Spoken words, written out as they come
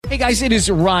Hey guys, it is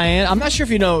Ryan. I'm not sure if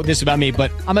you know this about me, but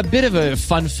I'm a bit of a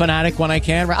fun fanatic when I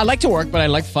can. I like to work, but I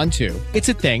like fun too. It's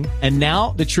a thing. And now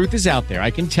the truth is out there.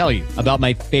 I can tell you about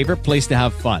my favorite place to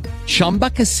have fun. Chumba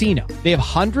Casino. They have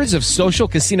hundreds of social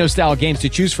casino style games to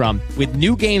choose from with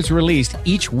new games released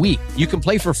each week. You can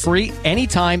play for free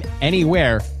anytime,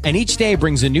 anywhere. And each day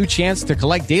brings a new chance to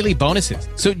collect daily bonuses.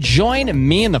 So join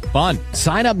me in the fun.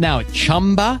 Sign up now at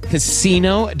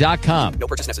ChumbaCasino.com. No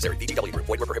purchase necessary. VGW Group.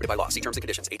 Void where prohibited by law. See terms and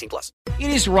conditions. 18 plus.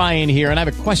 It is Ryan here, and I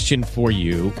have a question for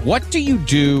you. What do you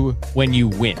do when you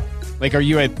win? Like, are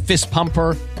you a fist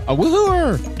pumper, a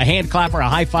woohooer, a hand clapper, a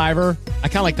high fiver? I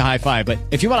kind of like the high five, but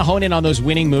if you want to hone in on those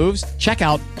winning moves, check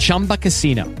out Chumba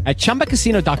Casino. At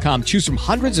ChumbaCasino.com, choose from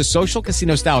hundreds of social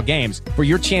casino style games for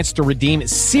your chance to redeem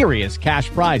serious cash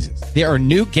prizes. There are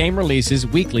new game releases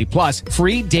weekly, plus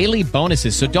free daily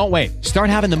bonuses. So don't wait. Start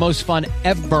having the most fun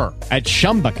ever at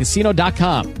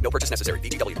ChumbaCasino.com. No purchase necessary.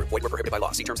 VGW Group. Void where prohibited by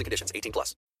law. See terms and conditions. 18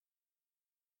 plus.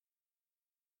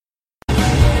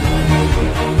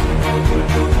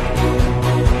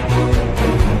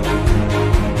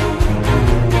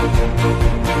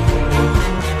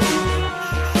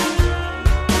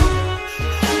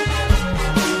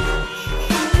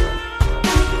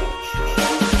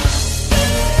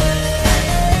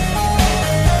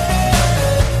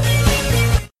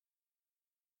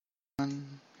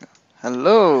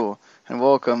 Hello, and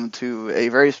welcome to a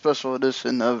very special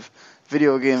edition of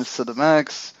Video Games to the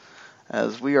Max,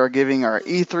 as we are giving our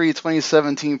E3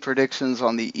 2017 predictions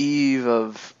on the eve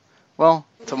of, well,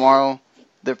 tomorrow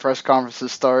the press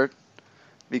conferences start,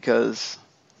 because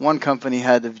one company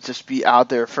had to just be out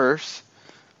there first,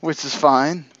 which is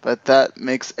fine, but that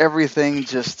makes everything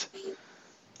just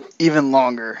even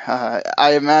longer.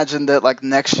 I imagine that like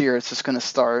next year it's just going to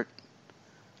start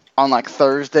on like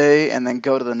Thursday and then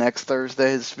go to the next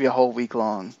Thursday. This will be a whole week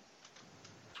long.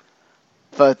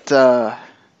 But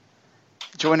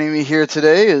joining me here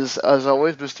today is, as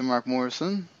always, Mr. Mark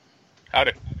Morrison.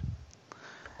 Howdy.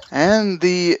 And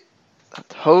the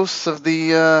hosts of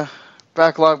the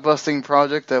Backlog Busting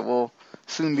project that will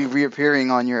soon be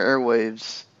reappearing on your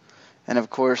airwaves. And of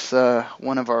course,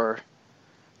 one of our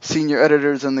senior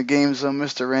editors in the Game Zone,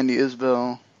 Mr. Randy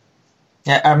Isbell.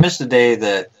 Yeah, I missed the day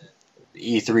that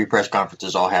E3 press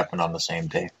conferences all happen on the same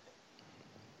day.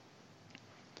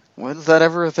 What, is that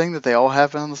ever a thing that they all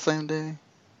happen on the same day?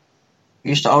 It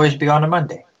used to always be on a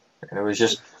Monday. It was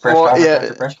just press conference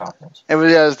after press conference. It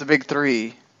was the big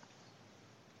three.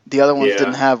 The other ones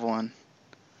didn't have one.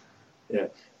 Yeah,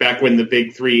 back when the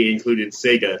big three included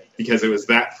Sega, because it was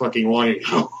that fucking long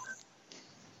ago.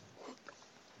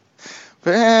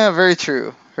 But, yeah, very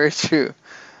true. Very true.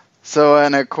 So,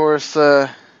 and of course,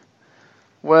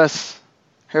 Wes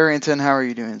Harrington, how are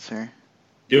you doing, sir?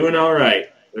 Doing all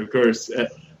right, of course.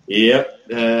 Yep.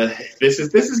 This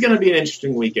is going to be an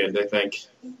interesting weekend, I think.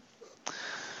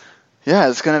 Yeah,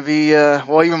 it's going to be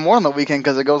well, even more on the weekend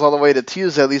because it goes all the way to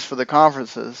Tuesday, at least for the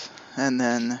conferences, and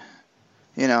then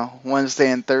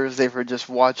Wednesday and Thursday for just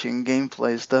watching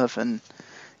gameplay stuff and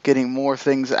getting more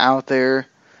things out there.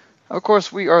 Of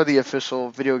course, we are the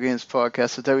official video games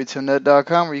podcast at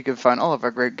WTMNet.com, where you can find all of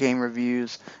our great game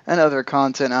reviews and other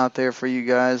content out there for you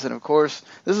guys. And of course,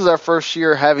 this is our first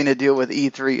year having to deal with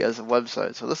E3 as a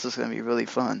website, so this is going to be really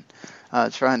fun,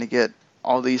 trying to get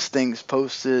all these things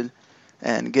posted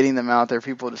and getting them out there for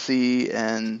people to see,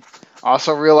 and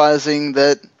also realizing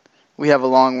that we have a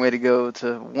long way to go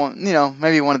to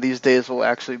maybe one of these days we'll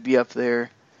actually be up there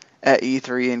at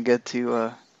E3 and get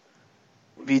to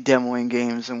be demoing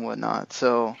games and whatnot.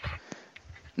 So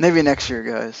maybe next year,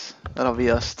 guys. That'll be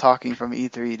us talking from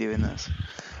E3 doing this.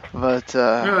 But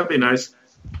that'd be nice.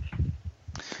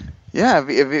 Yeah,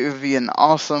 it would be an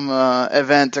awesome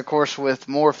event. Of course, with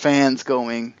more fans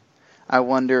going, I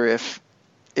wonder if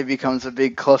it becomes a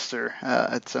big cluster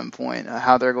at some point.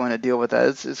 How they're going to deal with that.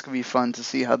 It's going to be fun to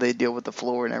see how they deal with the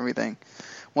floor and everything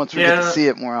once we get to see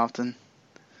it more often.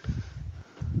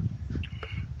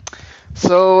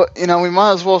 So, we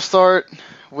might as well start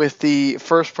with the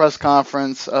first press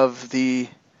conference of the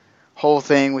whole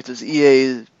thing, which is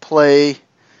EA Play,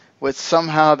 which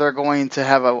somehow they're going to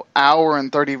have an hour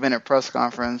and 30-minute press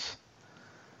conference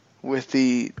with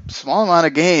the small amount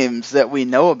of games that we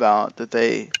know about that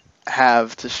they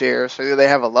have to share. So either they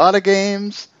have a lot of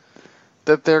games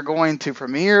that they're going to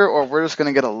premiere, or we're just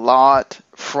going to get a lot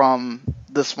from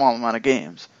the small amount of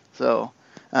games. So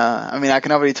I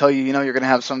can already tell you, you're going to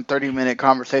have some 30-minute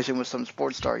conversation with some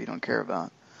sports star you don't care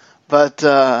about. But,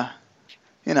 or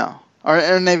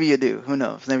maybe you do. Who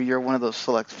knows? Maybe you're one of those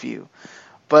select few.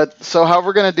 But, so how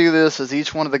we're going to do this is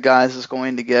each one of the guys is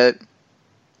going to get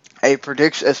a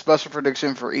special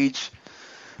prediction for each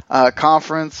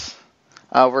conference.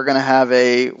 We're going to have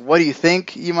a what do you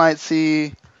think you might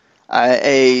see,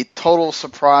 a total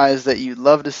surprise that you'd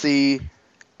love to see,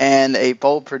 and a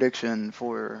bold prediction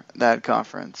for that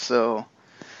conference. So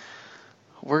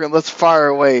let's fire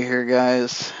away here,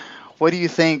 guys. What do you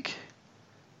think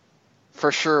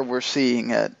for sure we're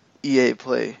seeing at EA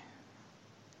Play?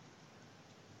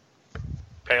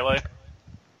 Pele?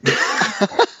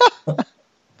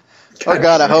 Oh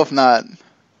God, I hope not.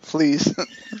 Please,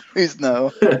 please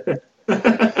no.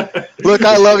 Look,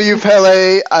 I love you,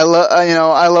 Pele. I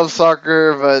love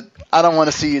soccer, but I don't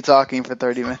want to see you talking for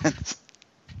 30 minutes.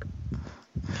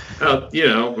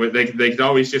 They could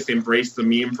always just embrace the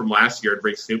meme from last year and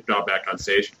bring Snoop Dogg back on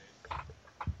stage.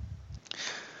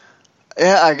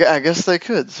 Yeah, I guess they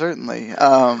could, certainly.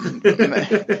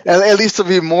 At least it'll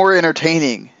be more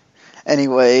entertaining.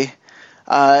 Anyway,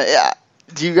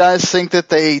 do you guys think that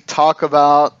they talk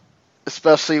about,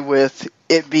 especially with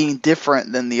it being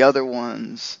different than the other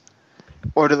ones,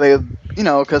 or do they,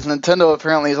 because Nintendo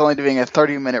apparently is only doing a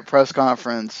 30-minute press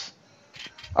conference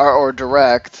or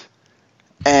direct,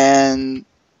 and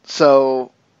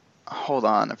so, hold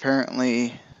on,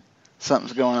 apparently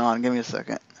something's going on. Give me a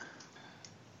second.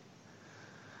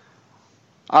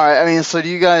 Alright, so do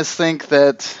you guys think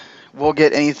that we'll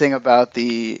get anything about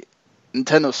the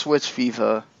Nintendo Switch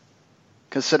FIFA,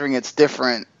 considering it's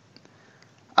different,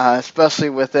 especially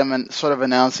with them sort of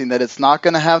announcing that it's not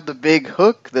going to have the big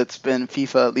hook that's been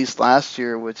FIFA at least last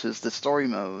year, which is the story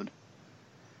mode.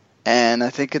 And I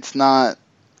think it's not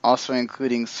also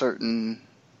including certain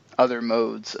other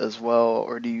modes as well,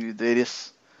 or do they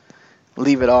just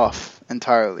leave it off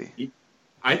entirely?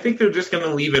 I think they're just going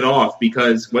to leave it off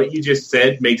because what you just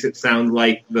said makes it sound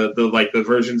like the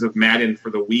versions of Madden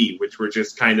for the Wii, which were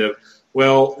just kind of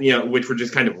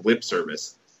lip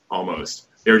service almost.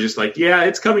 They were just like, yeah,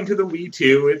 it's coming to the Wii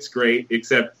too. It's great,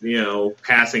 except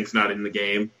passing's not in the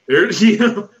game.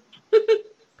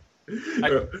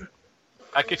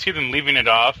 I could see them leaving it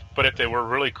off, but if they were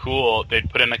really cool, they'd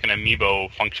put in like an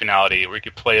amiibo functionality where you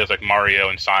could play as like Mario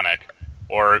and Sonic,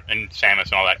 and Samus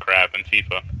and all that crap in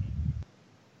FIFA.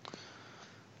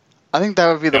 I think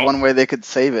that would be the one way they could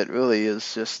save it, really,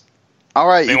 is just,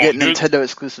 alright, you get Nintendo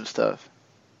exclusive stuff.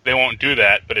 They won't do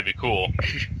that, but it'd be cool.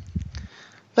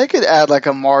 They could add like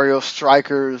a Mario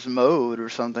Strikers mode or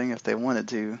something if they wanted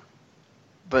to.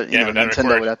 But,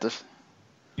 Nintendo would have to...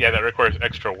 Yeah, that requires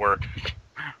extra work.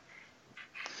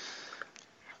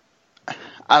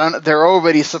 I don't know. They're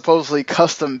already supposedly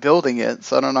custom building it,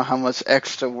 so I don't know how much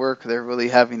extra work they're really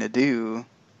having to do.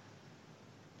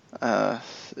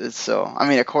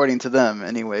 According to them,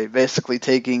 anyway, basically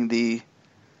taking the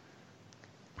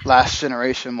last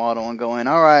generation model and going,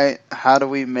 all right, how do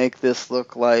we make this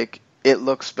look like it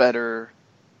looks better,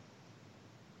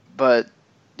 but,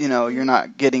 you're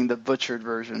not getting the butchered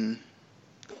version,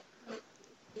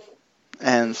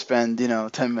 and spend,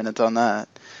 10 minutes on that.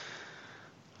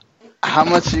 How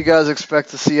much do you guys expect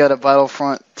to see out of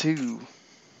Battlefront 2?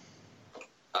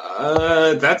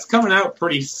 That's coming out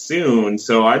pretty soon,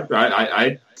 so I'd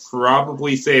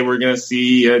probably say we're going to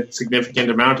see a significant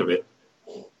amount of it.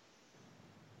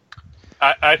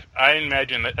 I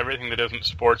imagine that everything that isn't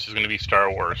sports is going to be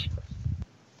Star Wars.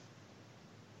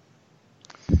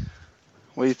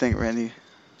 What do you think, Randy?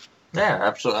 Yeah,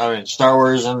 absolutely. Star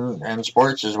Wars and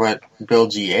sports is what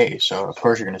builds EA, so of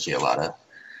course you're going to see a lot of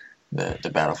the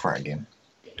Battlefront game.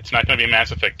 It's not going to be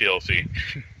Mass Effect DLC.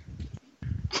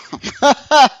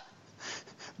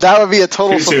 That would be a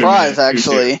total surprise,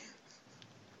 actually.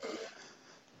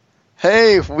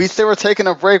 Hey, we still were taking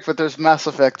a break, but there's Mass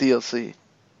Effect DLC.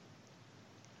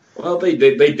 Well, they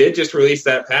did just release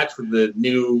that patch with the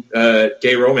new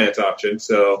gay romance option,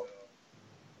 so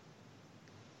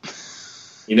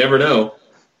you never know.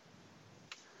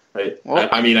 I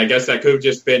guess that could have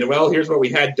just been, well, here's what we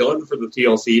had done for the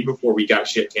TLC before we got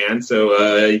shit canned,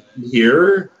 so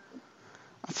here.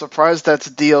 I'm surprised that's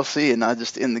DLC and not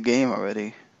just in the game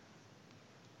already.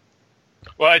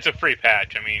 Well, it's a free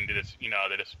patch. They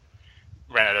just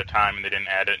ran out of time and they didn't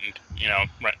add it, and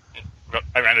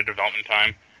I ran out of development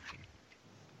time.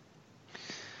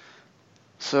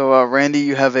 So, Randy,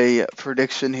 you have a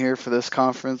prediction here for this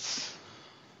conference?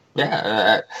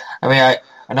 Yeah,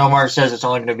 I know Mark says it's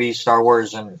only going to be Star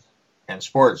Wars and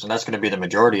sports, and that's going to be the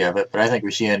majority of it, but I think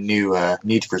we see a new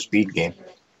Need for Speed game.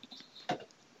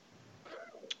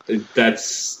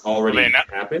 That's already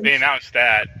happened? They announced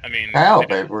that.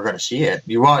 But we're going to see it.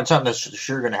 You want something that's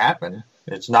sure going to happen.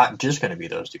 It's not just going to be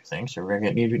those two things, so we're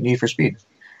going to get Need for Speed.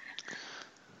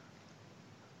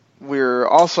 We're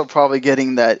also probably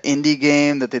getting that indie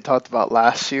game that they talked about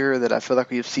last year that I feel like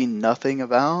we've seen nothing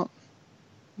about.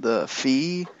 the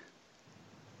Fee.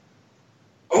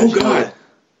 Oh God.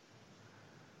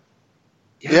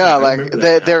 Yeah, I like remember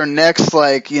that now. their next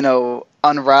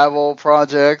Unravel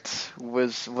project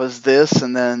was this,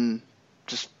 and then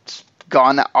just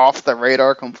gone off the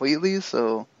radar completely.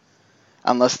 So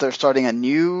unless they're starting a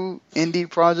new indie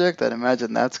project, I'd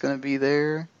imagine that's going to be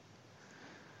there.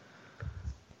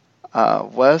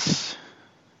 Wes,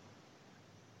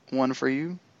 one for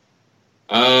you.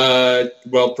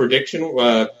 Well,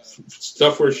 prediction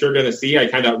stuff we're sure going to see. We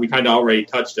kind of already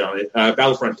touched on it.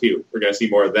 Battlefront 2, we're going to see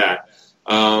more of that.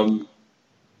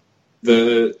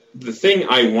 The thing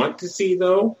I want to see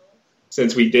though,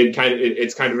 since we did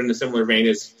it's kind of in a similar vein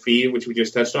as Feed, which we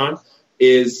just touched on,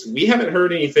 is we haven't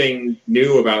heard anything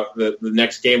new about the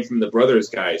next game from the Brothers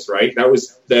guys, right? That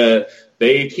was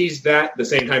they teased that the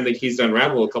same time they teased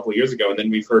Unravel a couple of years ago, and then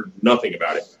we've heard nothing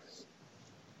about it.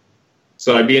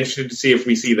 So I'd be interested to see if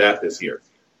we see that this year.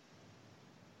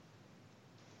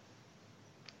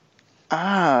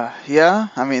 Yeah.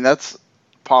 I mean, that's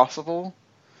possible.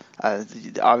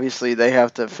 Obviously, they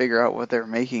have to figure out what they're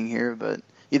making here, but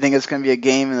you think it's going to be a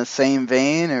game in the same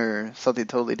vein or something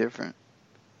totally different?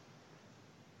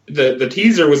 The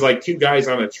teaser was like two guys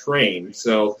on a train,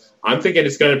 so I'm thinking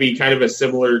it's going to be kind of a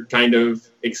similar kind of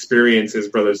experience as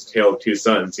Brothers Tale of Two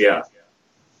Sons, yeah.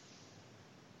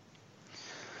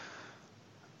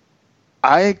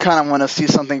 I kind of want to see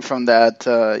something from that,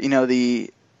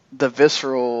 the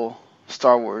visceral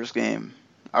Star Wars game.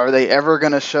 Are they ever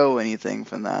going to show anything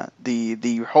from that?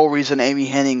 The whole reason Amy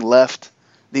Hennig left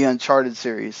the Uncharted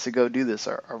series to go do this.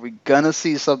 Are we going to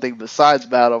see something besides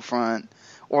Battlefront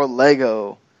or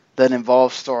Lego that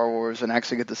involves Star Wars and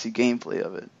actually get to see gameplay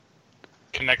of it?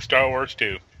 Connect Star Wars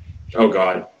 2. Oh,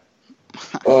 God.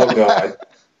 Oh, God.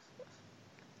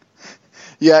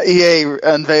 Yeah, EA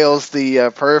unveils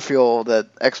the peripheral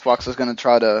that Xbox is going to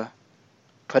try to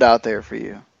put out there for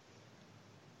you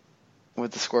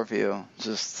with the Scorpio.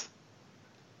 Just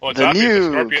Well, it's the obvious new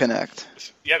the Scorpio,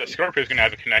 Kinect. Yeah, the Scorpio's going to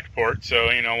have a Kinect port, so,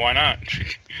 why not?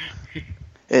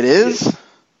 It is?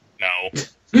 No.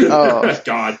 Oh.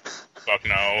 God. Fuck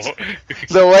no.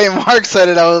 The way Mark said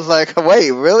it, I was like, wait,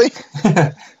 really?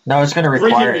 No, it's going to Breaking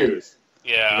require it. news.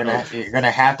 Yeah. You're gonna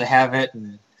have to have it,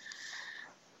 and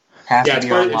have Yeah, to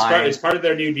be online. it's part of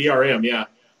their new DRM, yeah.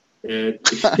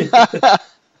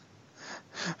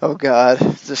 Oh, God.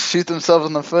 Just shoot themselves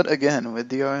in the foot again with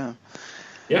DRM.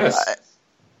 Yes.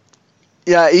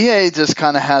 Yeah, EA just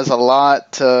kind of has a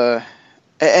lot to...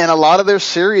 And a lot of their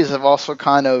series have also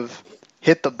kind of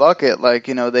hit the bucket. Like,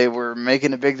 they were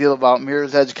making a big deal about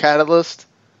Mirror's Edge Catalyst.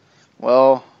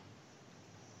 Well,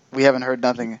 we haven't heard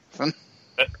nothing from...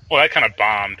 Well, that kind of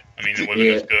bombed. I mean, it wasn't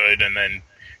as good, and then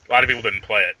a lot of people didn't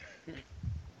play it.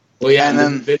 Well, yeah, And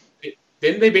then-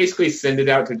 didn't they basically send it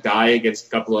out to die against a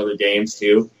couple other games,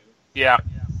 too? Yeah.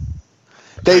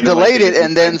 They Kinda like delayed they it did and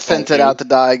with then Titanfall sent it 2. out to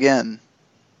die again.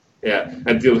 Yeah,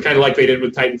 and kind of like they did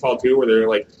with Titanfall 2, where they're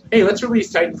like, hey, let's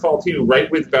release Titanfall 2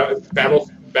 right with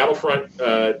Battlefront,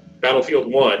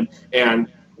 Battlefield 1,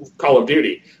 and Call of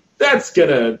Duty. That's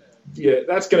gonna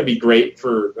be great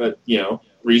for,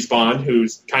 Respawn,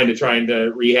 who's kind of trying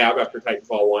to rehab after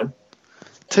Titanfall 1.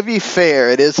 To be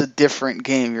fair, it is a different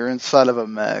game. You're inside of a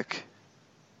mech.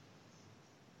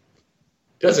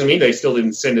 Doesn't mean they still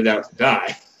didn't send it out to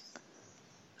die.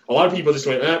 A lot of people just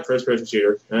went, first-person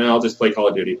shooter, and I'll just play Call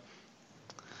of Duty.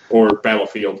 Or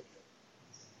Battlefield.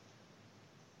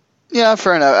 Yeah,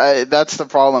 fair enough. That's the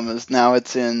problem, is now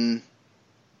it's in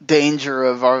danger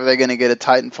of, are they going to get a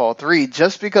Titanfall 3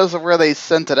 just because of where they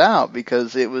sent it out,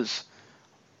 because it was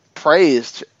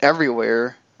praised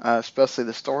everywhere, especially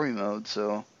the story mode.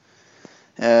 So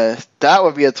that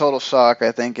would be a total shock,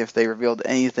 I think, if they revealed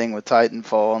anything with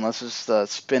Titanfall, unless it's the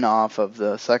spin-off of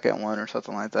the second one or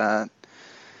something like that.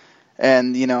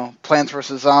 And, Plants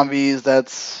vs. Zombies,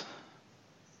 that's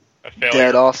A failure.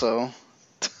 dead also.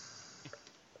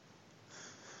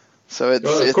 So it's...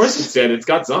 Well, of course it's dead. It's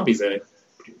got zombies in it.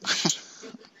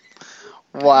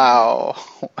 Wow.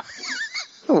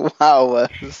 Wow,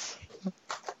 Wes.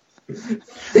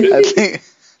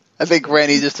 I think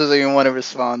Randy just doesn't even want to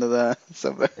respond to that.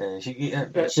 So,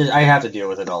 I have to deal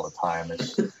with it all the time.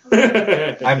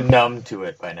 I'm numb to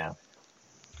it by now.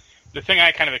 The thing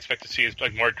I kind of expect to see is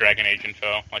like more Dragon Age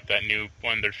info, like that new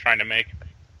one they're trying to make.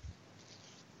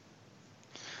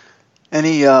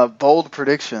 any bold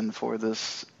prediction for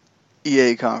this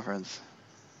EA conference?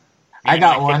 I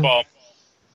got one. Football.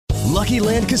 Lucky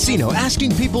Land Casino,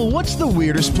 asking people, what's the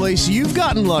weirdest place you've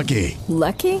gotten lucky?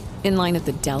 Lucky? In line at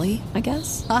the deli, I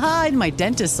guess? Aha, in my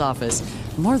dentist's office.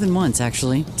 More than once,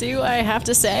 actually. Do I have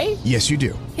to say? Yes, you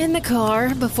do. In the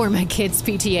car before my kids'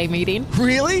 PTA meeting.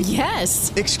 Really?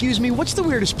 Yes. Excuse me, what's the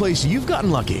weirdest place you've gotten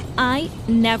lucky? I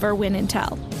never win and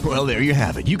tell. Well, there you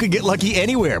have it. You can get lucky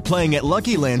anywhere, playing at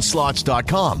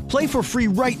LuckyLandSlots.com. Play for free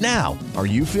right now. Are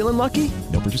you feeling lucky?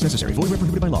 No purchase necessary. Void where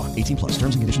prohibited by law. 18+.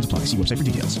 Terms and conditions apply. See website for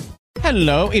details.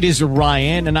 Hello, it is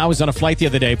Ryan, and I was on a flight the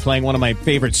other day playing one of my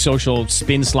favorite social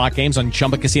spin slot games on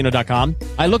ChumbaCasino.com.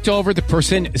 I looked over at the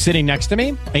person sitting next to me,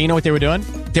 and you know what they were doing?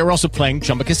 They were also playing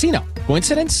Chumba Casino.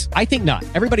 Coincidence? I think not.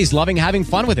 Everybody's loving having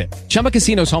fun with it. Chumba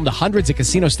Casino is home to hundreds of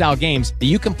casino-style games that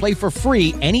you can play for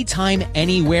free anytime,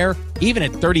 anywhere, even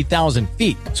at 30,000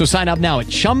 feet. So sign up now at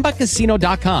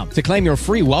ChumbaCasino.com to claim your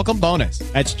free welcome bonus.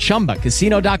 That's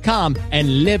ChumbaCasino.com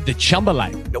and live the Chumba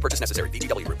life. No purchase necessary.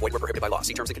 VGW. Void were prohibited by law.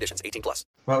 See terms and conditions. 18+.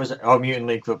 What was it? Oh, Mutant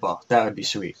League Football. That would be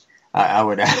sweet. I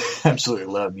would absolutely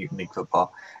love Mutant League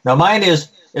Football. Now, mine is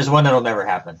one that'll never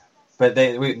happen. But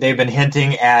they've been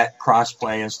hinting at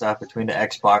crossplay and stuff between the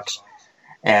Xbox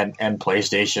and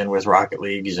PlayStation with Rocket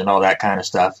Leagues and all that kind of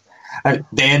stuff.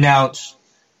 They announced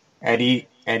at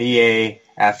EA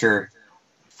after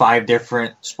 5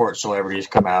 different sports celebrities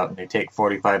come out and they take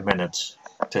 45 minutes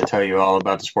to tell you all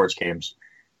about the sports games,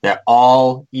 that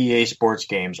all EA sports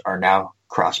games are now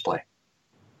crossplay.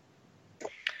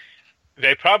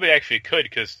 They probably actually could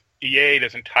because EA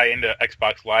doesn't tie into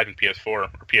Xbox Live and PS4 or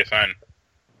PSN.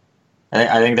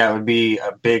 I think that would be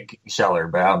a big seller,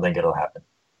 but I don't think it'll happen.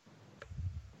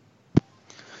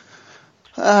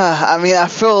 I mean, I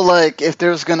feel like if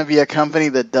there's going to be a company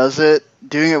that does it,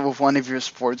 doing it with one of your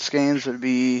sports games would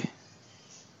be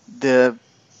a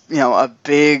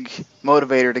big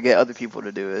motivator to get other people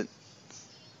to do it.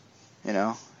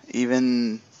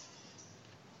 Even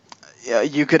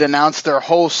you could announce their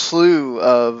whole slew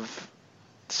of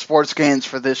sports games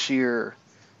for this year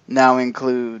now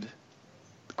include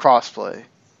crossplay.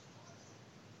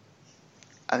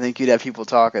 I think you'd have people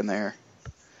talking there.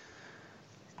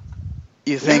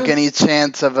 You think any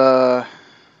chance of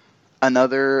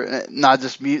another, not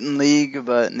just Mutant League,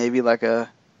 but maybe like a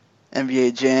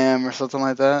NBA Jam or something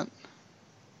like that?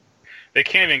 They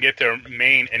can't even get their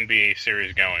main NBA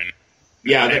series going.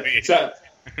 Yeah,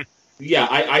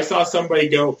 I saw somebody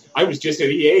go, I was just at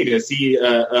EA to see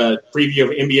a preview of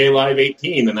NBA Live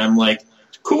 18, and I'm like,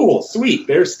 cool, sweet.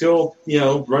 They're still,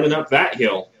 running up that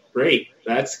hill. Great.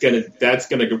 That's gonna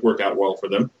work out well for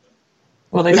them.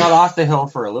 Well, they got off the hill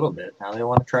for a little bit. Now they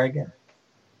want to try again.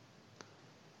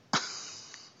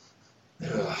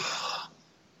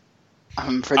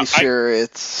 I'm pretty sure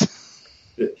it's.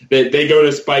 They go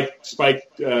to Spike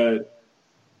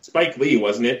Lee,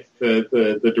 wasn't it?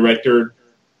 The director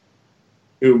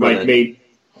who made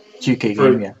 2K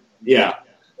game, yeah.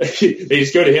 They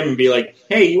just go to him and be like,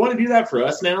 hey, you want to do that for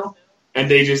us now? And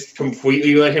they just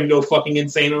completely let him go fucking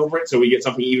insane over it, so we get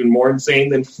something even more insane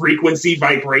than frequency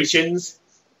vibrations.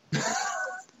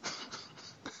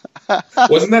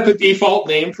 Wasn't that the default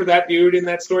name for that dude in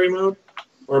that story mode?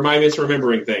 Or am I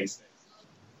misremembering things?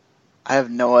 I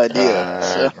have no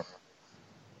idea.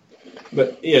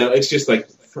 But, it's just like...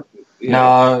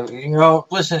 No,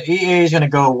 listen, EA is going to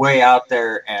go way out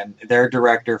there, and their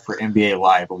director for NBA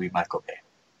Live will be Michael Bay.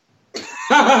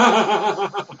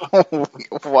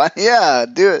 What? Yeah,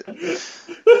 do it.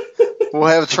 We'll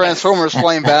have Transformers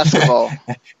playing basketball.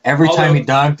 Every time he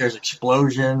dunks, there's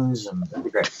explosions, and that'd be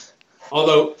great.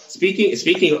 Although,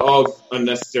 speaking of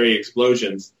unnecessary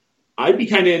explosions, I'd be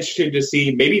kind of interested to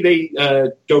see, maybe they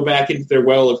go back into their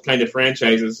well of kind of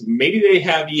franchises. Maybe they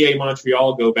have EA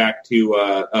Montreal go back to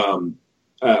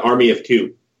Army of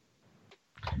Two.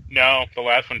 No, the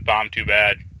last one bombed too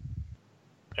bad.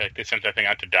 They sent that thing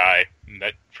out to die. And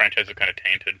that franchise is kind of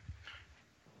tainted.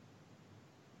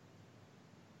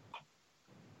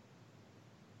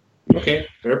 Okay,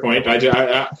 fair point. I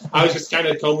was just kind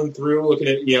of combing through, looking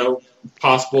at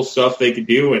possible stuff they could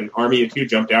do, and Army of Two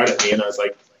jumped out at me, and I was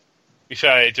like.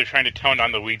 Besides, they're trying to tone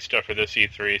down the weed stuff for this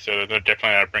E3, so they're definitely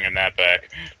not bringing that back.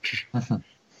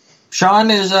 Sean,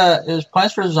 is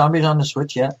Plants vs. Zombies on the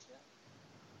Switch yet?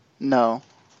 No.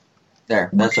 There,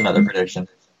 that's another prediction.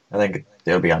 I think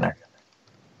they'll be on there.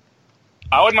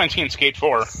 I wouldn't mind seeing Skate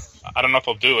 4. I don't know if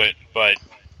they'll do it, but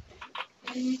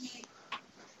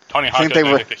Tony Hawk doesn't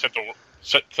think they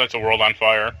set the world on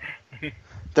fire.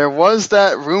 There was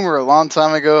that rumor a long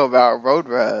time ago about Road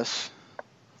Rash.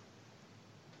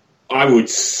 I would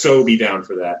so be down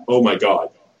for that. Oh my god.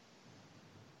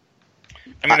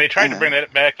 I mean, they tried to bring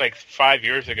that back like 5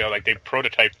 years ago. Like they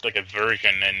prototyped like a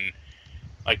version, and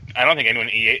like I don't think anyone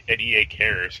at EA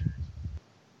cares.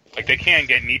 Like they can't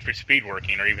get Need for Speed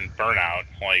working or even Burnout.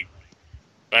 Like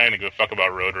I'm gonna go fuck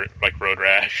about Road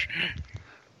Rash.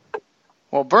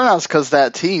 Well, Burnout's because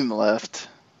that team left,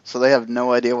 so they have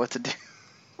no idea what to do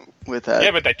with that.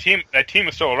 Yeah, but that team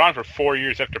was still around for 4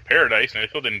 years after Paradise, and they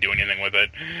still didn't do anything with it.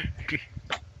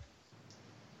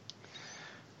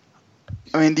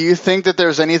 I mean, do you think that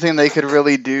there's anything they could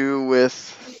really do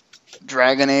with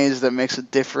Dragon Age that makes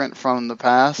it different from the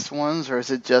past ones, or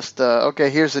is it just, okay,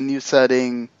 here's a new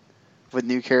setting with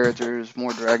new characters,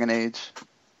 more Dragon Age?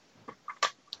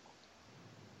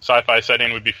 Sci-fi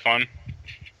setting would be fun.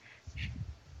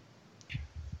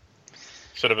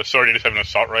 Instead of a sword, you just have an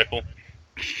assault rifle.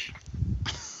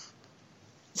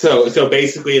 So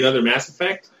basically another Mass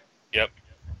Effect? Yep.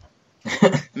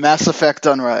 Mass Effect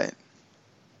done right.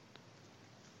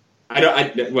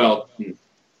 I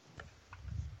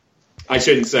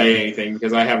shouldn't say anything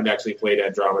because I haven't actually played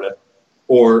Andromeda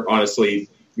or, honestly,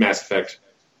 Mass Effect.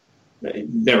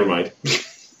 Never mind.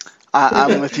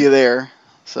 I'm with you there.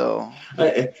 So,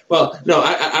 I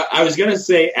was gonna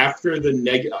say after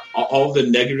all the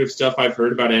negative stuff I've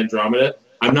heard about Andromeda,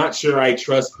 I'm not sure I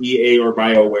trust EA or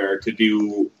BioWare to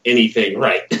do anything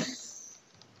right.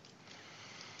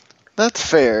 That's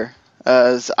fair.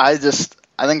 I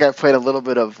think I played a little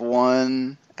bit of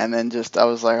one, and then I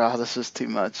was like, oh, this is too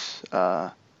much,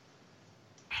 for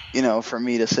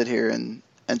me to sit here and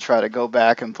try to go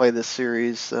back and play this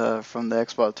series from the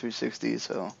Xbox 360.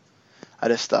 So I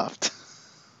just stopped.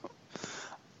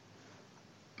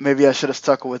 Maybe I should have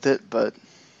stuck with it, but,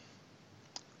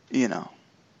 yeah,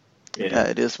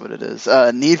 it is what it is.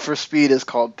 Need for Speed is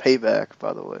called Payback,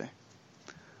 by the way.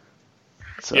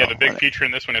 So, yeah, the big feature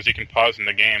in this one is you can pause in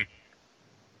the game.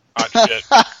 Shit.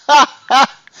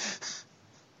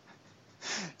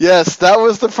 Yes, that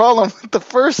was the problem with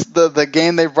the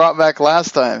game they brought back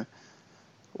last time.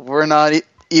 We're not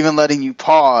even letting you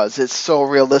pause. It's so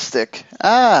realistic.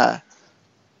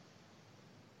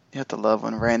 You have to love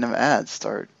when random ads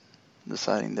start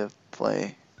deciding to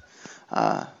play.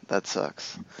 That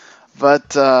sucks.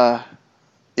 But, yeah,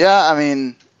 I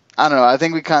mean, I don't know. I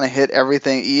think we kind of hit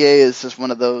everything. EA is just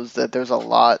one of those that there's a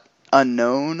lot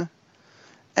unknown,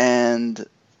 and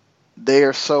they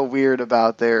are so weird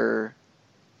about their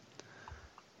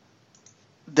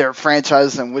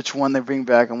franchises and which one they bring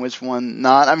back and which one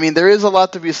not. I mean, there is a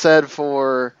lot to be said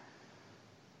for...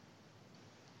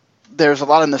 There's a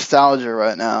lot of nostalgia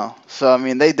right now. So, I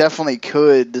mean, they definitely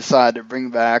could decide to bring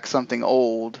back something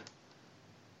old,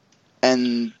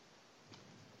 and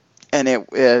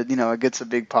it gets a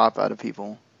big pop out of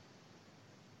people.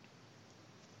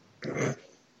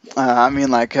 I mean,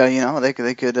 they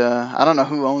could, I don't know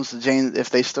who owns if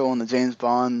they still own the James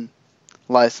Bond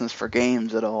license for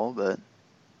games at all, but...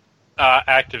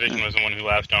 Activision was the one who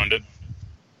last owned it.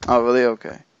 Oh, really?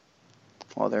 Okay.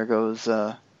 Well, there goes,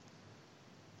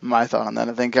 my thought on that.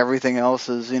 I think everything else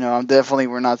is,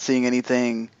 we're not seeing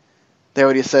anything. They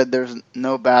already said there's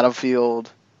no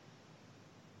Battlefield,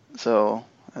 so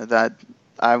that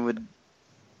I would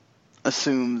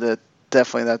assume that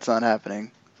definitely that's not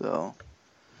happening. So,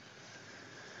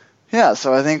 yeah,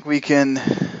 so I think we can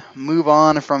move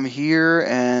on from here,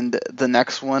 and the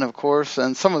next one, of course,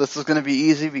 and some of this is going to be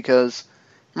easy because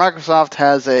Microsoft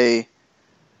has a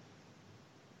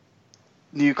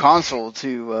new console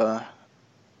to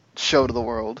show to the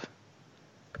world.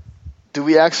 Do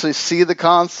we actually see the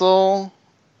console,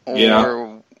 or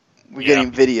are we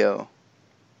getting video?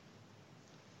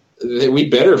 We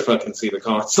better fucking see the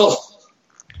console.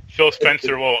 Phil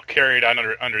Spencer will carry it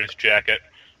under his jacket.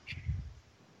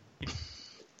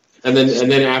 And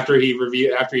then after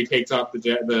he takes off the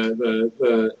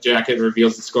jacket and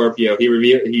reveals the Scorpio,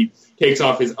 he takes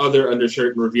off his other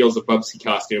undershirt and reveals a Bubsy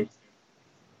costume.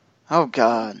 Oh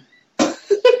God.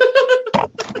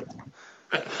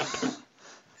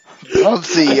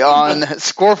 Bubsy on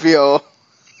Scorpio.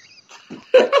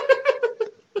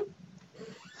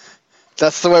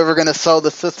 That's the way we're going to sell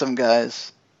the system,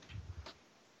 guys.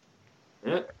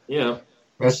 Yeah.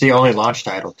 That's the only launch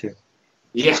title, too.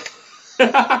 Yeah.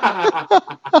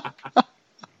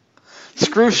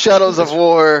 Screw Shadows of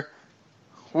War.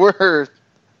 We're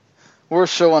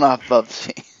showing off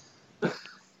Bubsy.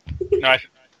 No,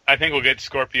 I think we'll get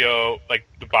Scorpio, like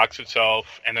the box itself,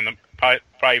 and then probably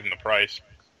even the price.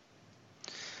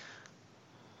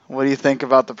 What do you think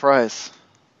about the price?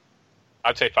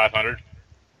 I'd say $500.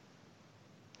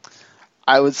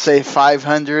 I would say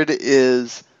 $500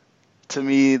 is, to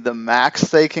me, the max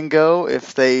they can go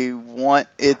if they want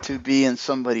it to be in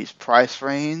somebody's price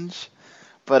range.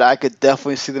 But I could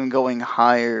definitely see them going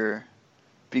higher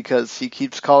because he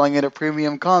keeps calling it a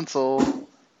premium console.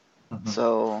 Mm-hmm.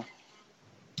 So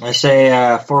I say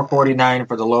 $449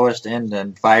 for the lowest end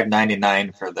and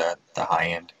 $599 for the high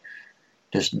end.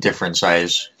 Just different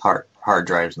size hard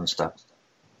drives and stuff.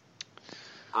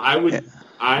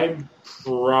 I'm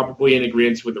probably in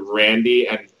agreement with Randy,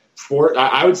 and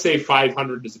I would say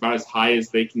 500 is about as high as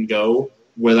they can go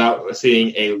without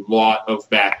seeing a lot of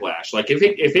backlash. Like if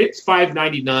it's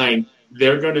 $599,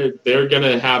 we're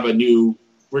gonna have a new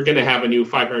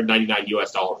 $599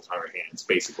 US on our hands,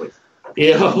 basically.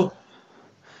 You know.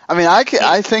 I mean,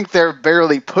 I think they're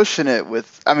barely pushing it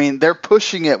with. I mean, they're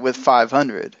pushing it with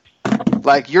 500.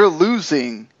 Like, you're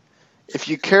losing. If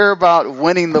you care about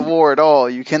winning the war at all,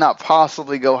 you cannot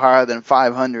possibly go higher than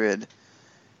 500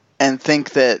 and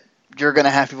think that you're going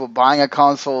to have people buying a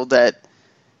console that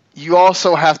you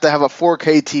also have to have a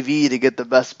 4K TV to get the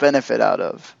best benefit out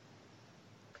of.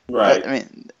 Right. I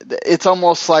mean, it's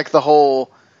almost like the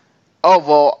whole,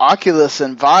 Oculus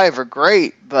and Vive are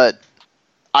great, but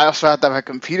I also have to have a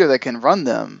computer that can run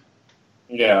them.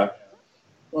 Yeah.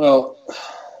 Well,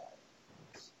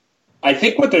 I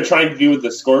think what they're trying to do with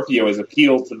the Scorpio is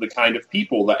appeal to the kind of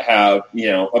people that have,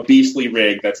 a beastly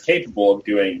rig that's capable of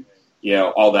doing,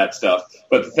 all that stuff.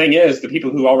 But the thing is, the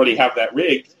people who already have that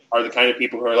rig are the kind of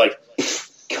people who are like,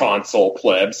 console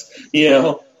plebs,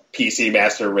 PC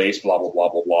master race, blah, blah, blah,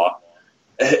 blah, blah.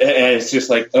 And it's just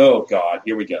like, oh, God,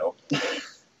 here we go.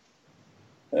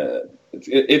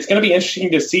 It's going to be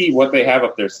interesting to see what they have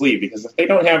up their sleeve, because if they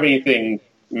don't have anything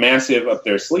massive up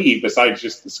their sleeve besides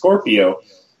just the Scorpio,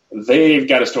 they've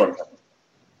got a storm coming.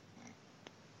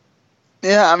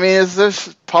 Yeah, I mean,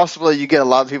 there's possibly you get a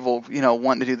lot of people,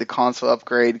 wanting to do the console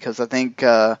upgrade, because I think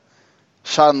Sean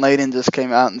Layden just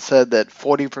came out and said that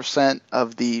 40%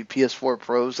 of the PS4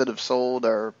 Pros that have sold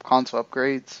are console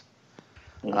upgrades.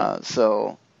 Mm-hmm.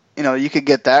 So, you could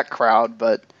get that crowd,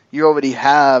 but you already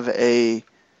have a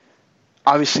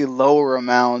obviously lower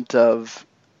amount of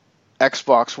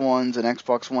Xbox Ones and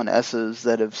Xbox One S's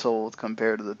that have sold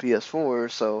compared to the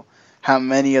PS4, so how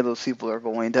many of those people are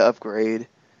going to upgrade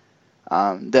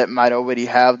that might already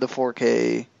have the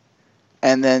 4K?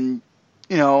 And then,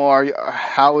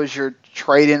 how is your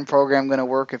trade-in program going to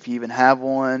work if you even have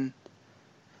one?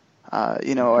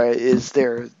 Is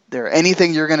there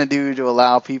anything you're going to do to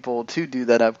allow people to do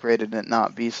that upgrade and it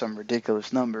not be some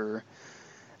ridiculous number?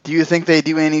 Do you think they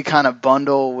do any kind of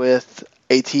bundle with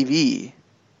a TV?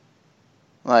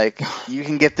 Like, you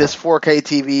can get this 4K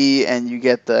TV and you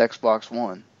get the Xbox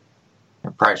One. The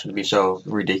price would be so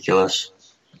ridiculous.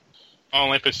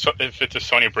 Only if it's a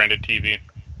Sony branded TV.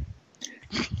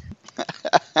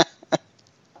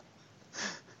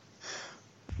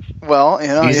 Well,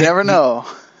 you never know.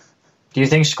 Do you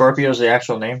think Scorpio is the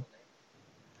actual name?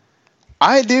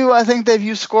 I do. I think they've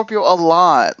used Scorpio a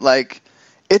lot. Like,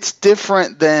 it's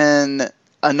different than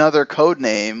another code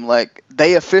name. Like,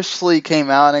 they officially came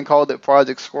out and called it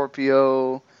Project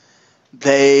Scorpio.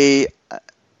 They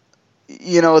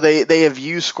have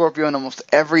used Scorpio in almost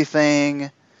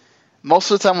everything. Most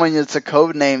of the time when it's a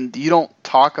code name, you don't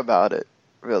talk about it,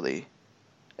 really.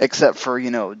 Except for,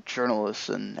 journalists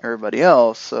and everybody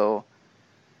else. So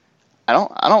I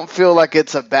don't feel like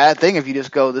it's a bad thing if you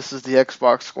just go, this is the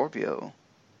Xbox Scorpio.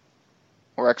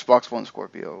 Or Xbox One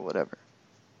Scorpio or whatever.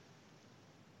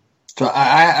 So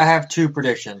I have two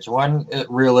predictions. One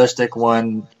realistic,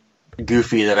 one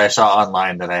goofy that I saw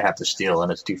online that I have to steal,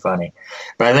 and it's too funny.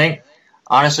 But I think,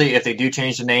 honestly, if they do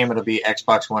change the name, it'll be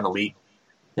Xbox One Elite,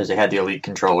 because they had the Elite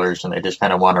controllers, and they just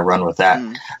kind of want to run with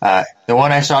that. The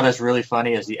one I saw that's really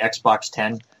funny is the Xbox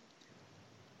 10,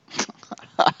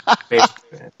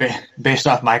 based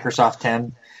off Microsoft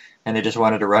 10, and they just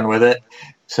wanted to run with it.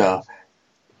 So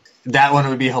that one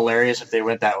would be hilarious if they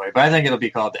went that way. But I think it'll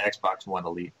be called the Xbox One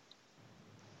Elite.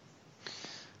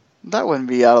 That wouldn't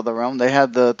be out of the realm. They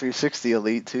had the 360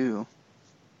 Elite too.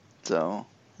 So,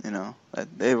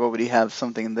 they already have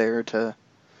something there to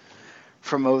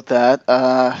promote that.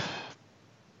 I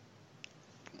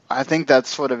think that's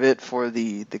sort of it for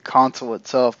the console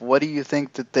itself. What do you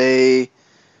think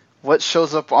what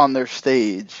shows up on their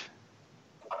stage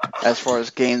as far as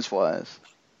games-wise?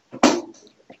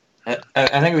 I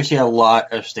think we see a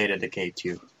lot of State of Decay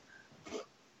 2.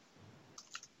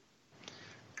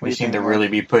 We seem to really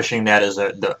be pushing that as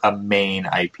a main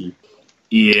IP.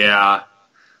 Yeah.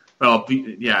 Well,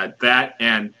 yeah, that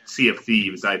and Sea of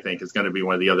Thieves, I think, is going to be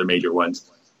one of the other major ones,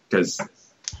 because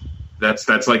that's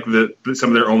like some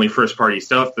of their only first-party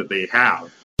stuff that they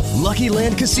have. Lucky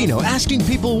Land Casino, asking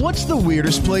people, what's the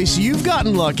weirdest place you've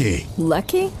gotten lucky?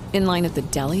 Lucky? In line at the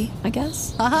deli, I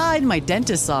guess? Aha, in my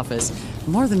dentist's office.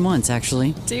 More than once,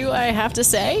 actually. Do I have to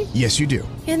say? Yes, you do.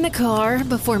 In the car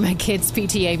before my kids'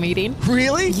 PTA meeting.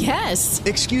 Really? Yes.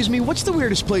 Excuse me, what's the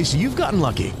weirdest place you've gotten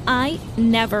lucky? I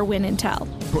never win and tell.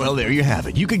 Well, there you have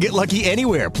it. You can get lucky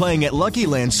anywhere, playing at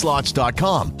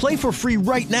LuckyLandSlots.com. Play for free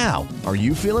right now. Are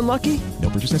you feeling lucky? No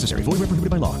purchase necessary. Void where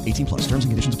prohibited by law. 18+. Terms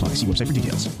and conditions apply. See website for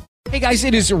details. Hey guys,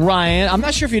 it is Ryan. I'm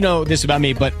not sure if you know this about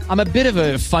me, but I'm a bit of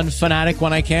a fun fanatic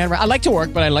when I can. I like to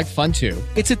work, but I like fun too.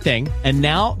 It's a thing. And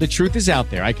now the truth is out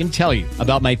there. I can tell you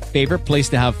about my favorite place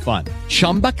to have fun.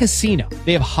 Chumba Casino.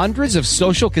 They have hundreds of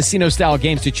social casino style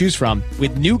games to choose from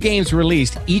with new games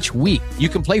released each week. You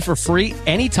can play for free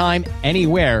anytime,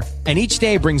 anywhere. And each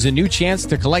day brings a new chance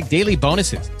to collect daily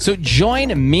bonuses. So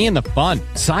join me in the fun.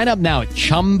 Sign up now at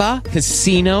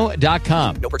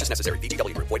ChumbaCasino.com. No purchase necessary.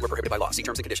 VGW. Void where prohibited by law. See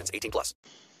terms and conditions. 18+.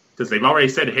 Because they've already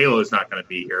said Halo's not going to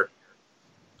be here.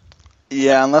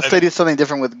 Yeah, unless they do something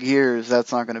different with Gears,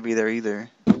 that's not going to be there either.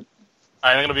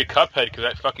 I think it'll be Cuphead because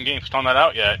that fucking game's still not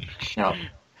out yet. No,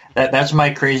 that's my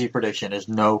crazy prediction. Is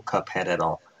no Cuphead at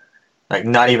all. Like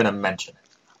not even a mention.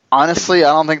 Honestly,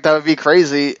 I don't think that would be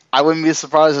crazy. I wouldn't be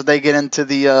surprised if they get into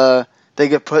they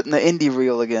get put in the indie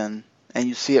reel again, and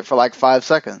you see it for like 5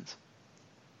 seconds.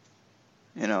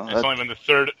 You know, it's only been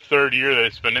the third year that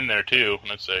it's been in there too.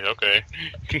 Let's say, okay.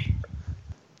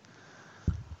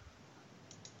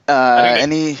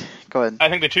 Go ahead. I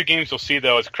think the two games you'll see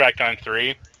though is Crackdown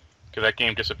 3, because that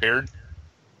game disappeared,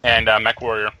 and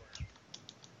MechWarrior.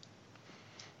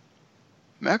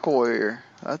 MechWarrior,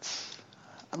 I'd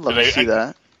love to see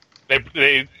that. I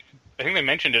think they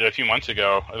mentioned it a few months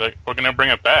ago. Like, we're going to bring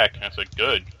it back. And I was like,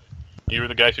 good. You were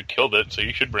the guys who killed it, so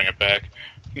you should bring it back.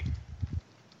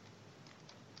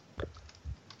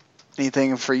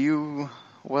 Anything for you,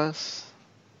 Wes?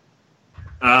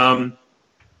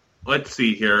 Let's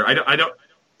see here. I don't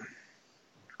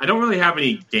really have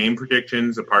any game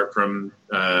predictions apart from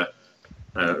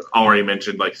already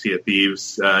mentioned, like Sea of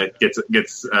Thieves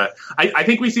gets. I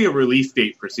think we see a release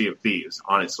date for Sea of Thieves.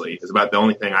 Honestly, is about the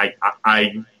only thing I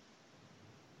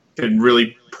can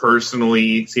really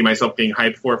personally see myself being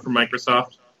hyped for from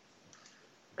Microsoft.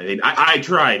 I mean, I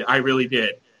tried, I really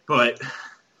did, but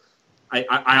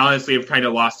I honestly have kind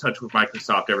of lost touch with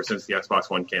Microsoft ever since the Xbox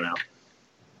One came out.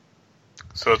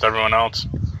 So is everyone else.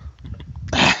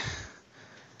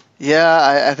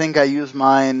 Yeah, I think I use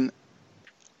mine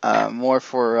more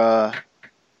for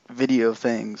video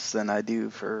things than I do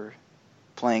for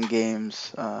playing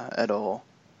games at all.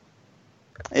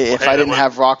 If I didn't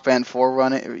have Rock Band 4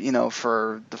 running,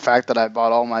 for the fact that I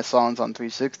bought all my songs on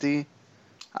 360,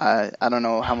 I don't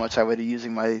know how much I would be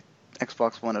using my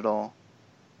Xbox One at all.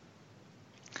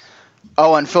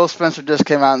 Oh, and Phil Spencer just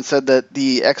came out and said that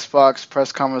the Xbox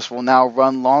press conference will now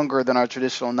run longer than our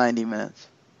traditional 90 minutes.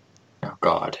 Oh,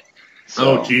 God.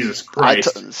 So, Jesus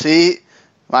Christ. See,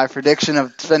 my prediction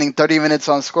of spending 30 minutes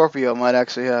on Scorpio might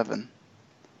actually happen.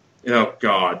 Oh,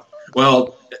 God.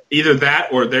 Well, either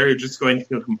that or they're just going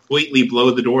to completely blow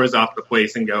the doors off the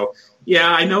place and go, yeah,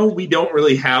 I know we don't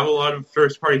really have a lot of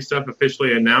first-party stuff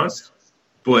officially announced,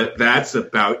 but that's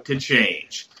about to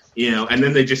change. And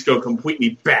then they just go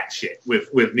completely batshit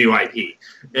with new IP.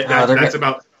 That's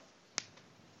about...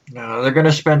 No, they're going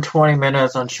to spend 20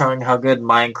 minutes on showing how good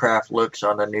Minecraft looks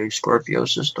on the new Scorpio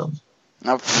system.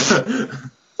 Another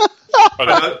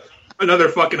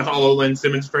fucking HoloLens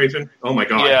demonstration. Oh my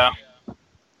God. Yeah.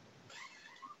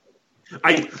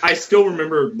 I still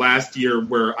remember last year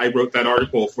where I wrote that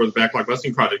article for the Backlog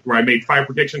Busting Project where I made 5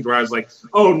 predictions where I was like,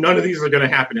 oh, none of these are going to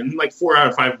happen. And like 4 out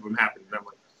of 5 of them happened. And I'm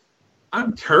like,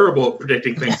 I'm terrible at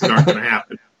predicting things that aren't going to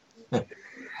happen.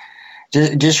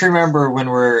 Just remember when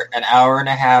we're an hour and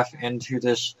a half into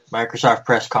this Microsoft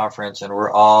press conference and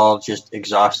we're all just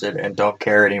exhausted and don't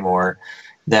care anymore,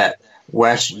 that,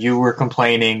 Wes, you were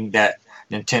complaining that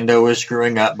Nintendo was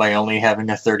screwing up by only having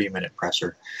a 30-minute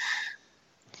presser.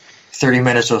 30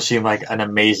 minutes will seem like an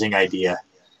amazing idea.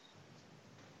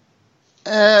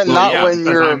 Not when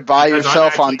you're by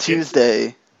yourself on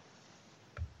Tuesday.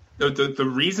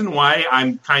 The reason why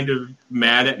I'm kind of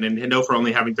mad at Nintendo for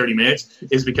only having 30 minutes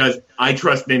is because I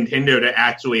trust Nintendo to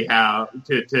actually have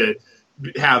to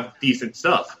have decent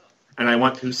stuff, and I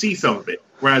want to see some of it.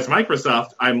 Whereas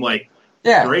Microsoft, I'm like,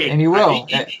 yeah, great, and you will.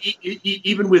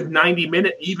 Even with 90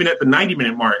 minute, even at the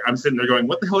 90-minute mark, I'm sitting there going,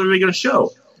 what the hell are they going to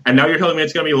show? And now you're telling me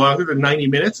it's going to be longer than 90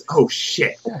 minutes? Oh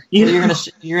shit! Yeah.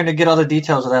 You're gonna get all the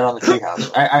details of that on the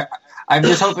Treehouse. I'm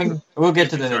just hoping we'll get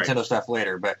to the Nintendo stuff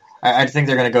later, but I think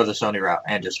they're going to go the Sony route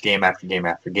and just game after game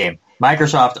after game.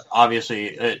 Microsoft,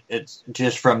 obviously, it's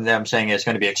just from them saying it's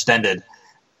going to be extended.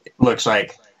 It looks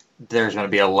like there's going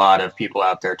to be a lot of people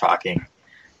out there talking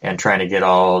and trying to get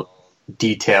all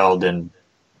detailed. And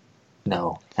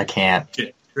no, I can't.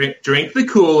 Drink the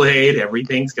Kool-Aid.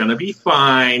 Everything's going to be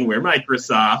fine. We're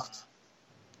Microsoft.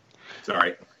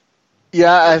 Sorry.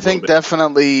 Yeah, I think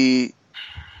definitely.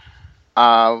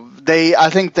 I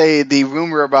think the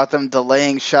rumor about them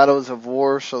delaying Shadows of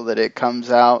War so that it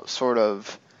comes out sort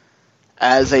of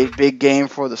as a big game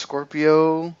for the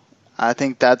Scorpio. I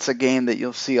think that's a game that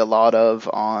you'll see a lot of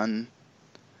on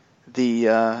the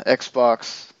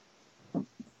Xbox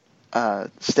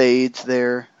stage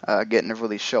there, getting to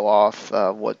really show off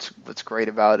what's great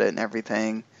about it and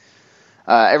everything.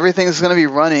 Everything's going to be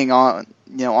running on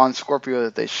Scorpio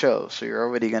that they show, so you're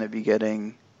already going to be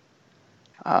getting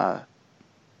that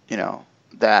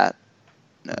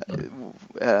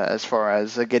as far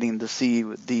as getting to see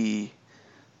the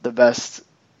best,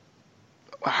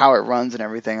 how it runs and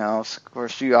everything else. Of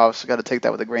course, you also got to take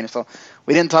that with a grain of salt.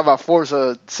 We didn't talk about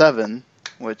Forza 7,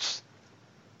 which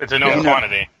it's a known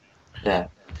quantity. Yeah.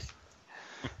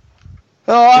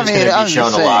 Well, I It's mean, going to I'm be just shown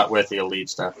a saying. lot with the Elite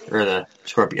stuff, or the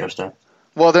Scorpio stuff.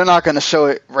 Well, they're not going to show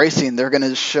it racing. They're going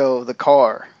to show the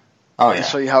car. Oh, And yeah.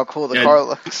 show you how cool the car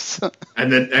looks.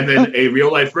 And then a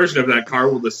real life version of that car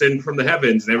will descend from the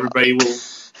heavens, and everybody will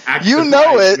act You surprised,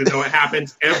 know it. even though it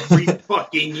happens every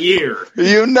fucking year.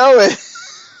 You know it.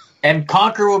 And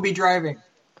Conker will be driving.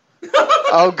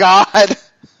 Oh, God.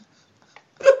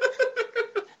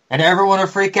 And everyone will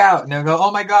freak out. And they'll go,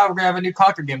 oh my god, we're going to have a new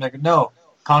Conker game. They go, no,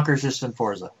 Conker's just in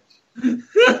Forza.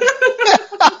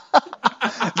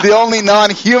 The only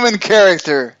non-human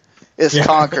character is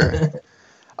Conker.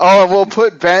 Oh, we'll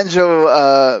put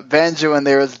Banjo in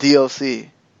there as DLC.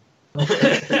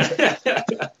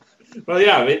 Well,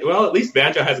 yeah. Well, at least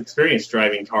Banjo has experience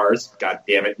driving cars. God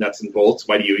damn it, nuts and bolts.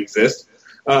 Why do you exist?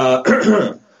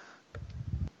 Sorry,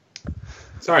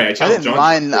 I challenged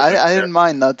John. I didn't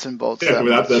mind nuts and bolts. Yeah, that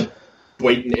without much. the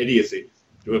blatant idiocy.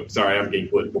 Oops, sorry, I'm getting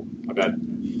political. My bad.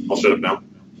 I'll shut up now.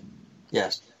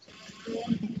 Yes.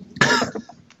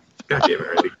 God damn it,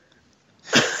 Randy.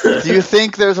 Do you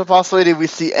think there's a possibility we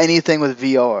see anything with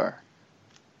VR?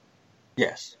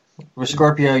 Yes. With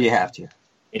Scorpio, you have to.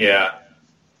 Yeah.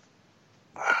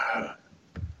 I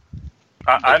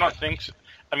don't think so.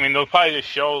 I mean, they'll probably just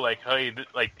show, like, hey,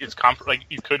 like, it's like,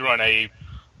 you could run a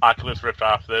Oculus Rift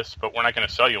off this, but we're not going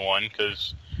to sell you one,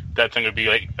 because that thing would be,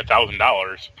 like,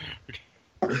 $1,000.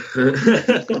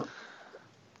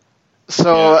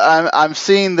 So I'm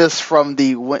seeing this from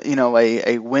the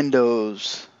a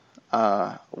Windows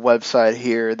website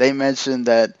here. They mentioned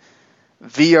that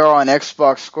VR on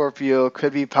Xbox Scorpio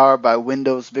could be powered by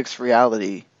Windows Mixed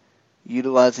Reality,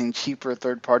 utilizing cheaper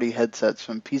third-party headsets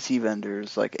from PC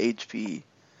vendors like HP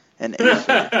and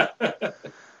Acer.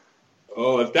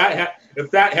 Oh, if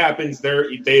that happens,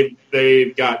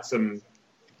 they've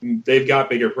got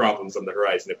bigger problems on the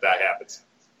horizon. If that happens,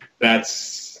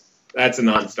 that's a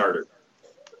non-starter.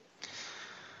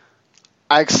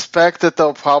 I expect that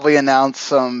they'll probably announce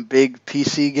some big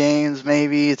PC games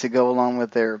maybe to go along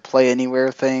with their Play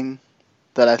Anywhere thing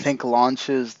that I think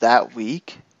launches that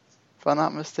week, if I'm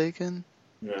not mistaken.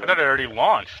 Yeah. I thought it already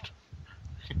launched.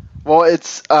 Well,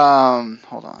 it's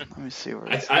hold on, let me see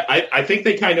where it's I think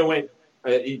they kind of went.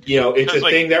 It's a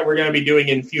like, thing that we're going to be doing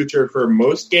in future for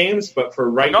most games, but for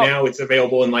right now, it's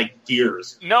available in like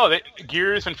Gears. No,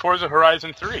 Gears and Forza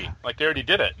Horizon 3. Like, they already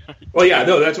did it. Well, yeah,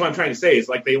 no, that's what I'm trying to say. Is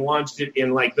like they launched it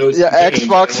in like those. Yeah, games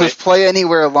Xbox's Play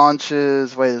Anywhere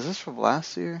launches. Wait, is this from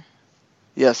last year?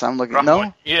 Yes, I'm looking.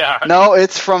 No, Yeah. no,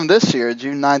 it's from this year,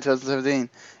 June 9,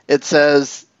 2017. It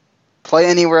says Play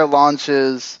Anywhere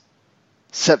launches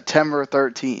September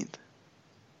 13th.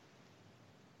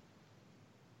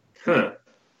 Huh.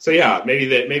 So yeah, maybe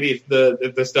if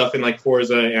the stuff in like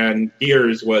Forza and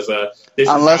Gears was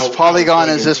Unless Polygon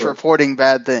is just for. reporting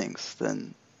bad things,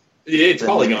 then It's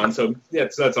Polygon, so yeah,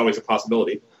 that's always a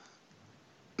possibility.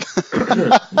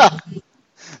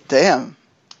 damn.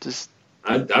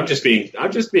 I'm just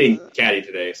being catty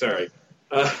today. Sorry,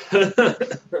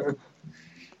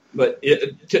 but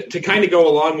to kind of go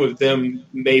along with them,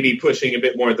 maybe pushing a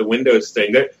bit more of the Windows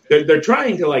thing. They're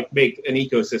trying to like make an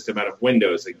ecosystem out of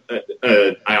Windows.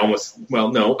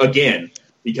 Again,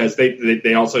 because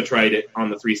they also tried it on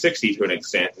the 360 to an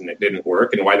extent and it didn't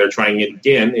work. And why they're trying it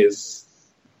again is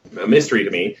a mystery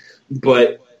to me.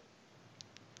 But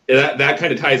that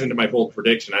kind of ties into my bold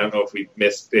prediction. I don't know if we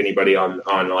missed anybody on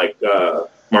like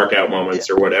mark out moments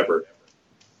or whatever.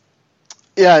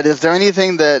 Yeah, is there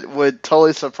anything that would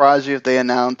totally surprise you if they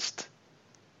announced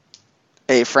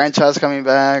a franchise coming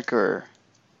back or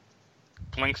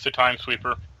Links to Time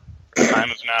Sweeper.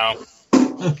 Time is now.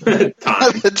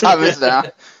 the time is now?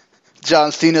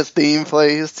 John Cena's theme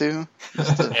plays too.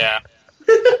 Yeah.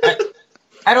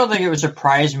 I don't think it would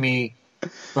surprise me,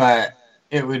 but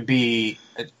it would be.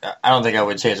 I don't think I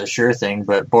would say it's a sure thing,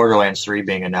 but Borderlands 3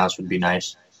 being announced would be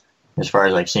nice, as far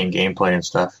as like seeing gameplay and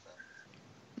stuff.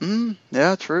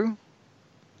 Yeah, true.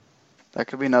 That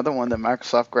could be another one that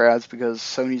Microsoft grabs because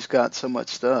Sony's got so much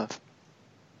stuff.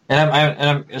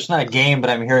 And it's not a game, but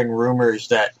I'm hearing rumors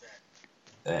that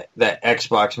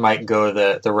Xbox might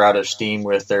go the route of Steam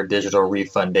with their digital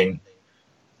refunding.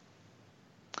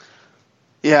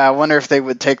 Yeah, I wonder if they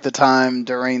would take the time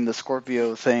during the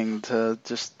Scorpio thing to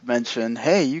just mention,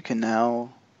 hey, you can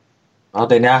now... Well,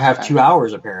 they now have 2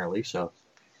 hours, apparently, so...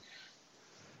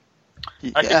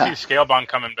 I can see Scalebound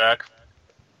coming back.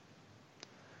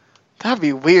 That'd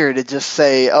be weird to just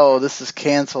say, oh, this is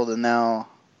canceled and now...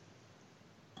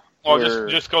 Well,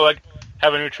 just go,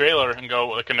 have a new trailer and go,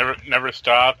 like, it never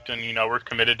stopped, and, we're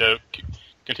committed to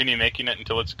continue making it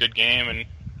until it's a good game, and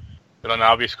it'll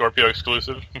now be Scorpio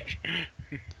exclusive.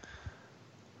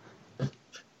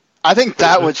 I think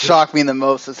that would shock me the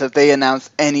most is if they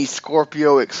announced any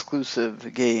Scorpio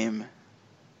exclusive game.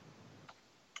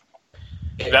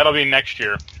 That'll be next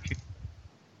year.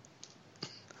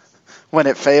 When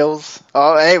it fails?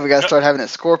 Oh, hey, we gotta start having it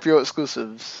Scorpio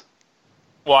exclusives.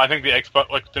 Well, I think the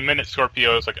Xbox, the minute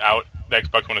Scorpio is out, the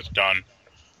Xbox One is done.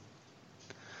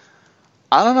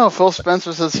 I don't know. Phil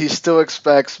Spencer says he still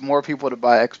expects more people to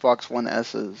buy Xbox One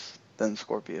S's than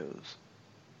Scorpios.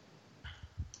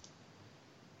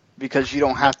 Because you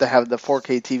don't have to have the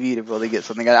 4K TV to really get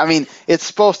something out. I mean, it's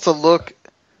supposed to look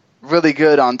really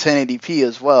good on 1080p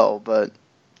as well, but,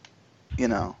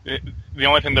 The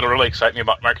only thing that'll really excite me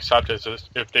about Microsoft is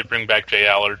if they bring back Jay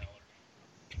Allard.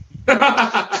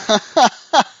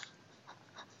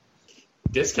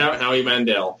 Discount Howie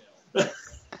Mandel.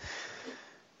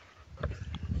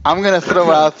 I'm going to throw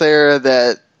out there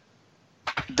that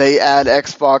they add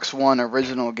Xbox One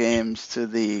original games to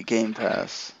the Game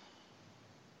Pass.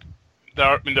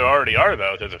 There already are,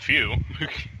 though. There's a few.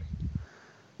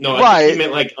 No, I think you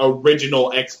meant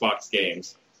original Xbox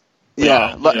games.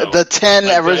 Yeah, the 10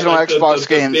 original Xbox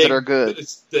games big, that are good.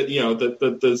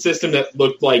 The system that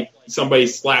looked like somebody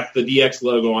slapped the DX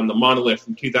logo on the monolith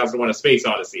from 2001: A Space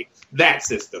Odyssey. That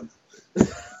system.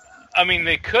 I mean,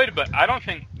 they could, but I don't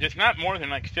think there's not more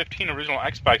than 15 original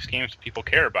Xbox games that people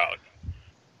care about.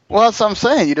 Well, that's what I'm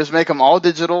saying. You just make them all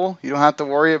digital. You don't have to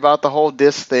worry about the whole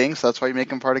disc thing, so that's why you make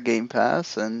them part of Game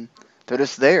Pass, and they're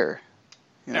just there.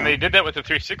 And they did that with the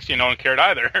 360, and no one cared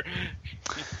either.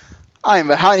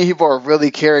 But how many people are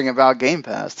really caring about Game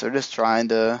Pass? They're just trying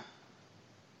to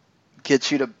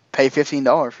get you to pay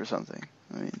 $15 for something.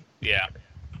 Yeah.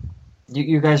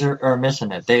 You guys are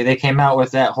missing it. They came out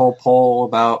with that whole poll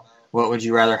about what would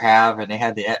you rather have, and they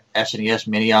had the SNES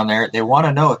Mini on there. They want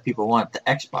to know if people want the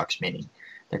Xbox Mini.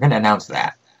 They're going to announce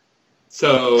that.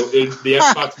 So the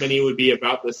Xbox Mini would be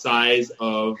about the size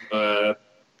of a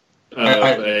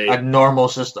normal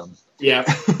system. Yeah.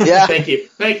 Yeah. Thank you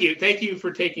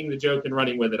for taking the joke and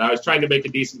running with it. I was trying to make a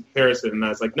decent comparison, and I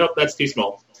was like, nope, that's too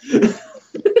small.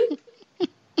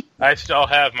 I still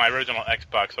have my original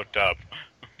Xbox hooked up.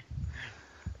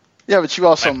 Yeah, but you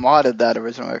also modded that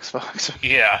original Xbox.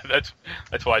 Yeah, that's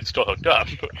why it's still hooked up.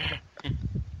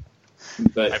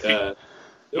 But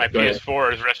my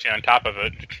PS4 is resting on top of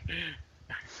it.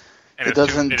 And it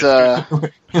doesn't...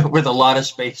 with a lot of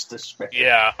space to spare.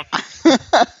 Yeah.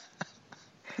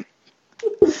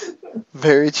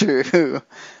 Very true.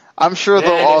 I'm sure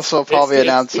they'll also probably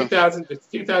announce some... It's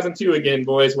 2002 again,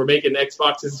 boys. We're making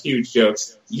Xboxes huge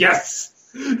jokes. Yes!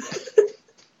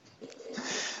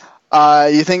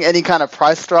 You think any kind of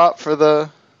price drop for the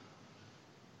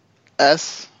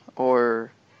S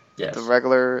or the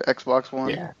regular Xbox One?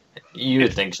 Yeah, you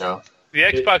would think so. The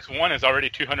Xbox One is already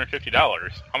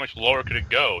 $250. How much lower could it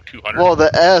go? $200. Well, the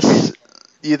S,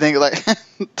 you think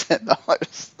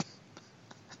 $10.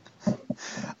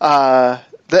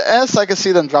 The S, I could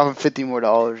see them dropping $50 more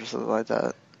or something like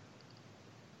that.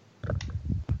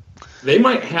 They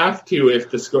might have to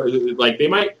if the Scorpio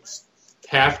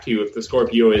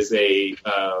is a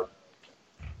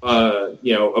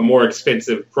more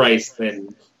expensive price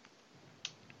than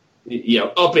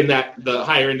up in the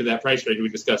higher end of that price range we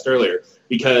discussed earlier,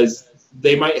 because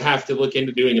they might have to look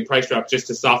into doing a price drop just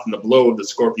to soften the blow of the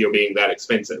Scorpio being that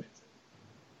expensive.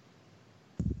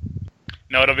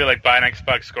 No, it'll be like buy an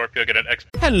Xbox Scorpio, get an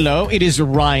Xbox. Hello, it is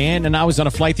Ryan, and I was on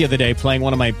a flight the other day playing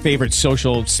one of my favorite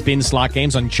social spin slot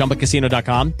games on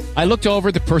ChumbaCasino.com. I looked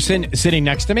over the person sitting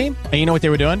next to me, and you know what they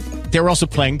were doing? They were also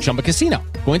playing Chumba Casino.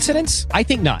 Coincidence? I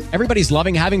think not. Everybody's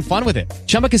loving having fun with it.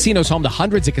 Chumba Casino is home to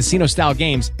hundreds of casino-style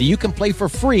games that you can play for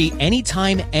free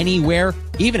anytime, anywhere,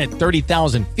 even at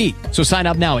 30,000 feet. So sign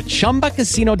up now at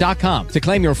ChumbaCasino.com to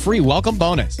claim your free welcome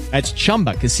bonus. That's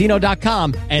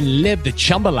ChumbaCasino.com and live the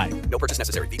Chumba life. No purchase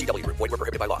necessary. VGW. Void where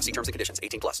prohibited by law. See terms and conditions.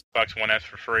 18+. Xbox One S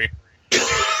for free.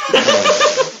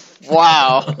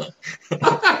 Wow.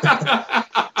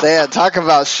 Yeah, talk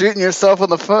about shooting yourself in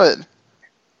the foot.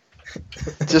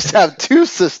 Just have two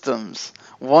systems.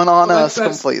 One on us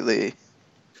completely.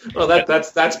 Well,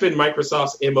 that's been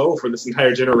Microsoft's MO for this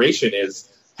entire generation is,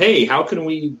 hey, how can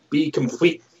we be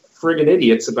complete friggin'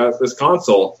 idiots about this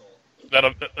console?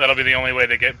 That'll be the only way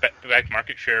they get back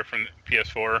market share from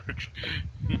PS4.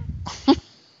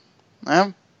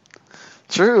 Yeah,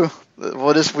 true.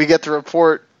 We get to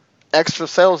report extra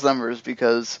sales numbers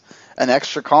because an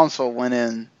extra console went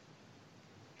in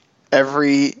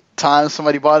every time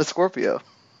somebody bought a Scorpio.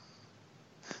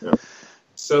 Yeah.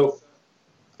 So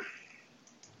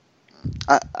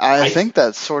I think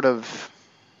that's sort of.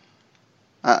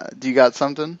 Do you got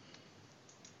something?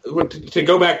 To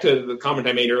go back to the comment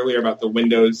I made earlier about the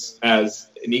Windows as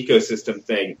an ecosystem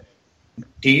thing,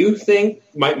 do you think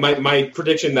my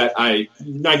prediction that I'm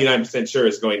 99% sure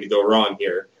is going to go wrong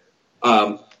here?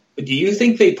 Do you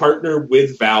think they partner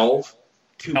with Valve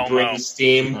to bring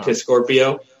Steam to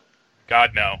Scorpio?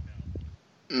 God, no.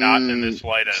 Not in the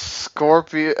slightest.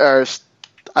 Scorpio.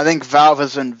 I think Valve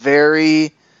has been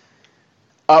very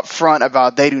upfront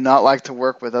about they do not like to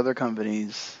work with other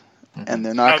companies, and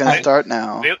they're not going to start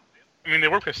now. They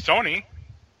work with Sony.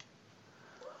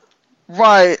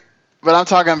 Right, but I'm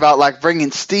talking about like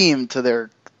bringing Steam to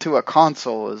a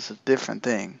console is a different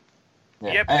thing.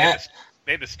 Yeah, but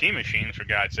they have the Steam machines, for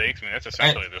God's sakes. I mean, that's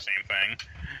essentially the same thing.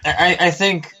 I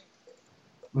think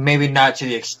maybe not to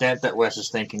the extent that Wes is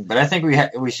thinking, but I think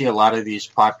we see a lot of these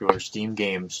popular Steam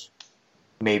games.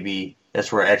 Maybe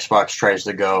that's where Xbox tries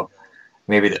to go.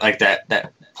 Maybe like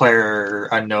that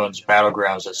PlayerUnknown's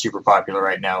Battlegrounds that's super popular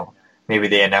right now. Maybe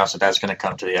they announce that that's going to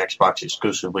come to the Xbox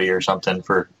exclusively or something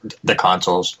for the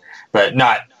consoles, but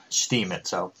not Steam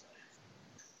itself.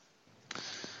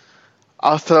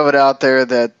 I'll throw it out there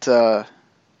that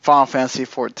Final Fantasy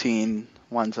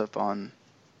XIV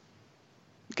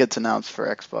gets announced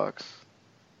for Xbox.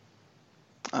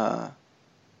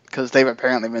 Because they've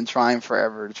apparently been trying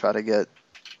forever to try to get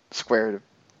Square to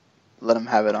let them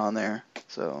have it on there.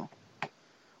 So,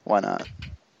 why not?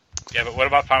 Yeah, but what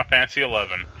about Final Fantasy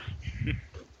 11?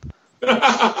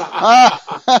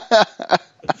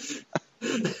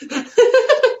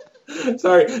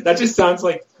 Sorry, that just sounds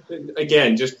like,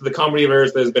 again, just the comedy of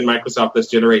errors that has been Microsoft this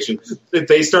generation. If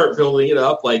they start building it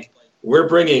up like, we're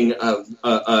bringing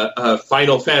a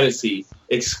Final Fantasy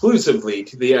exclusively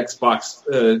to the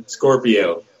Xbox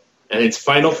Scorpio, and it's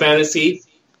Final Fantasy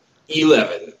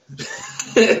 11.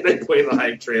 They play the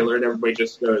hype trailer, and everybody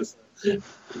just goes,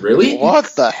 really?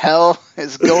 What the hell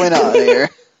is going on here?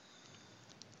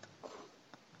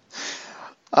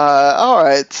 All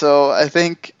right, so I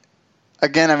think,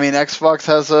 again, Xbox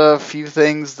has a few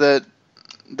things that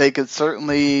they could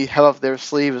certainly have up their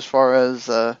sleeve as far as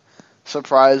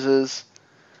surprises,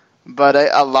 but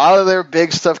a lot of their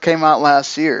big stuff came out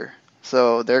last year,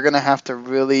 so they're going to have to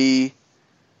really,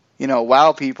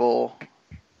 wow people.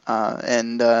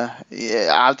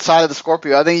 Outside of the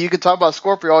Scorpio, I think you can talk about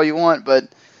Scorpio all you want, but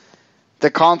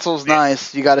the console's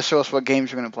nice. You got to show us what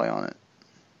games you're going to play on it.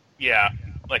 Yeah,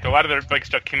 like a lot of their big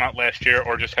stuff came out last year,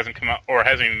 or just hasn't come out, or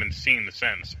hasn't even been seen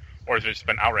since, or has just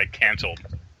been outright canceled.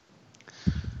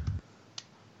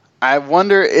 I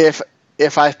wonder if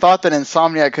I thought that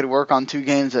Insomniac could work on two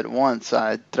games at once,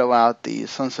 I'd throw out the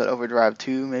Sunset Overdrive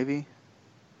 2, maybe.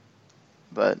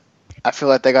 But I feel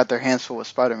like they got their hands full with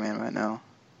Spider-Man right now.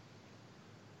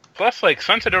 Plus, like,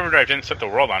 Sunset Overdrive didn't set the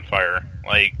world on fire.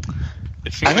 Like,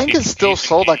 it seems I think it's still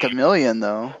sold like 1 million,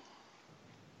 though.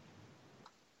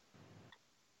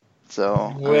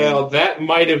 So, well, that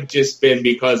might have just been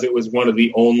because it was one of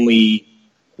the only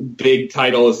big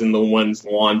titles in the one's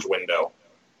launch window.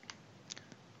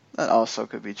 That also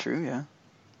could be true, yeah.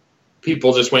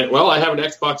 People just went, well, I have an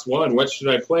Xbox One. What should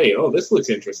I play? Oh, this looks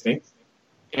interesting.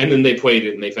 And then they played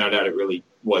it, and they found out it really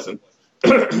wasn't.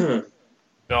 They'll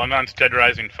announce Dead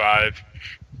Rising 5.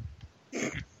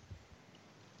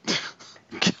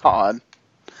 God.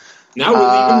 Now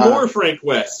we're even more Frank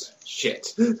West.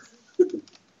 Shit.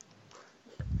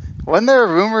 Wasn't there a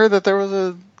rumor that there was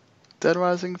a Dead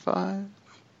Rising 5?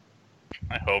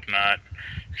 I hope not.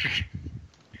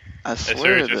 I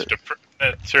swear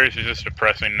that series is just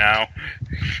depressing now.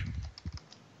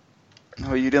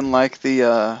 Oh, you didn't like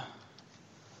the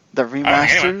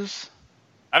remasters?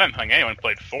 I didn't think anyone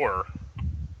played 4.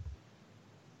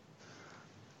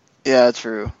 Yeah,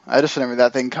 true. I just remember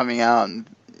that thing coming out, and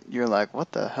you're like,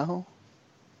 what the hell?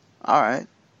 All right.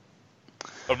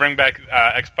 They'll bring back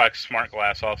Xbox Smart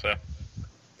Glass also.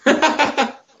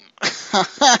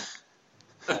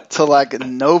 To, like,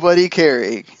 nobody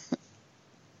caring.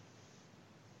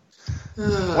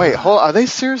 Wait, hold. Are they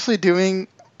seriously doing?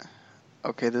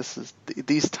 Okay,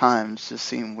 these times just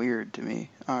seem weird to me.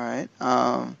 All right.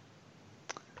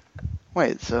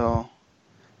 Wait. So,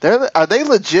 are they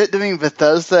legit doing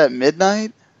Bethesda at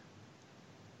midnight?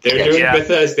 They're doing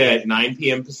Bethesda at 9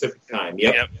 p.m. Pacific time.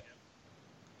 Yep.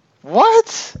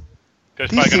 What?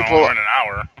 It's probably going to run an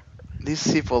hour.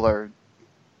 These people are.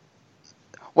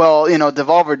 Well,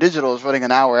 Devolver Digital is running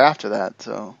an hour after that,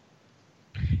 so.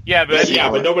 Yeah,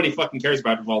 but nobody fucking cares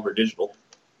about Devolver Digital.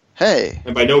 Hey.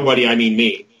 And by nobody, I mean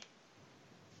me.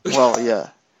 Well, yeah.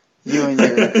 You and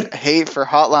your hate for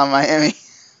Hotline Miami.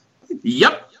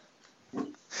 Yep.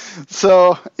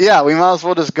 So, yeah, we might as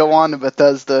well just go on to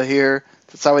Bethesda here.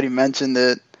 Since I already mentioned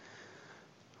it.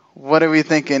 What are we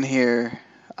thinking here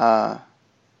for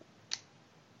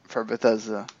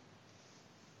Bethesda?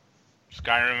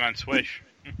 Skyrim on Switch.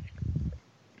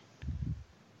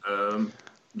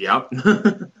 Yep.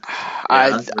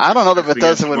 I don't know that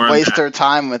Bethesda would waste their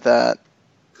time with that.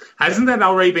 Hasn't that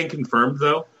already been confirmed,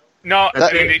 though? No,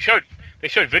 they showed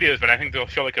videos, but I think they'll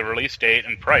show like a release date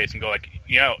and price and go like,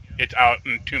 it's out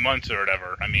in 2 months or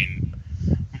whatever. I mean,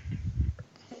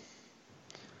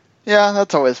 yeah,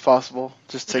 that's always possible,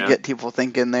 just to get people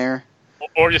thinking there.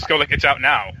 Or just go like, it's out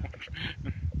now.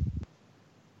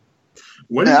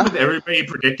 What is with everybody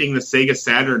predicting the Sega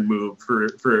Saturn move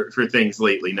for things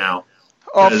lately now?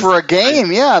 Oh, for a game,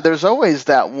 there's always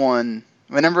that one.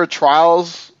 Remember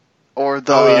Trials or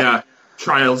the... Oh, yeah.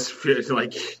 Trials,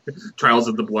 like Trials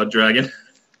of the Blood Dragon.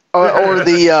 or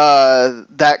the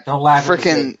that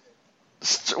freaking...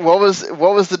 What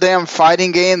was the damn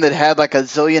fighting game that had like a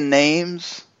zillion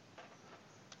names?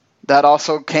 That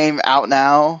also came out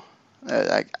now.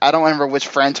 I don't remember which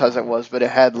franchise it was, but it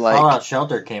had like... Fallout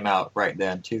Shelter came out right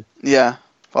then, too. Yeah,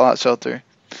 Fallout Shelter.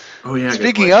 Oh, yeah.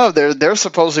 Speaking of, they're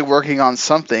supposedly working on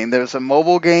something. There's a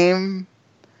mobile game,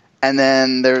 and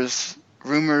then there's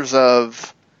rumors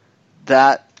of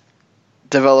that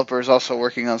developer is also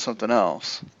working on something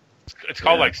else. It's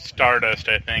called like Stardust,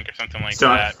 I think, or something like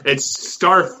that. It's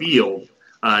Starfield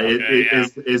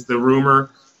is the rumor.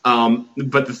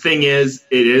 But the thing is,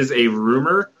 it is a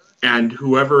rumor, and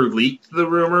whoever leaked the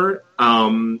rumor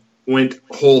went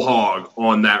whole hog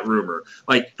on that rumor.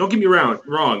 Like, don't get me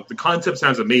wrong. The concept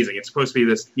sounds amazing. It's supposed to be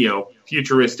this,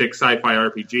 futuristic sci-fi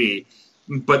RPG.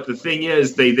 But the thing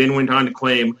is, they then went on to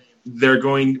claim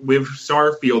with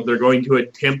Starfield, they're going to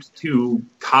attempt to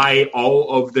tie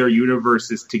all of their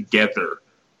universes together.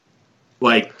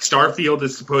 Like, Starfield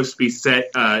is supposed to be set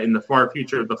in the far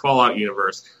future of the Fallout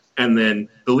universe. And then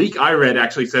the leak I read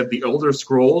actually said the Elder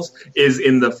Scrolls is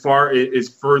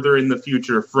further in the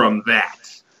future from that.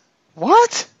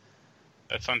 What?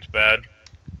 That sounds bad.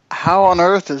 How on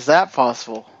earth is that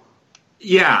possible?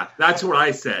 Yeah, that's what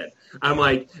I said. I'm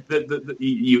like,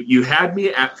 you had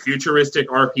me at futuristic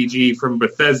RPG from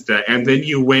Bethesda, and then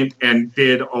you went and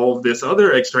did all of this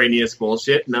other extraneous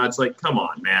bullshit. Now it's like, come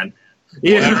on, man.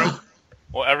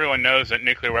 Well, everyone knows that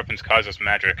nuclear weapons causes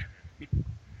magic.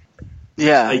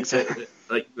 Yeah,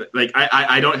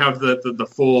 I don't have the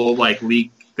full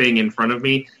leak thing in front of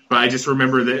me, but I just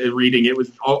remember reading it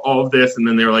was all of this, and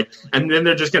then they're like, and then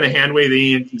they're just going to hand wave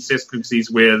the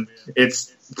inconsistencies with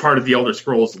it's part of the Elder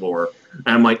Scrolls lore. And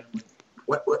I'm like,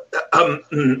 what?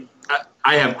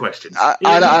 I have questions.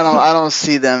 I don't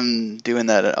see them doing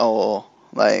that at all.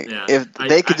 Like, if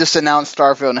they could just announce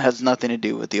Starfield and it has nothing to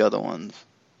do with the other ones.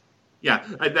 Yeah,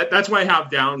 that's why I have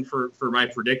down for my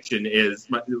prediction is,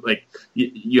 like,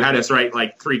 you had us write,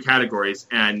 like, 3 categories,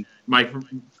 and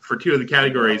for 2 of the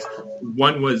categories,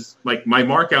 one was, like, my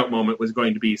mark-out moment was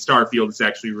going to be Starfield is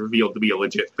actually revealed to be a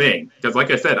legit thing. Because,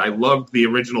 like I said, I loved the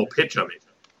original pitch of it.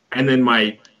 And then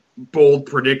my bold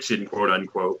prediction,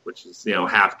 quote-unquote, which is,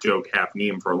 half joke, half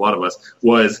meme for a lot of us,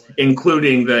 was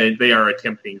including that they are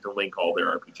attempting to link all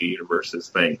their RPG universes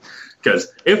thing.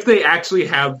 Because if they actually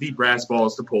have the brass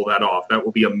balls to pull that off, that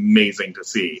will be amazing to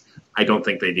see. I don't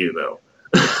think they do, though.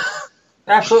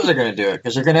 Absolutely they're going to do it,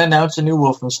 because they're going to announce a new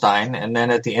Wolfenstein, and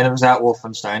then at the end of that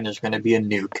Wolfenstein, there's going to be a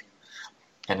nuke.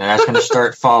 And then that's going to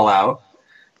start Fallout,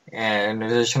 and they're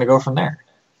just going to go from there.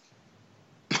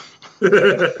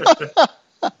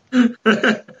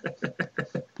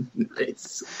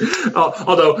 Nice.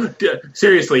 Although,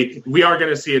 seriously, we are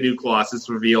going to see a new Colossus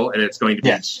reveal, and it's going to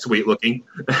be sweet looking.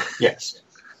 Yes.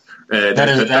 That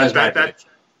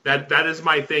is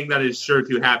my thing that is sure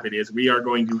to happen, is we are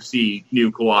going to see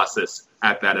new Colossus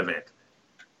at that event.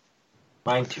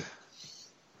 Mine too.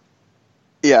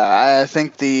 Yeah, I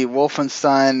think the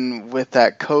Wolfenstein, with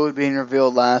that code being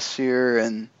revealed last year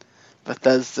and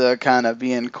Bethesda kind of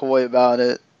being coy about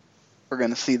it, we're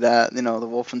going to see that, the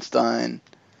Wolfenstein.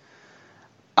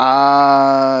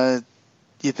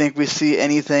 Do you think we see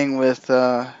anything with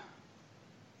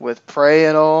Prey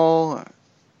at all?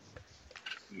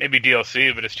 Maybe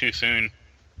DLC, but it's too soon.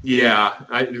 Yeah,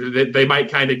 they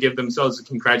might kind of give themselves a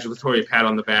congratulatory pat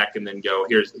on the back and then go,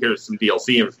 here's some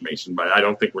DLC information, but I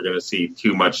don't think we're going to see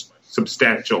too much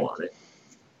substantial on it.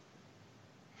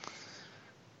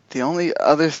 The only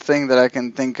other thing that I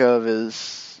can think of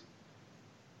is,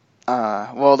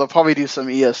 they'll probably do some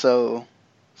ESO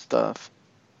stuff.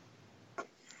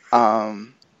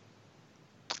 And,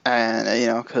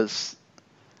 because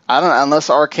I don't know, unless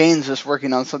Arcane's just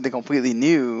working on something completely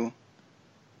new,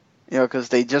 because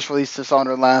they just released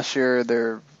Dishonored last year,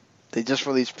 they just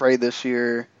released Prey this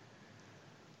year.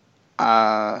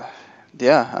 Wolfenstein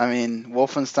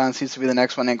seems to be the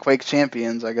next one, and Quake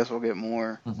Champions, I guess we'll get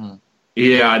more. Mm-hmm.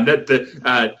 Yeah,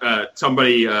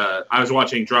 somebody, I was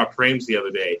watching Drop Frames the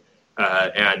other day,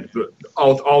 and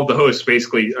all the hosts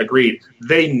basically agreed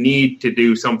they need to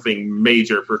do something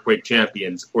major for Quake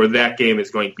Champions, or that game is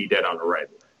going to be dead on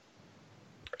arrival.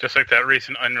 Just like that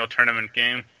recent Unreal Tournament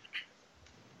game.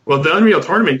 Well, the Unreal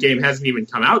Tournament game hasn't even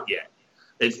come out yet.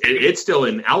 It's still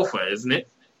in alpha, isn't it?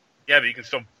 Yeah, but you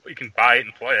can buy it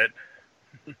and play it.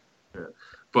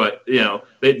 But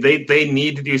they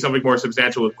need to do something more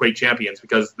substantial with Quake Champions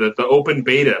because the open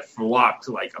beta flopped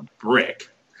like a brick.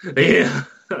 Yeah.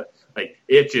 Like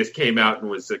it just came out and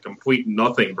was a complete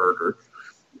nothing burger.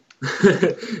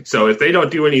 So if they don't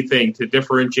do anything to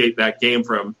differentiate that game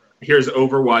from here's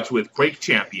Overwatch with Quake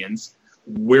Champions,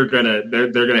 they're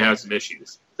gonna have some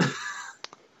issues.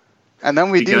 And then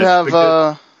we do have.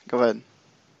 Go ahead.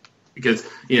 Because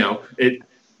it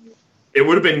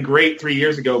would have been great 3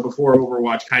 years ago before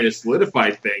Overwatch kind of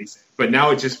solidified things, but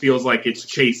now it just feels like it's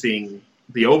chasing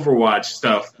the Overwatch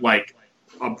stuff like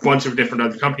a bunch of different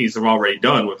other companies have already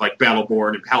done with like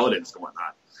Battleborn and Paladins and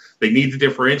whatnot. They need to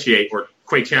differentiate, or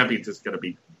Quake Champions is going to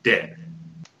be dead.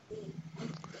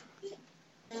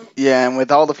 Yeah, and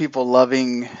with all the people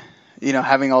loving,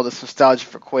 having all this nostalgia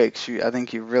for Quakes, I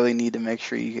think you really need to make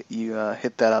sure you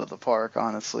hit that out of the park,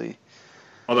 honestly.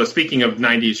 Although, speaking of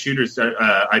 90s shooters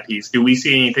IPs, do we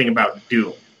see anything about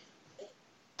Doom?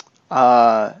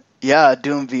 Yeah,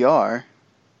 Doom VR.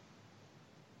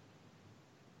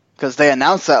 Because they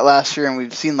announced that last year, and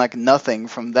we've seen nothing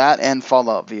from that and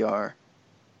Fallout VR.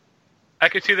 I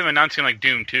could see them announcing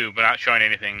Doom 2, but not showing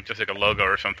anything, just a logo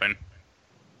or something.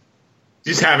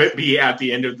 Just have it be at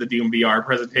the end of the Doom VR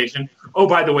presentation. Oh,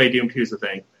 by the way, Doom 2 is a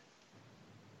thing.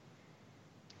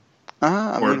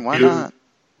 Why not?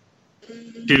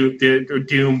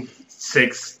 Doom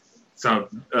 6.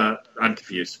 I'm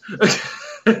confused.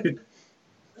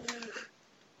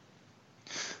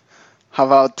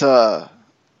 How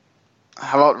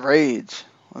about Rage?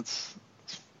 Let's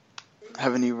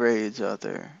have a new Rage out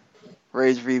there.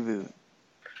 Rage reboot.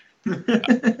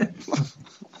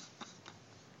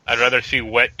 I'd rather see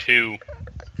Wet 2.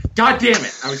 God damn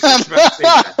it! I was just about to say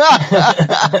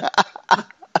that.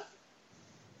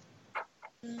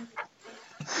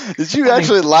 Did you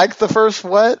actually like the first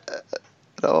Wet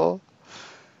at all?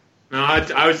 No,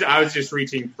 I was just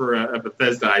reaching for a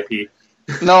Bethesda IP.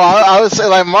 No, I would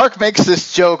say Mark makes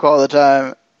this joke all the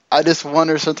time. I just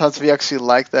wonder sometimes if he actually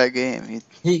liked that game.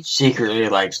 He secretly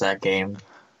likes that game.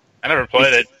 I never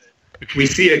played it. We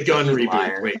see a gun reboot.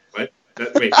 Liar. Wait, what?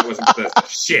 That wasn't Bethesda.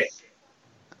 Shit.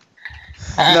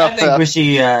 I think we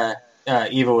see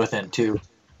Evil Within 2. I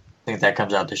think that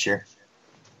comes out this year.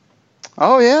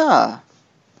 Oh, yeah.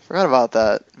 Forgot about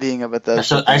that being a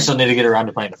Bethesda. I still need to get around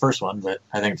to playing the first one, but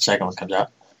I think the second one comes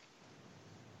out.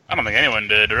 I don't think anyone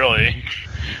did, really.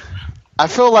 I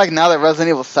feel like now that Resident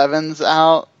Evil 7's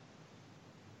out,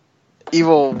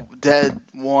 Evil Dead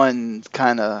 1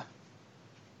 kind of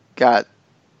got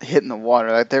hit in the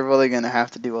water. They're really going to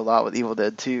have to do a lot with Evil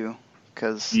Dead 2,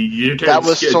 because that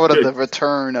was sort of the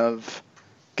return of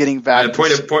getting back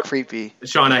to creepy.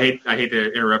 Sean, I hate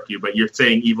to interrupt you, but you're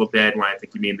saying Evil Dead when I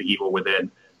think you mean the Evil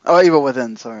Within. Oh, Evil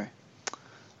Within, sorry.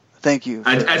 Thank you.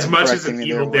 As much as an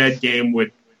Evil Dead game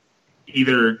would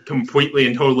either completely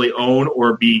and totally own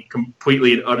or be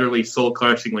completely and utterly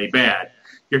soul-crushingly bad,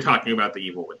 you're talking about the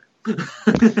Evil Within.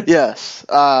 Yes.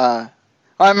 I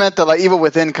meant that Evil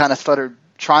Within kind of started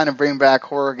trying to bring back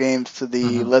horror games to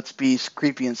the let's be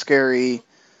creepy and scary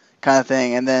kind of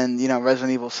thing, and then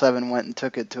Resident Evil 7 went and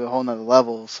took it to a whole nother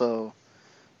level, so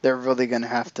they're really going to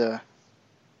have to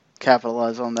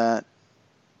capitalize on that,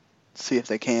 see if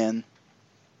they can,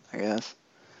 I guess.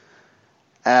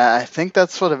 I think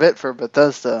that's sort of it for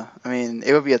Bethesda. I mean,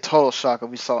 it would be a total shock if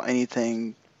we saw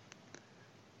anything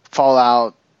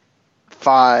Fallout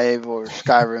 5 or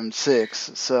Skyrim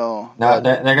 6. So no,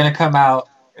 they're going to come out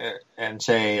and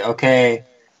say, okay,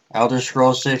 Elder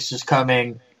Scrolls 6 is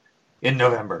coming in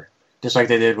November, just like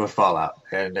they did with Fallout,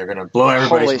 and they're gonna blow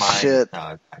everybody's Holy mind. shit. No,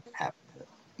 it can't happen.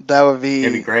 That would be...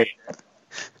 It'd be great.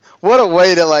 What a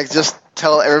way to, like, just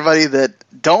tell everybody that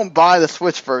don't buy the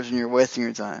Switch version, you're wasting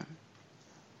your time.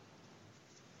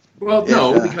 Well,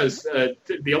 no, Yeah. because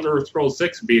the Elder Scrolls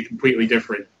 6 would be a completely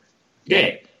different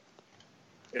game.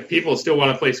 If people still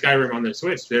want to play Skyrim on their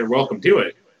Switch, they're welcome to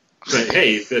it. But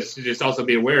hey, just also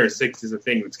be aware 6 is a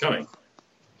thing that's coming.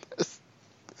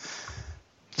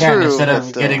 Yeah, and True, instead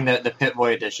of but, getting the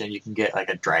Pip-Boy edition, you can get like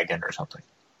a dragon or something.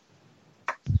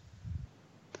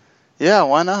 Yeah,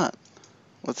 why not?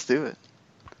 Let's do it.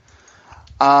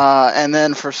 And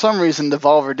then for some reason,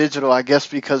 Devolver Digital, I guess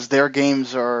because their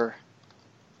games are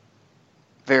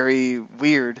very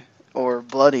weird or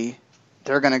bloody,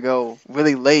 they're going to go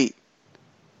really late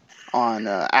on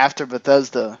after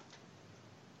Bethesda.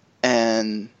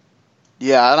 And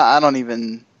yeah, I don't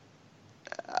even...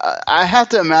 I have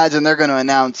to imagine they're going to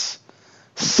announce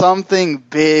something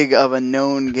big of a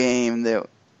known game that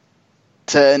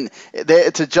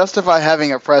to justify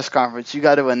having a press conference, you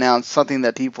got to announce something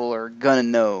that people are gonna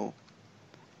know.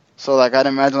 So, like, I'd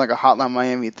imagine like a Hotline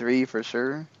Miami 3 for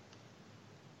sure.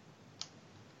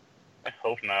 I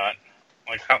hope not.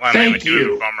 Like Hotline Miami 2 is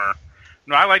a bummer.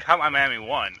 No, I like Hotline Miami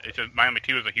 1. It's just Miami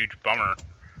 2 is a huge bummer.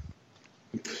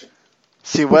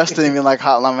 See, Wes didn't even like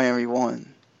Hotline Miami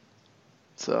 1.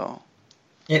 So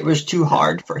it was too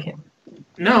hard for him.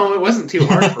 No, it wasn't too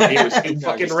hard for me. It was too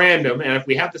fucking random. And if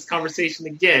we have this conversation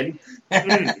again, you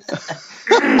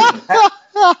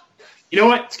know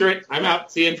what? Screw it. I'm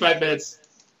out. See you in 5 minutes.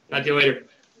 Talk to you later.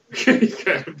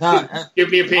 Give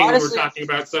me a ping when we're talking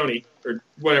about Sony or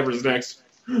whatever's next.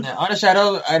 Yeah, honestly, I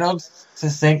don't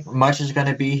think much is going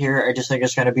to be here. I just think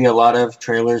it's going to be a lot of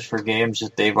trailers for games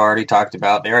that they've already talked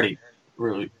about. They already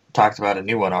really talked about a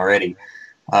new one already.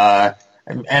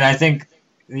 And I think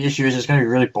the issue is it's going to be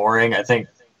really boring. I think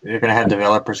they're going to have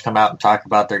developers come out and talk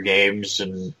about their games,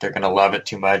 and they're going to love it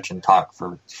too much and talk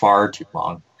for far too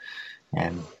long.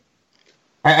 And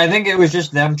I think it was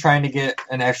just them trying to get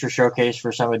an extra showcase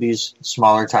for some of these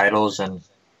smaller titles and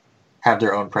have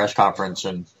their own press conference,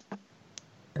 and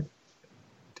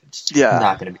it's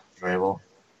not going to be enjoyable.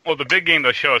 Well, the big game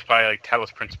they'll show is probably like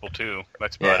Talos Principle 2.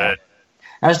 That's about it.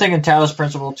 I was thinking Talos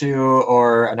Principle 2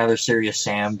 or another Serious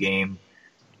Sam game.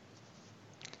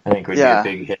 I think would be a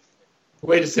big hit.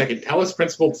 Wait a second. Talos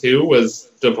Principle 2 was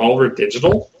Devolver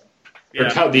Digital?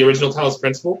 Yeah. Or the original Talos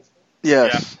Principle?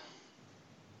 Yes. Yeah.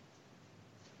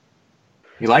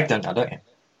 You like them now, don't you?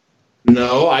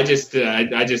 No, I just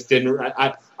didn't.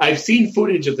 I've seen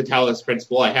footage of the Talos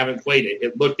Principle. I haven't played it.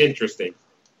 It looked interesting,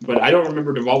 but I don't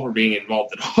remember Devolver being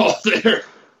involved at all there.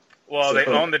 Well, they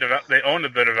own the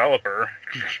developer.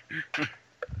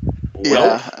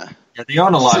 Yeah, they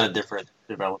own a lot of different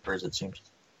developers, it seems.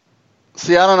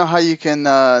 See, I don't know how you can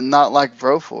not like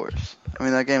Broforce. I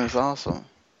mean, that game is awesome.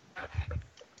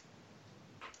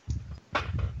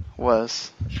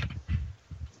 Wes.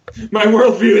 My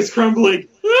worldview is crumbling.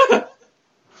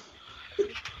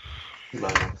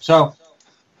 So,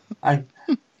 I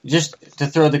just to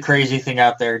throw the crazy thing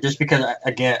out there, just because,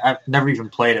 again, I've never even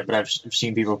played it, but I've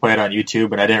seen people play it on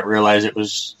YouTube, and I didn't realize it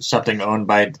was something owned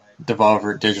by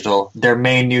Devolver Digital. Their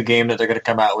main new game that they're going to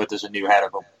come out with is a new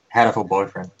Hatoful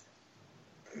Boyfriend.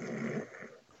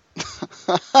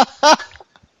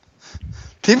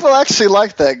 People actually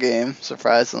like that game,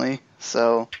 surprisingly.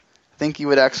 So I think you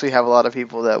would actually have a lot of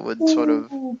people that would sort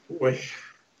of...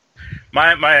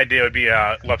 My idea would be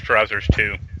Love Trousers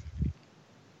 2.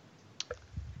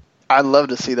 I'd love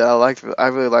to see that. I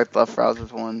really liked Love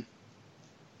Trousers 1.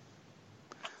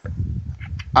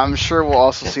 I'm sure we'll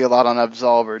also see a lot on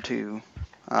Absolver too.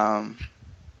 I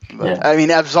mean,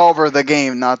 Absolver the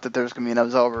game, not that there's going to be an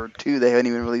Absolver 2. They haven't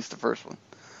even released the first one.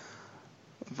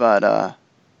 But,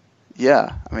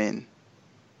 yeah, I mean,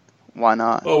 why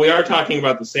not? Well, we are talking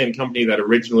about the same company that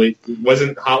originally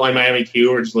wasn't Hotline Miami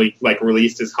 2 originally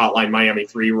released as Hotline Miami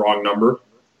 3 wrong number?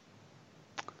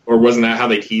 Or wasn't that how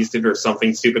they teased it or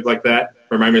something stupid like that?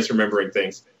 Or am I misremembering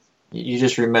things? You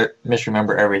just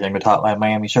misremember everything with Hotline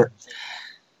Miami, sir.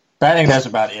 But I think that's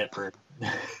about it for...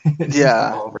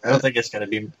 Yeah. I don't think it's going to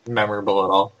be memorable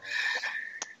at all.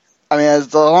 I mean,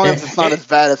 as long as it's not as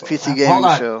bad as PC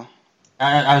Gaming Show.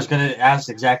 I was going to ask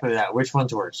exactly that. Which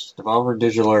one's worse, Devolver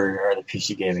Digital or the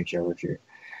PC Gaming Show this year?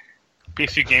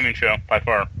 PC Gaming Show, by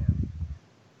far.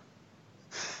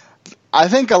 I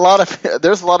think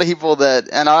there's a lot of people that,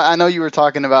 and I know you were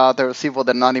talking about there was people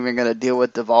that are not even going to deal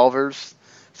with Devolver's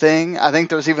thing. I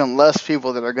think there's even less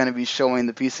people that are going to be showing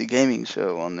the PC Gaming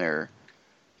Show on their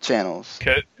channels.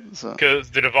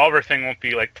 Because the Devolver thing won't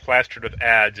be plastered with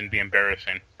ads and be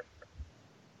embarrassing.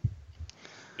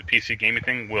 the PC gaming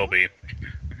thing will be.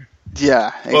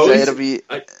 Yeah, Well, exactly.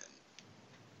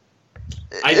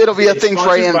 It'll be a thing for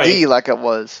AMD like it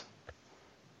was.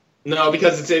 No,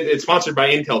 because it's sponsored by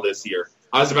Intel this year.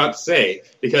 I was about to say,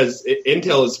 because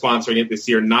Intel is sponsoring it this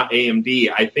year, not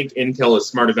AMD. I think Intel is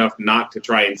smart enough not to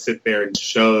try and sit there and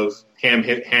shove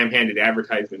ham-handed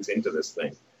advertisements into this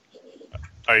thing.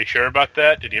 Are you sure about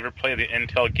that? Did you ever play the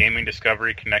Intel Gaming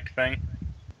Discovery Connect thing?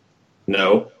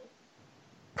 No.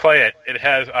 Play it. It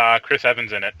has Chris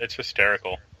Evans in it. It's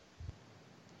hysterical.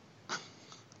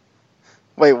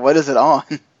 Wait, what is it on?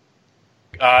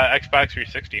 Xbox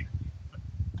 360.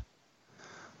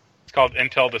 It's called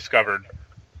Intel Discovered.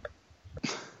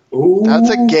 Ooh, that's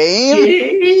a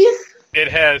game? It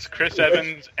has Chris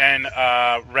Evans and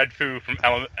Red Foo from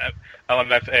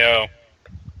LMFAO.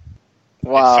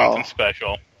 Wow. It's something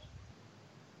special.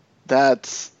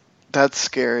 That's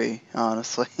scary,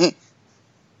 honestly.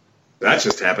 That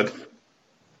just happened.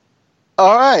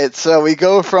 All right, so we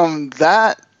go from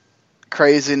that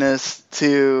craziness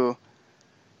to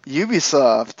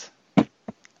Ubisoft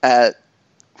at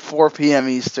 4 p.m.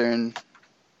 Eastern.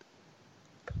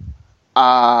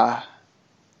 Well,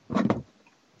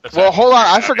 hold on.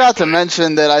 I forgot to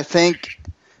mention that I think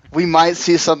we might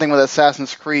see something with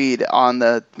Assassin's Creed on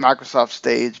the Microsoft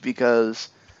stage because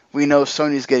we know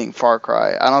Sony's getting Far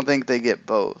Cry. I don't think they get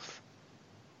both.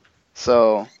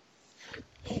 So,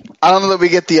 I don't know that we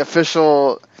get the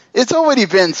official... It's already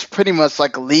been pretty much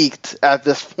like leaked at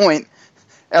this point.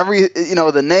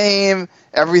 The name,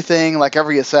 everything, like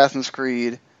every Assassin's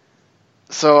Creed.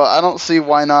 So I don't see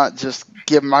why not just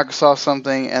give Microsoft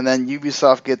something and then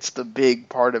Ubisoft gets the big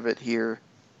part of it here.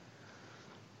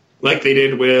 Like they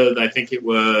did with, I think it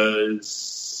was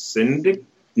Syndicate?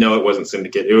 No, it wasn't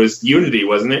Syndicate. It was Unity,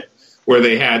 wasn't it? Where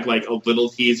they had like a little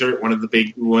teaser at one of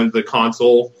the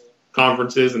console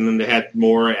conferences, and then they had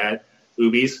more at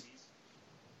Ubi's.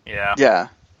 Yeah. Yeah.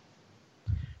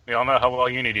 We all know how well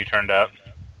Unity turned out.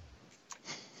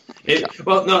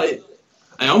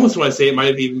 I almost want to say it might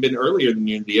have even been earlier than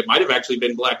Unity. It might have actually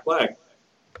been Black Flag.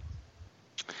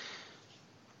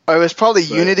 It was probably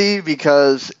Unity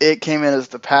because it came in as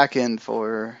the pack-in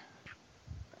for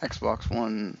Xbox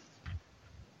One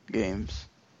games.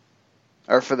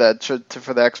 Or for the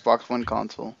Xbox One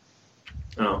console.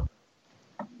 Oh.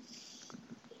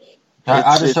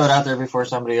 I'll just throw it out there before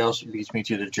somebody else beats me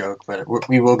to the joke, but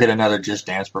we will get another Just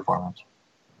Dance performance.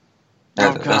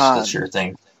 That's the sure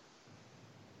thing.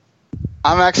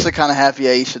 I'm actually kind of happy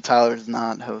Aisha Tyler's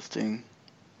not hosting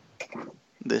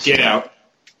this Get year. out.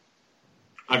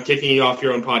 I'm kicking you off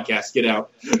your own podcast. Get out.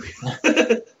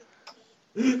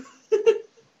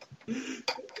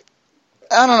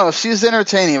 I don't know. She's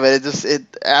entertaining, but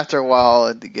it after a while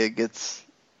it gets...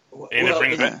 They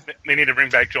need to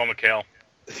bring back Joel McHale.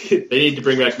 They need to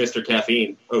bring back Mr.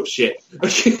 Caffeine. Oh, shit.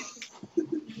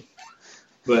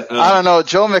 But I don't know.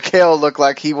 Joel McHale looked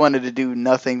like he wanted to do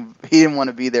nothing. He didn't want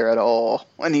to be there at all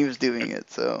when he was doing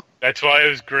it. So that's why it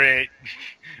was great.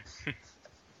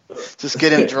 Just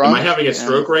get him drunk. Am I having a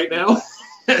stroke right now?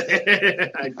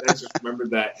 I just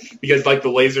remembered that because like the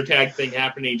laser tag thing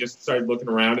happened, he just started looking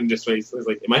around and just was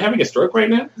like, "Am I having a stroke right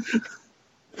now?"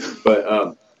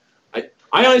 But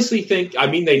I honestly think, I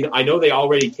know they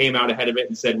already came out ahead of it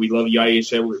and said, "We love you,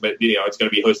 Aisha, but it's going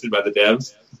to be hosted by the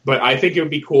devs." But I think it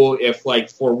would be cool if, like,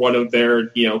 for one of their,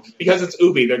 because it's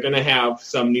Ubi, they're going to have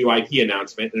some new IP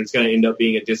announcement, and it's going to end up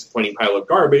being a disappointing pile of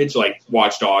garbage, like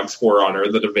Watch Dogs, For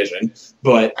Honor, The Division.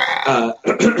 But, like,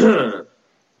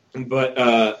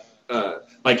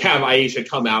 have Aisha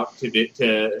come out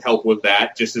to help with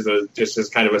that, just as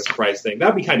kind of a surprise thing.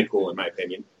 That'd be kind of cool, in my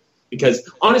opinion, because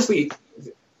honestly,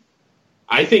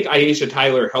 I think Aisha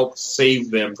Tyler helped save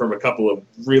them from a couple of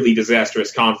really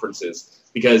disastrous conferences.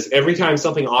 Because every time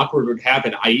something awkward would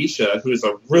happen, Aisha, who's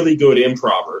a really good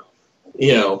improver,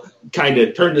 kind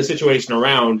of turned the situation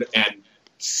around and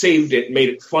saved it, made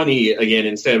it funny again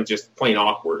instead of just plain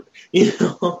awkward.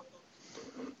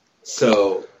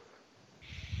 So,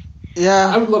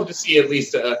 yeah, I would love to see at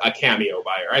least a cameo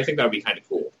by her. I think that would be kind of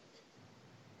cool.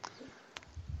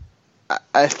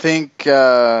 I think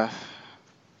for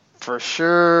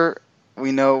sure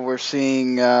we know we're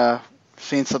seeing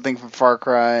something from Far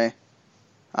Cry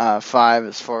 5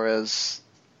 as far as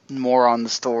more on the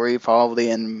story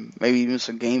probably and maybe even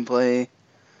some gameplay.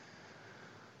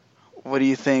 What do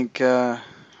you think,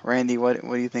 Randy? What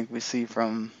do you think we see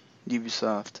from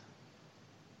Ubisoft?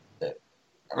 I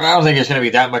don't think it's going to be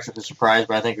that much of a surprise,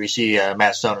 but I think we see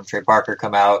Matt Stone and Trey Parker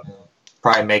come out and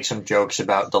probably make some jokes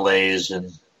about delays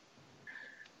and.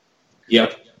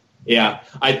 Yep. Yeah,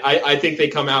 I think they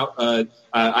come out.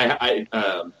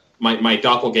 my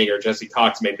doppelganger Jesse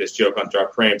Cox made this joke on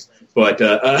Drop Frames, but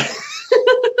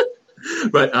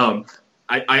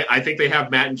I think they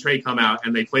have Matt and Trey come out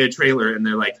and they play a trailer and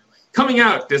they're like, coming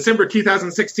out December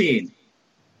 2016.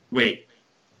 Wait,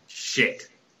 shit.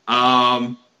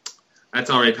 That's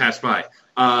already passed by.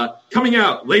 Coming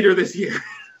out later this year.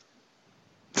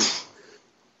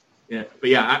 Yeah, but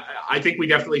yeah, I think we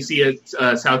definitely see it.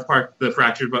 South Park: The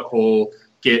Fractured But Whole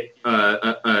get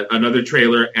another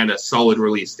trailer and a solid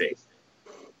release date.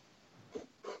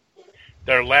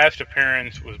 Their last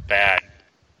appearance was bad.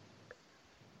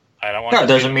 I don't want. No, it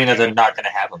doesn't mean that they're not going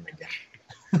to have them again.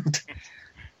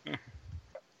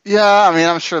 Yeah, I mean,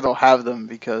 I'm sure they'll have them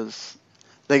because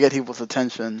they get people's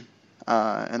attention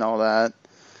and all that.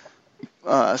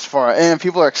 And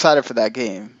people are excited for that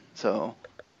game, so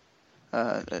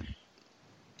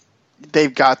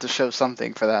they've got to show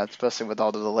something for that, especially with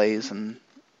all the delays and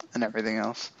everything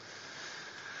else.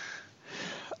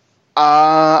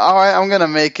 All right, I'm gonna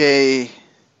make a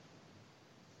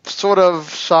sort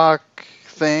of shock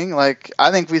thing. Like, I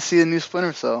think we see a new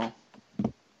Splinter Cell.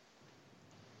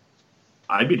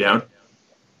 I'd be down.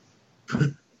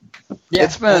 Yeah,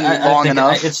 it's been long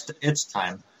enough. It's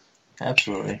time.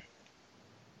 Absolutely.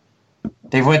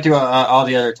 They've went through all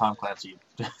the other Tom Clancy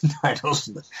titles.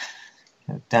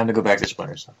 Time to go back to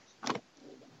Splinter Cell.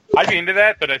 I'd be into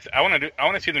that, but I want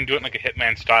to see them do it in like a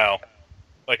Hitman style,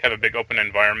 like have a big open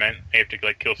environment. They have to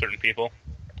like kill certain people.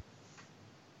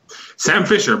 Sam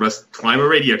Fisher must climb a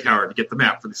radio tower to get the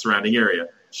map for the surrounding area.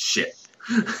 Shit.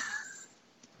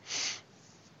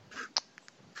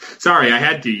 Sorry, I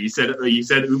had to. You said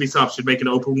Ubisoft should make an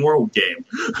open world game,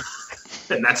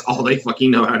 and that's all they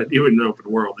fucking know how to do in an open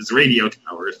world is radio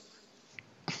towers.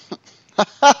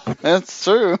 That's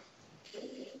true.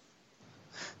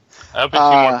 I hope we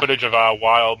see more footage of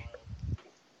Wild.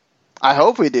 I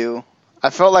hope we do. I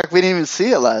felt like we didn't even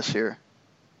see it last year.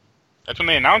 That's when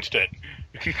they announced it.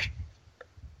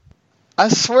 I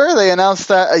swear they announced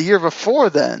that a year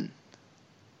before then.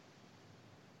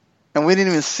 And we didn't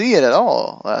even see it at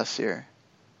all last year.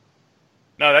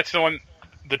 No, that's the one.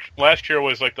 The last year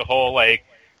was like the whole like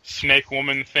snake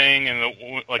woman thing, and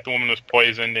the woman was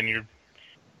poisoned, and you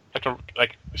have to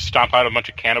like stomp out a bunch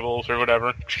of cannibals or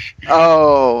whatever.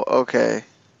 Oh, okay.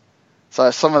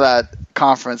 So some of that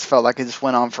conference felt like it just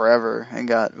went on forever and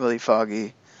got really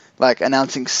foggy. Like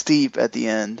announcing Steep at the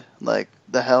end. Like,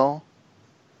 the hell?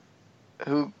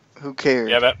 Who cares?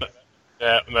 Yeah,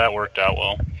 that worked out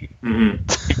well. Mm-hmm.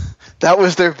 That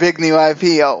was their big new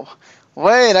IP. Oh,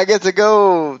 wait, I get to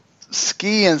go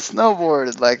ski and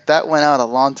snowboard. Like, that went out a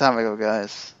long time ago,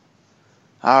 guys.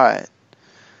 All right.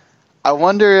 I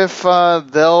wonder if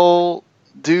they'll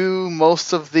do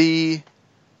most of the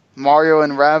Mario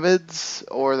and Rabbids,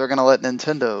 or they're going to let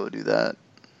Nintendo do that.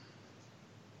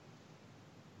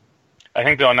 I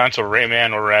think they'll announce a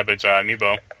Rayman or Rabbids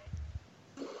amiibo.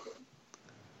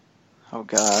 Oh,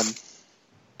 God.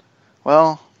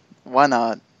 Well, why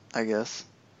not, I guess.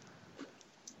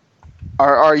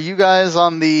 Are you guys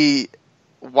on the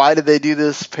why did they do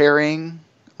this pairing,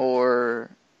 or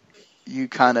you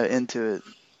kind of into it?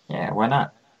 Yeah, why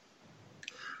not?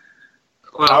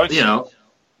 Well,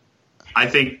 I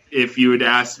think if you would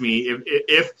ask me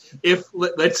if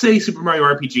let's say Super Mario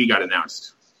RPG got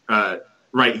announced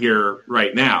right here,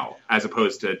 right now, as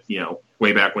opposed to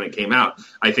way back when it came out,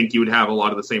 I think you would have a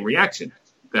lot of the same reaction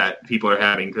that people are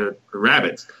having to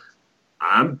Rabbids.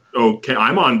 I'm okay.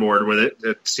 I'm on board with it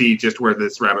to see just where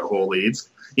this rabbit hole leads.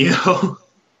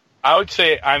 I would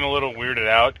say I'm a little weirded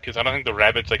out because I don't think the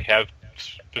Rabbids like have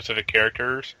specific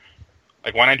characters.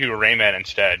 Like, why not do a Rayman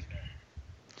instead?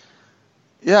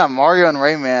 Yeah, Mario and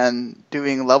Rayman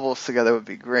doing levels together would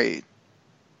be great.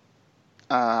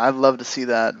 I'd love to see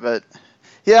that, but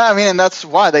yeah, I mean, and that's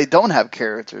why they don't have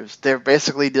characters. They're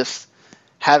basically just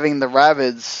having the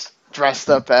Rabbids dressed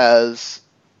up as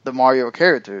the Mario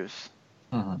characters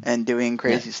and doing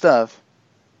crazy stuff.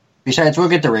 Besides, we'll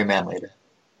get to Rayman later.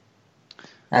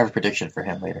 I have a prediction for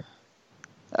him later.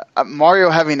 Mario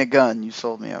having a gun, you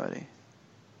sold me already.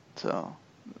 So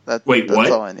that's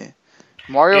what? all I need.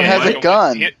 Mario has a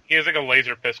gun. He has like a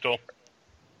laser pistol.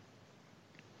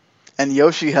 And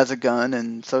Yoshi has a gun,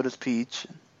 and so does Peach.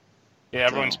 Yeah,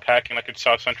 everyone's packing like it's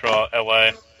South Central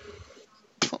LA.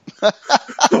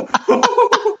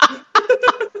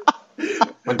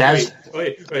 But that's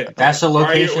the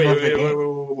location of the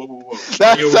game.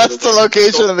 That's the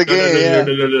location of the game.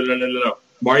 No.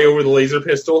 Mario with a laser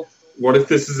pistol? What if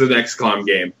this is an XCOM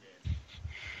game?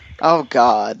 Oh,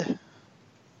 God.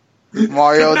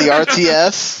 Mario the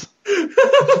RTS?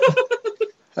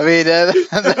 I mean, that's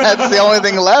the only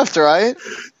thing left, right?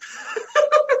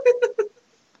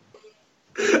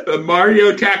 A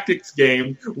Mario Tactics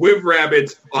game with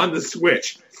rabbits on the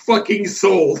Switch. Fucking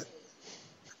sold.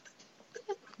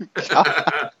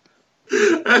 Oh,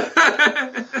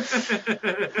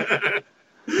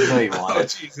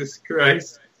 Jesus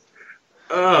Christ.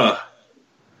 I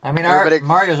mean,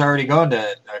 Mario's already going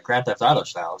to Grand Theft Auto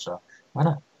style, so why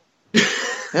not?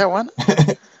 Yeah, why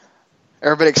not?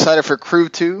 Everybody excited for Crew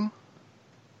 2?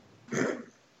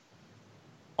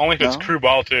 Only if it's Crew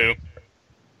Ball 2.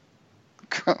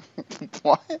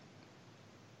 What?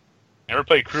 Ever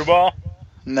played Crew Ball?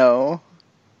 No.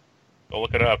 Go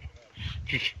look it up.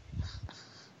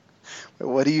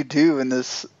 What do you do in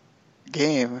this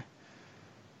game?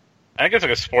 I think it's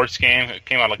like a sports game. It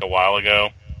came out like a while ago.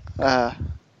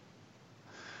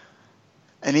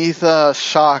 Any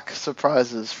shock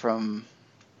surprises from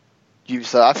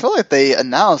Ubisoft? I feel like they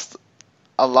announced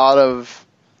a lot of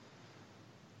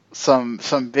some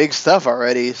big stuff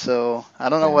already, so I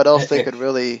don't know what else they could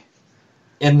really...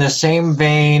 In the same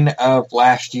vein of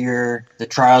last year, the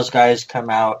Trials guys come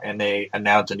out and they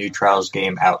announce a new Trials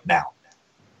game out now.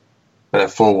 But a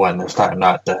full one, this time,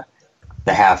 not the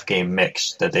half game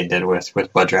mix that they did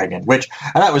with Blood Dragon, which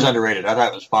I thought was underrated. I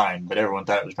thought it was fine, but everyone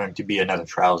thought it was going to be another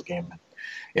Trials game.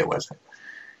 It wasn't.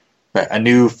 But a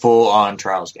new full-on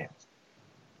Trials game.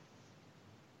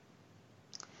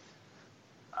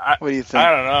 What do you think?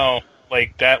 I don't know.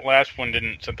 Like, that last one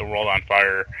didn't set the world on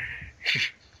fire.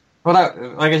 Well,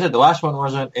 like I said, the last one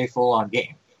wasn't a full-on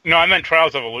game. No, I meant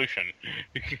Trials Evolution.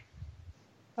 The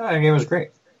game was great.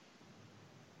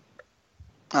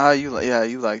 You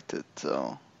liked it,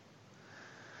 so...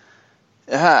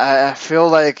 Yeah, I feel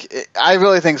like... I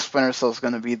really think Splinter Cell is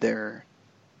going to be their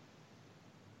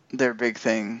big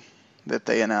thing that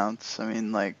they announce. I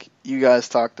mean, like, you guys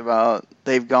talked about,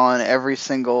 they've gone every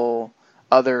single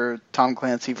other Tom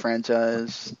Clancy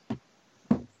franchise.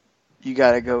 You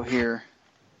got to go here.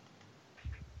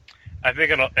 I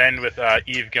think it'll end with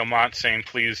Yves Guillemot saying,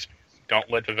 "Please don't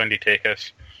let Vivendi take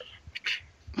us."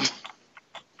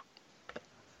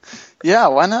 Yeah,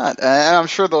 why not? And I'm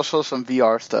sure they'll show some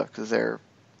VR stuff because they're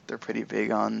pretty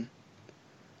big on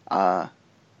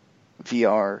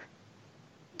VR.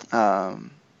 And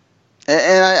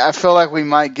I feel like we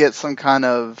might get some kind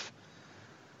of...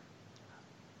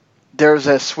 There's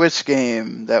a Switch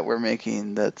game that we're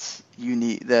making that's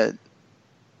unique, that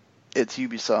it's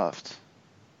Ubisoft.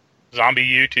 Zombie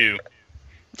U2.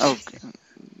 Oh.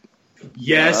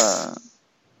 Yes.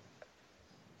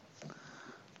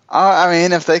 I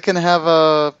mean, if they can have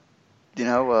a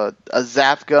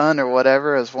zap gun or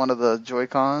whatever as one of the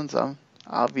Joy-Cons,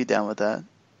 I'll be down with that.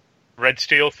 Red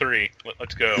Steel 3.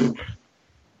 Let's go.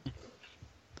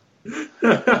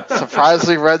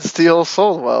 Surprisingly, Red Steel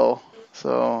sold well,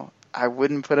 so I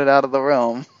wouldn't put it out of the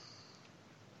realm.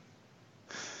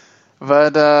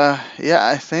 But yeah,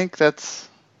 I think that's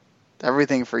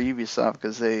everything for Ubisoft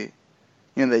because they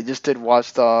just did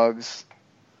Watch Dogs.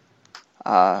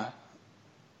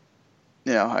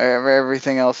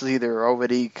 Everything else is either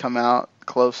already come out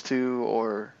close to,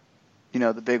 or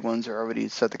the big ones are already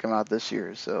set to come out this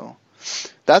year. So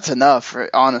that's enough,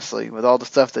 honestly. With all the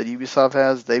stuff that Ubisoft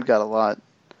has, they've got a lot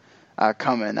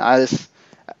coming. There's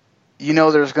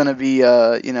going to be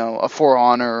a For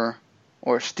Honor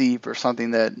or Steep or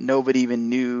something that nobody even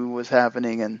knew was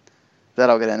happening, and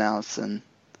that'll get announced, and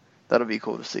that'll be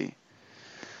cool to see.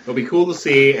 It'll be cool to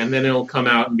see, and then it'll come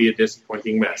out and be a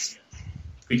disappointing mess.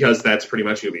 Because that's pretty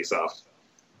much Ubisoft.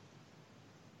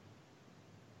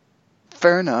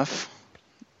 Fair enough.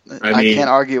 I can't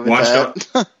argue with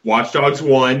that. Watch Dogs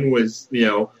 1 was,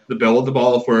 the belle of the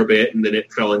ball for a bit, and then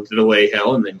it fell into delay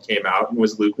hell, and then came out and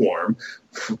was lukewarm.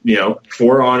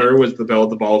 For Honor was the belle of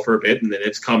the ball for a bit, and then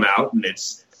it's come out, and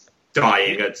it's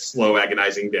dying a slow,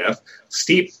 agonizing death.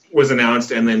 Steep was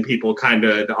announced, and then people kind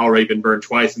of had already been burned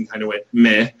twice and kind of went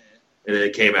meh, and then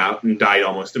it came out and died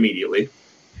almost immediately.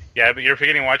 Yeah, but you're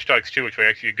forgetting Watch Dogs 2, which was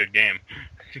actually a good game.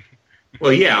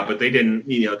 Well, yeah, but they didn't,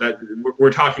 that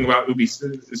we're talking about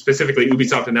specifically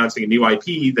Ubisoft announcing a new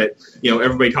IP that,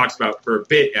 everybody talks about for a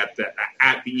bit at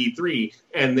the E3,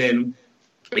 and then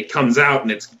it comes out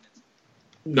and it's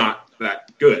not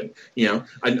that good.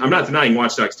 I'm not denying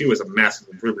Watch Dogs 2 is a massive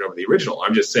improvement over the original.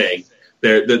 I'm just saying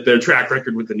their track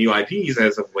record with the new IPs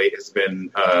as of late has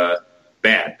been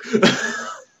bad,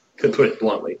 to put it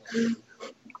bluntly.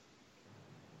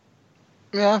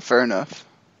 Yeah, fair enough.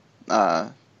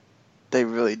 They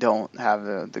really don't have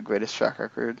the greatest track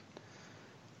record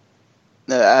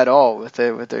at all with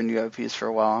their new IPs for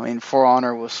a while. I mean, For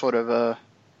Honor was sort of I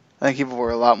think people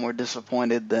were a lot more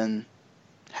disappointed than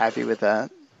happy with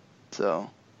that. So,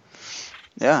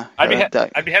 yeah. I'd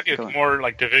be happy with more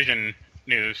like Division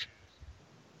news.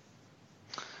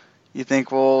 You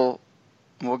think we'll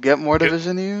get more Good.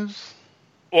 Division news?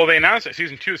 Well, they announced that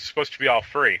Season 2 is supposed to be all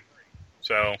free.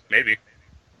 So, maybe.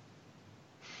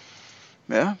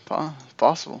 Yeah,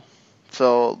 possible.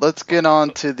 So let's get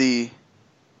on to the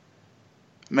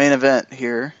main event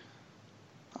here.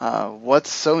 What's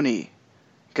Sony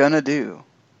gonna do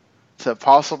to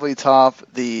possibly top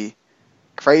the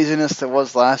craziness that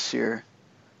was last year?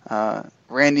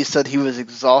 Randy said he was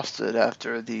exhausted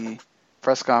after the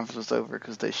press conference was over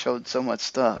because they showed so much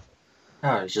stuff.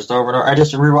 Oh, it's just over and over. I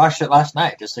just rewatched it last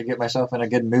night just to get myself in a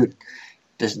good mood.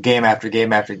 Just game after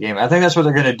game after game. I think that's what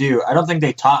they're going to do. I don't think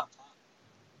they top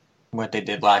what they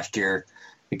did last year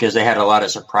because they had a lot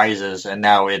of surprises, and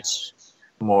now it's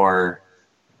more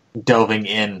delving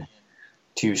in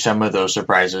to some of those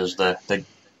surprises, the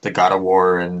God of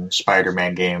War and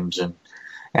Spider-Man games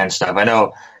and stuff. I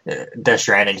know Death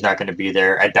Stranding's not going to be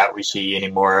there. I doubt we see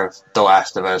any more of The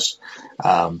Last of Us.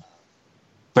 But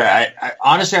I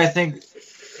honestly, I think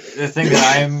the thing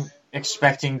that I'm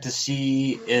expecting to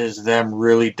see is them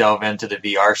really delve into the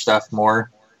VR stuff more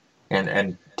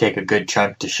and take a good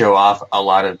chunk to show off a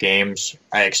lot of games.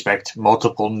 I expect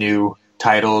multiple new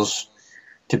titles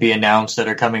to be announced that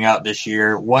are coming out this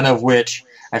year, one of which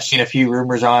I've seen a few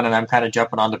rumors on, and I'm kind of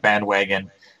jumping on the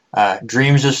bandwagon.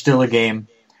 Dreams is still a game,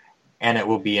 and it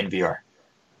will be in VR.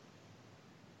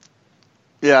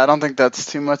 Yeah, I don't think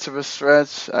that's too much of a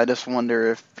stretch. I just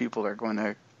wonder if people are going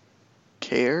to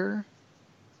care.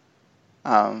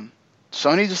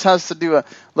 Sony just has to do a...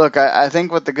 Look, I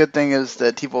think what the good thing is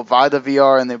that people buy the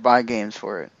VR and they buy games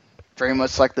for it. Very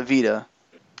much like the Vita.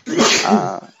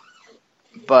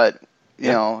 But,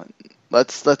 you know,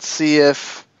 let's see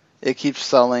if it keeps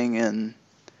selling and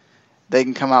they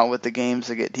can come out with the games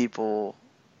to get people,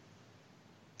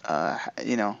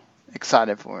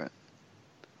 excited for it.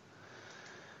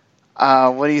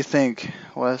 What do you think,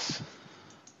 Wes?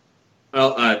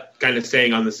 Well, kind of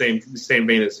staying on the same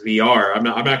vein as VR, I'm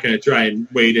not going to try and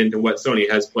wade into what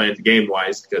Sony has planned game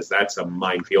wise because that's a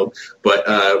minefield. But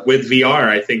with VR,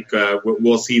 I think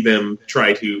we'll see them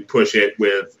try to push it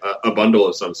with a bundle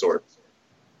of some sort,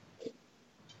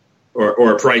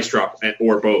 or a price drop,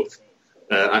 or both.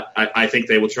 I think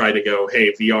they will try to go,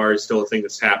 hey, VR is still a thing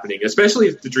that's happening, especially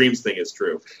if the Dreams thing is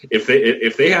true. If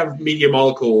they have Media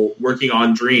Molecule working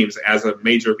on Dreams as a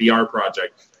major VR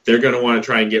project, they're going to want to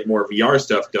try and get more VR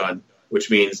stuff done,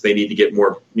 which means they need to get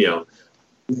more, to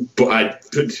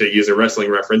use a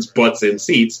wrestling reference, butts in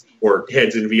seats or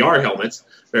heads in VR helmets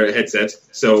or headsets.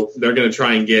 So they're going to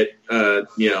try and get,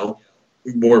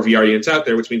 more VR units out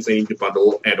there, which means they need to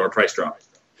bundle and or price drop.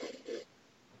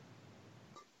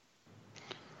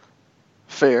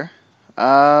 Fair.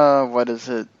 What is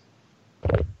it?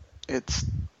 It's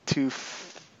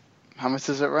how much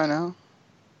is it right now?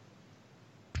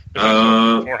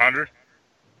 400.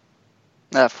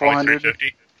 Yeah, 400.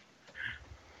 350.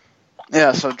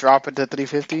 Yeah, so drop it to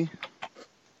 350,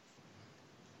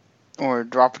 or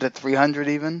drop it to 300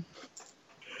 even.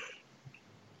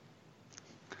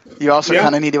 You also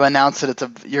kind of need to announce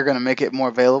that you're going to make it more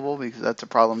available because that's a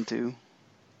problem too.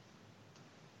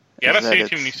 Yeah, I don't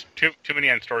see too many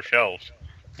on store shelves.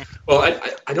 Well,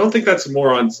 I don't think that's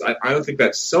more on. I don't think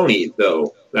that's Sony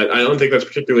though. I don't think that's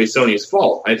particularly Sony's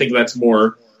fault. I think that's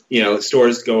more,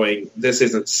 stores going, this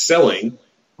isn't selling.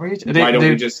 Why don't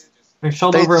we just? They've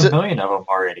sold over 1 million of them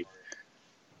already.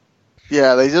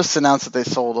 Yeah, they just announced that they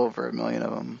sold over 1 million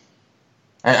of them.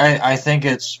 I think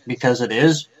it's because it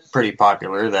is pretty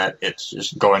popular that it's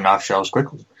just going off shelves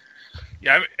quickly.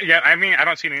 Yeah. I mean, I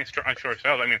don't see any on store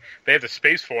shelves. I mean, they have the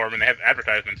space for them and they have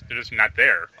advertisements. They're just not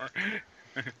there.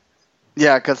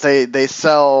 Yeah, because they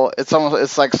sell.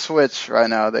 It's like Switch right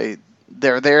now.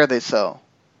 They're there. They sell.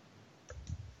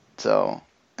 So,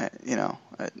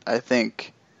 I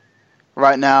think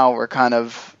right now we're kind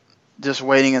of just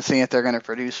waiting and seeing if they're going to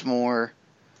produce more.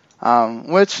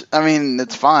 Which, I mean,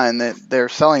 it's fine that they're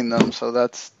selling them, so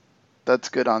that's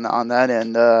good on that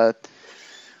end.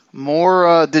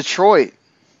 More Detroit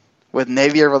with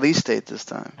Navia release date this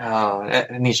time. Oh, it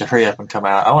needs to hurry up and come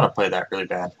out. I want to play that really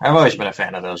bad. I've always been a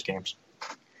fan of those games.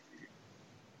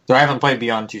 So I haven't played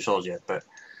Beyond Two Souls yet, but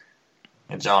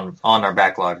it's on our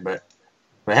backlog. But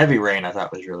Heavy Rain I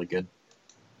thought was really good.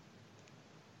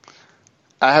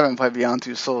 I haven't played Beyond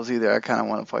Two Souls either. I kind of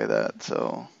want to play that,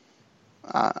 so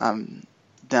I'm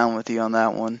down with you on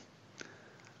that one.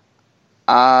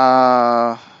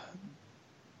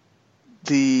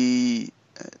 The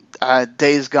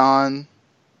Days Gone,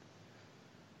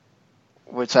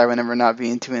 which I remember not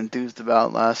being too enthused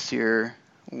about last year.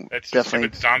 That's definitely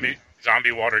a stupid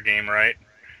zombie water game, right?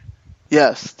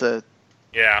 Yes, the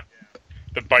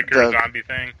biker zombie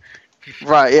thing.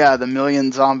 Right, yeah, the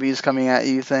million zombies coming at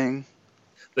you thing.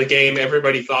 The game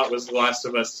everybody thought was Last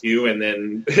of Us 2, and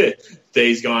then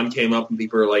Days Gone came up, and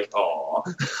people were like, "Aw."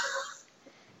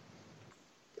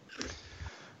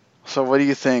 So what do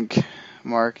you think,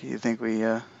 Mark? You think we...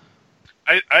 I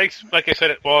like I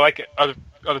said, well, like other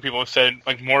people have said,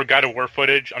 like more God of War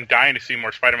footage. I'm dying to see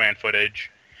more Spider-Man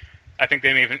footage. I think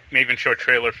they may even show a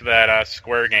trailer for that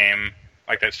Square game,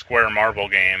 like that Square Marvel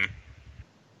game,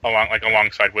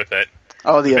 alongside with it.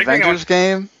 Oh, the Avengers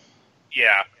game?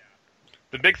 Yeah.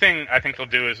 The big thing I think they'll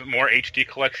do is more HD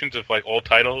collections of like old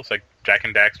titles, like Jak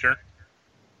and Daxter.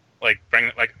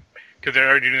 Because they're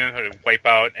already doing like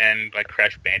Wipeout and like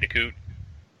Crash Bandicoot,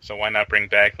 so why not bring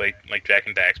back like Jak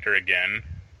and Daxter again?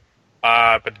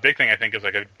 But the big thing I think is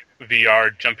like a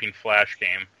VR jumping Flash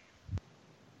game,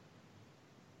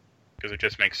 because it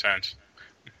just makes sense.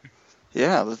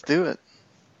 Yeah, let's do it.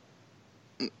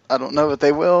 I don't know if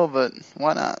they will, but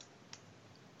why not?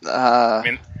 I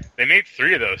mean, they made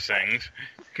 3 of those things.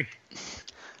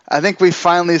 I think we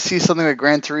finally see something like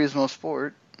Gran Turismo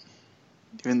Sport,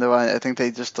 even though I think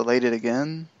they just delayed it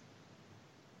again.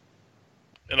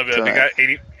 It'll be like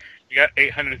you got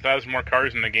 800,000 more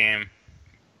cars in the game.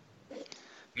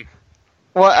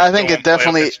 Well, I think it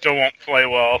definitely still won't play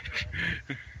well.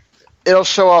 It'll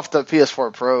show off the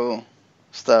PS4 Pro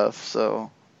stuff,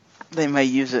 so they may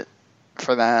use it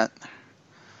for that.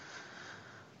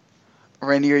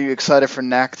 Randy, are you excited for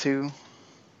Knack 2?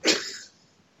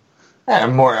 Yeah,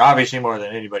 obviously more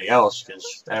than anybody else,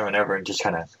 because everyone just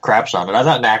kind of craps on it. I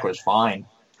thought Knack was fine.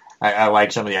 I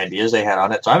like some of the ideas they had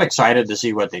on it, so I'm excited to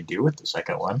see what they do with the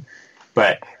second one.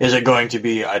 But is it going to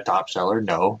be a top seller?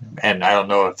 No. And I don't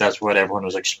know if that's what everyone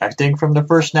was expecting from the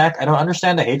first Knack. I don't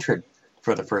understand the hatred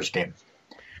for the first game.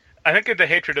 I think that the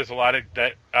hatred is a lot of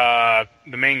that.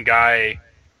 The main guy,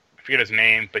 I forget his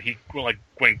name, but he went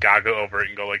gaga over it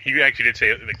and go like he actually did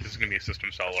say like this is going to be a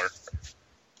system seller.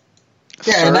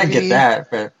 Yeah, and I get that,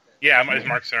 but yeah, it's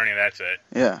Mark Cerny. That's it.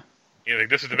 Yeah. You know, like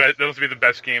this is the best. This will be the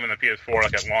best game in the PS4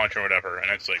 like at launch or whatever, and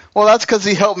it's like. Well, that's because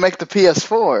he helped make the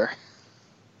PS4,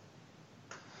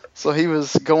 so he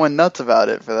was going nuts about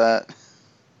it for that.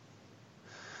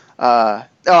 I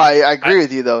agree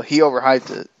with you though. He overhyped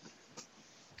it.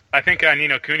 I think Ni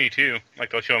no Kuni too.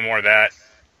 Like they'll show more of that,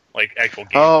 like actual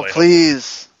gameplay. Oh,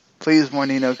 please more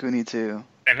Ni no Kuni too.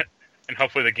 And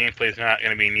hopefully the gameplay is not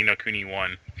going to be Ni no Kuni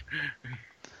 1.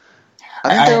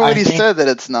 I think they already said that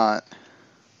it's not.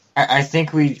 I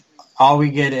think all we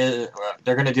get is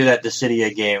they're going to do that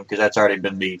Dissidia game because that's already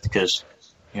been leaked because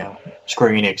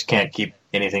Square Enix can't keep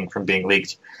anything from being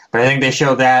leaked. But I think they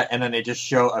show that and then they just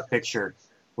show a picture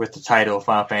with the title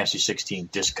Final Fantasy 16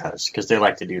 just because they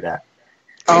like to do that.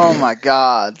 Oh my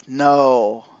God,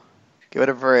 no! Give it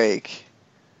a break.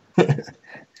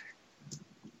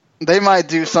 They might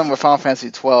do something with Final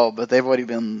Fantasy 12, but they've already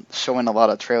been showing a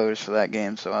lot of trailers for that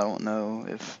game, so I don't know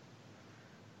if.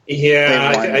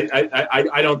 Yeah,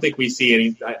 I don't think we see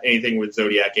anything with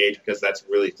Zodiac Age because that's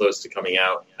really close to coming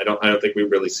out. I don't think we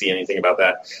really see anything about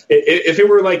that. If it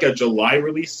were like a July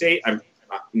release date,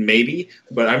 maybe,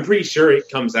 but I'm pretty sure it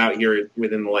comes out here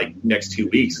within the next 2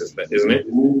 weeks, isn't it?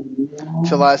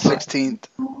 July 16th.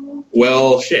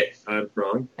 Well, shit, I'm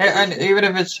wrong. And even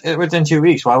if it's within 2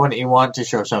 weeks, why wouldn't you want to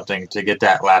show something to get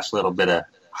that last little bit of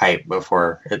hype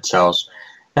before it sells?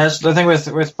 That's the thing with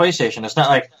PlayStation. It's not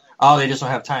like, oh, they just don't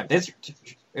have time.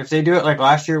 If they do it like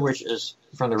last year, which is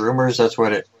from the rumors, that's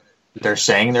what they're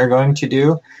saying they're going to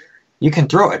do, you can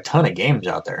throw a ton of games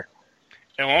out there.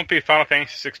 It won't be Final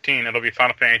Fantasy 16. It'll be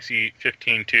Final Fantasy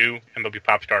 15-2, and there'll be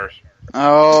pop stars.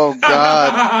 Oh,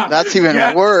 God. That's even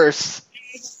worse.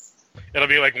 It'll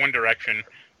be like One Direction.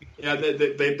 Yeah,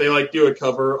 they do a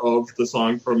cover of the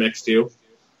song from X2.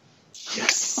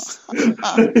 Yes.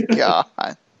 Oh, God.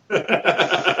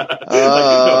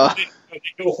 They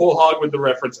go whole hog with the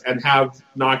reference and have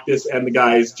Noctis and the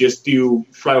guys just do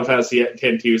Final Fantasy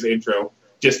X-2's intro.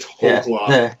 Just whole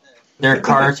cloth. Their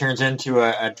car turns into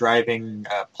a driving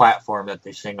platform that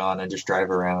they sing on and just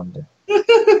drive around. You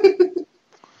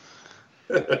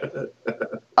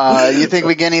think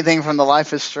we get anything from the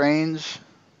Life is Strange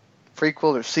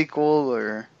prequel or sequel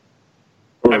or?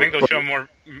 I think they'll show more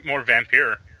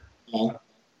Vampire.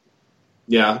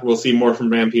 Yeah, we'll see more from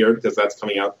Vampire because that's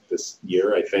coming out this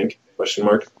year, I think. Question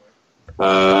mark. We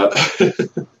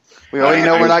already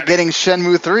know we're not getting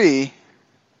Shenmue 3.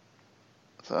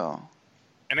 So.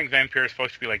 I think Vampire is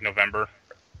supposed to be like November.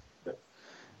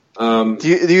 Do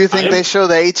you think they show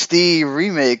the HD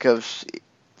remake of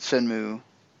Shenmue?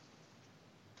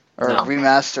 Or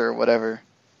remaster or whatever?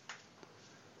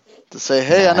 To say,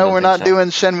 hey, I know we're not doing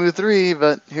Shenmue 3,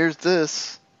 but here's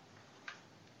this.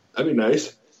 That'd be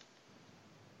nice.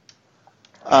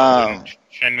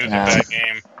 Shenmue's a bad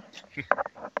game.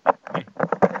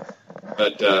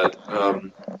 But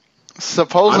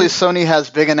supposedly Sony has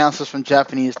big announcements from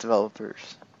Japanese developers.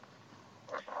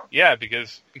 Yeah,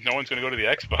 because no one's going to go to the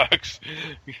Xbox.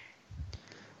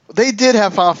 They did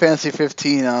have Final Fantasy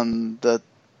 15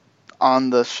 on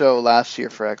the show last year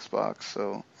for Xbox,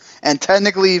 so. And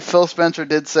technically, Phil Spencer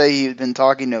did say he'd been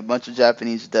talking to a bunch of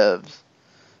Japanese devs.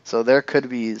 So there could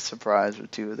be a surprise or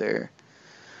two there.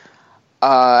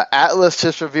 Atlas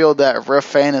just revealed that Rift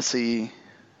Fantasy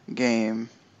game.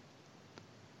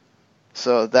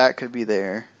 So that could be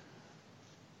there.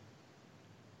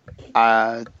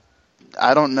 I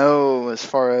don't know as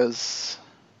far as...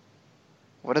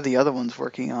 What are the other ones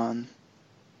working on?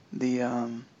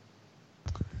 Well,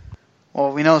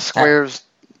 we know Square's...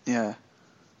 Yeah.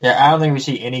 Yeah, I don't think we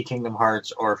see any Kingdom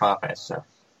Hearts or Final Fantasy stuff.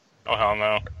 Oh, hell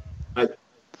no.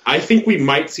 I think we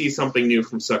might see something new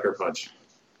from Sucker Punch.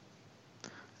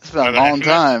 It's been a long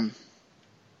time.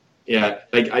 Yeah,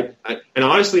 and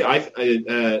honestly, I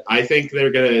think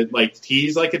they're gonna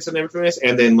tease like it's an Infamous,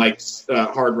 and then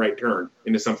hard right turn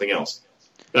into something else.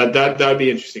 That'd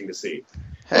be interesting to see.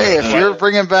 Hey, if you're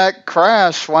bringing back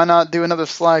Crash, why not do another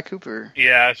Sly Cooper?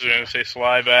 Yeah, I was going to say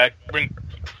Sly back.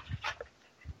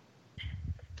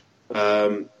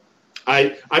 I'm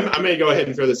going to go ahead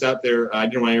and throw this out there. I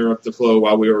didn't want to interrupt the flow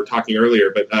while we were talking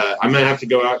earlier, but I'm going to have to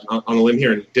go out on a limb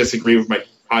here and disagree with my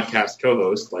podcast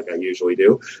co-host, like I usually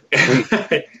do.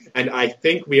 And I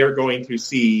think we are going to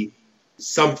see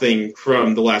something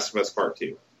from The Last of Us Part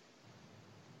 2.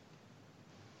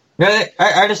 Yeah,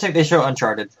 I just think they show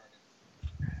Uncharted.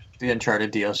 The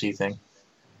Uncharted DLC thing.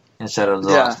 Instead of The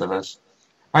Last of Us.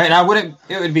 All right,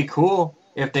 it would be cool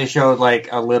if they showed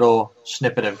a little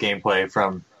snippet of gameplay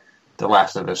from The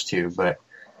Last of Us 2,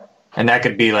 and that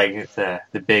could be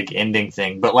the big ending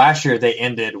thing. But last year they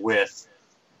ended with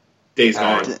Days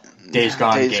Gone. Days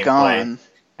Gone gameplay.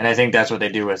 And I think that's what they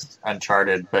do with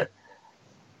Uncharted, but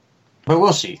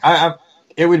we'll see.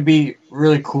 It would be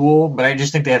really cool, but I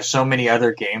just think they have so many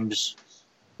other games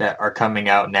that are coming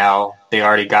out now. They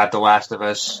already got The Last of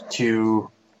Us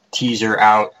 2 teaser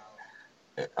out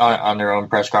on their own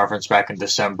press conference back in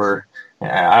December.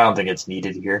 I don't think it's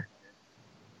needed here.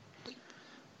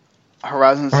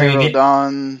 Horizon Zero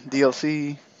Dawn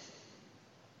DLC.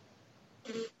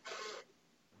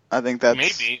 I think that's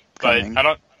maybe, coming.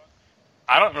 but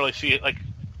I don't really see it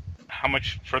how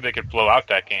much further they could blow out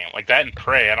that game. Like that and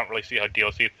Prey, I don't really see how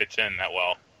DLC fits in that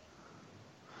well.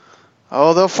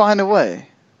 Oh, they'll find a way.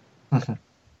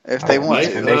 If they want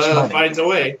to. Finds a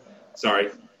way. Sorry,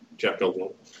 Jeff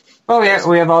Goldblum. Oh, yeah,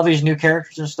 we have all these new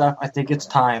characters and stuff. I think it's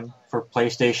time for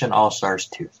PlayStation All-Stars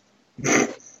 2.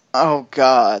 Oh,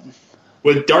 God.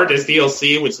 With Darkness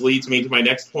DLC, which leads me to my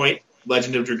next point,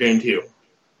 Legend of Dragoon 2.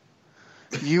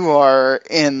 You are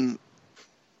in...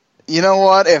 You know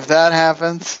what? If that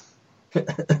happens,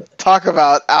 talk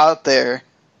about out there.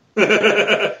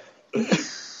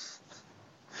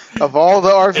 Of all the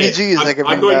RPGs that can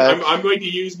bring back. I'm going to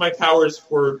use my powers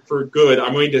for good.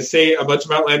 I'm going to say a bunch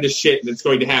of outlandish shit, and it's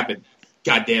going to happen.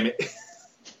 God damn it.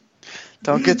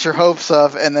 Don't get your hopes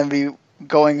up and then be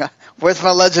going, where's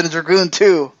my Legend of Dragoon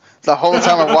 2? The whole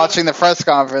time I'm watching the press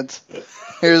conference.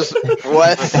 Here's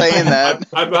Wes saying that.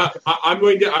 I'm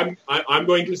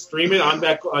going to stream it on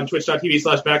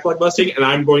twitch.tv/backlogbusting, and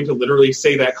I'm going to literally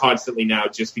say that constantly now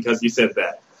just because you said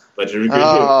that. Legend of Dragoon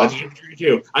 2. Legend of Dragoon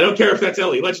 2. I don't care if that's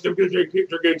Ellie. Legend of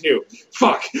Dragoon 2.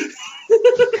 Fuck.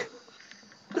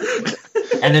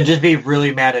 And then just be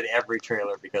really mad at every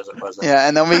trailer because it wasn't. Yeah,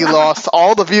 and then we lost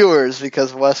all the viewers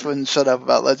because Wes wouldn't shut up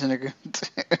about Legend of Dragoon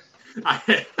 2.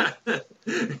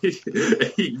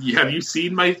 Have you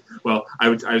seen my... Well, I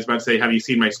was about to say, have you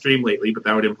seen my stream lately? But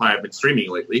that would imply I've been streaming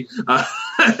lately. I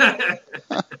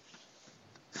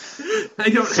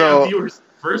don't have viewers in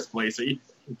the first place. Are you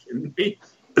kidding me?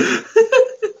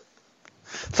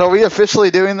 So are we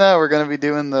officially doing that? We're going to be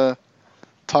doing the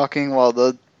talking while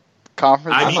the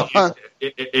conference is on?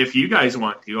 If you guys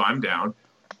want to, I'm down.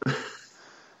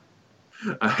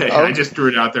 I just threw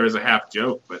it out there as a half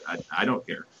joke, but I don't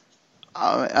care.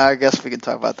 I guess we can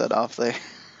talk about that off there.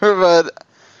 But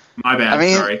my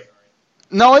bad, sorry.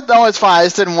 No, it's fine. I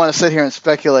just didn't want to sit here and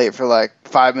speculate for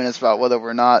 5 minutes about whether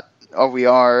we're not, or we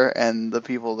are, and the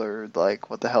people are like,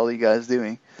 what the hell are you guys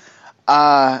doing?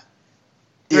 Yeah,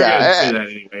 I say that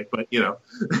anyway, but you know.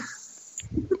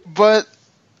 But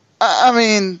I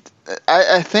mean,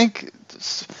 I think,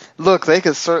 look, they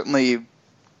could certainly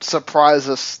surprise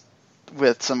us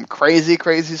with some crazy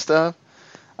stuff,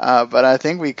 but I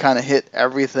think we kind of hit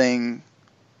everything,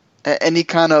 any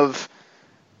kind of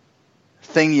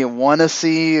thing you want to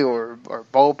see or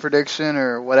bold prediction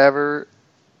or whatever.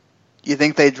 You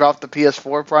think they dropped the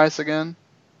PS4 price again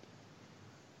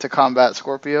to combat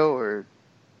Scorpio, or?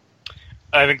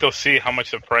 I think they'll see how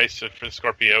much the price for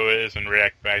Scorpio is and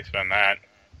react based on that.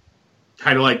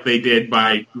 Kind of like they did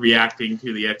by reacting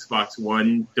to the Xbox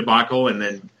One debacle and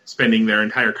then spending their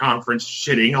entire conference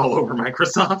shitting all over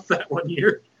Microsoft that one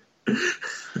year.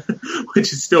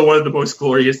 Which is still one of the most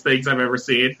glorious things I've ever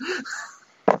seen.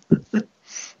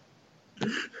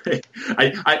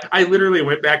 I literally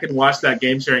went back and watched that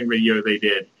game sharing video they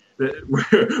did,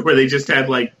 where they just had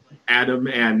like Adam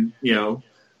and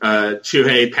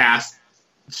Shuhei pass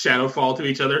Shadowfall to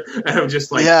each other, and I'm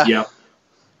just like, yep.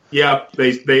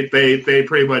 They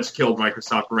pretty much killed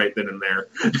Microsoft right then and there.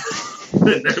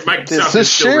 Microsoft is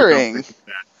sharing.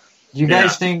 Do you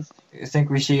guys think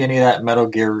we see any of that Metal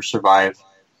Gear Survive?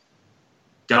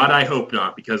 God, I hope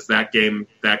not, because that game.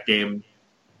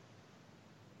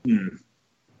 I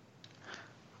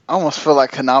almost feel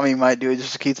like Konami might do it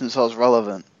just to keep themselves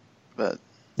relevant, but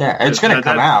yeah, it's going to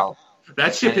come out.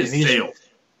 That ship has sailed.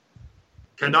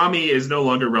 Konami is no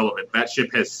longer relevant. That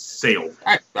ship has sailed.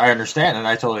 I understand, and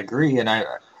I totally agree, and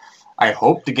I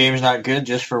hope the game's not good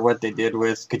just for what they did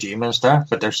with Kojima and stuff,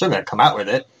 but they're still going to come out with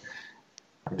it.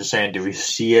 I'm just saying, do we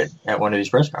see it at one of these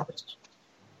press conferences?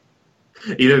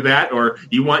 Either that, or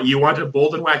you want a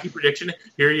bold and wacky prediction?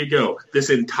 Here you go. This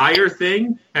entire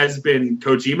thing has been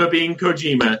Kojima being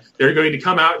Kojima. They're going to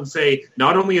come out and say,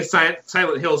 not only is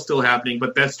Silent Hill still happening,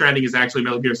 but Death Stranding is actually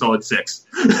Metal Gear Solid 6.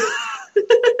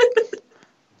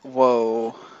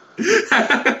 Whoa.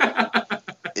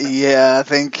 Yeah, I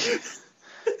think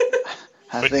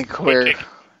we're...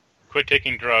 Quit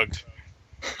taking drugs.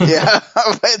 Yeah,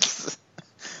 but...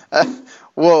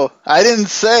 whoa, I didn't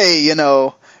say,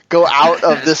 go out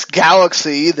of this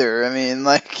galaxy either. I mean,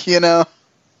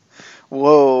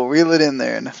 whoa, reel it in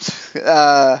there.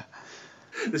 The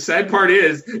sad part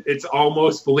is, it's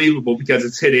almost believable because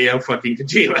it's Hideo fucking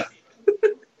Kojima.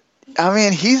 I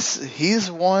mean, he's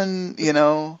one,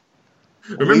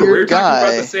 Remember, we were talking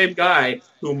about the same guy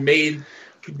who made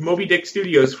Moby Dick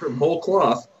Studios from whole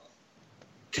cloth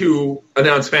to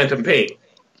announce Phantom Pain.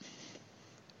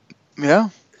 Yeah.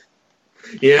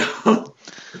 Yeah.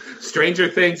 Stranger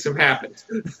things have happened.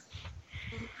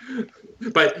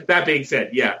 But that being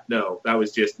said, that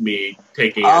was just me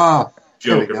taking a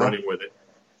joke and running with it.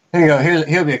 Here you go.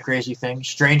 Here'll be a crazy thing.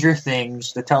 Stranger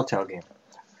Things, the Telltale game.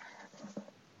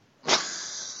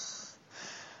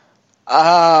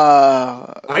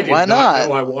 Why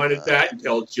not? know I wanted that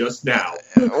until just now.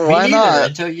 Why not?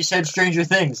 Until you said Stranger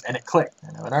Things, and it clicked.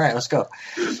 And I went, all right, let's go.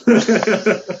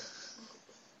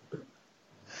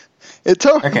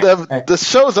 The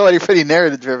show's already pretty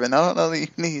narrative driven. I don't know that you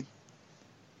need.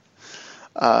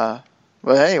 But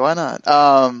hey, why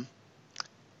not?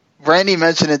 Randy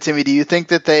mentioned it to me. Do you think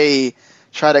that they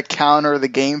try to counter the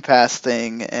Game Pass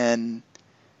thing and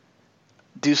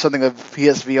do something with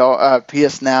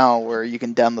PS Now where you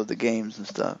can download the games and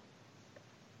stuff?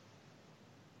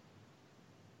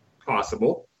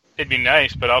 Possible. It'd be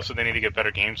nice, but also they need to get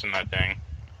better games in that thing.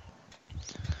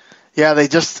 Yeah, they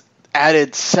just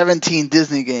added 17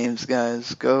 Disney games,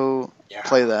 guys. Go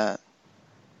play that.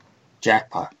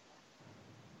 Jackpot.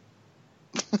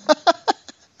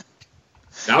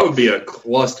 That would be a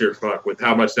clusterfuck with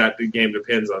how much that game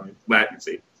depends on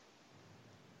latency.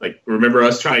 Like, remember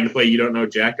us trying to play You Don't Know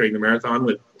Jack during the marathon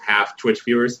with half Twitch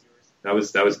viewers? That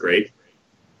was great.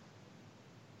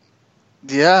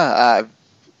 Yeah,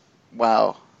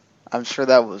 wow. I'm sure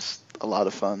that was a lot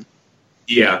of fun.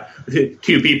 Yeah, 2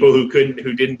 people who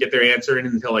didn't get their answer in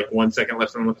until like 1 second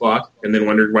left on the clock, and then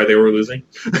wondered why they were losing.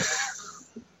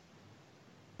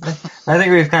 I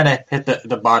think we've kind of hit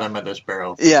the bottom of this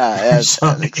barrel. Yeah.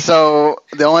 So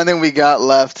the only thing we got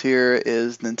left here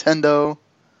is Nintendo,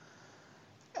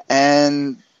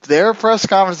 and their press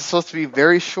conference is supposed to be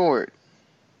very short.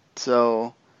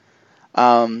 So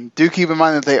do keep in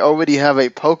mind that they already have a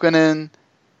Pokémon,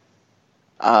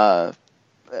 ARMS,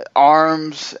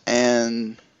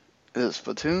 and is it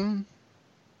Splatoon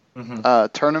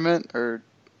tournament or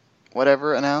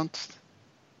whatever announced.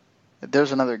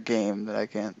 There's another game that I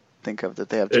can't think of that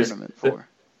they have tournament for.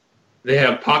 They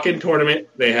have Pokken Tournament.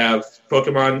 They have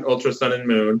Pokemon Ultra Sun and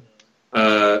Moon,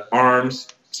 ARMS,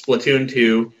 Splatoon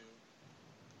 2,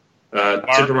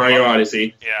 Super Mario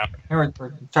Odyssey. Yeah. We're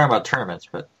talking about tournaments,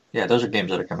 but yeah, those are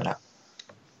games that are coming out.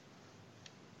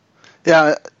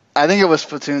 Yeah, I think it was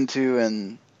Splatoon 2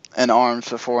 and ARMS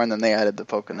before, and then they added the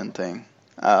Pokemon thing.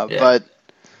 But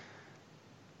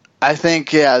I think,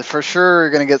 for sure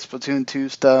you're going to get Splatoon 2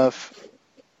 stuff.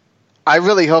 I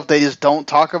really hope they just don't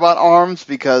talk about ARMS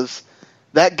because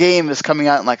that game is coming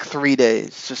out in like 3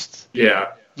 days.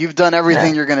 You've done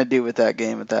everything you're going to do with that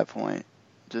game at that point.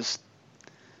 Just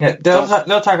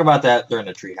they'll talk about that during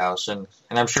the Treehouse, and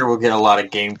I'm sure we'll get a lot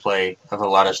of gameplay of a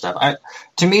lot of stuff. I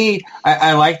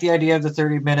like the idea of the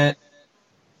 30-minute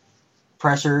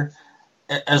presser,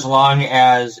 as long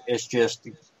as it's just,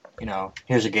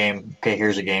 here's a game, okay,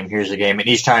 here's a game, and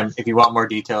each time, if you want more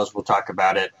details, we'll talk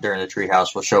about it during the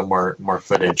Treehouse. We'll show more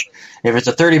footage. If it's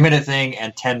a 30-minute thing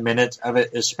and 10 minutes of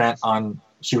it is spent on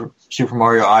Super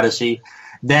Mario Odyssey,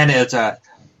 then it's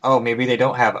maybe they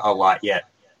don't have a lot yet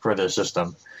for the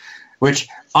system, which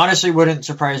honestly wouldn't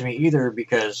surprise me either,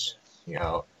 because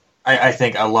I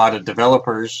think a lot of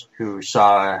developers who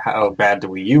saw how bad the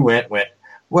Wii U went,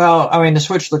 well, I mean, the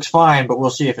Switch looks fine, but we'll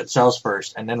see if it sells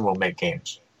first, and then we'll make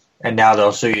games. And now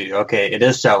they'll see, okay, it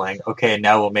is selling. Okay,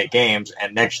 now we'll make games,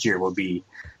 and next year will be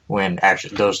when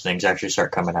those things actually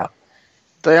start coming out.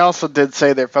 They also did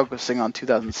say they're focusing on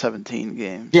 2017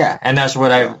 games. Yeah, and that's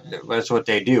what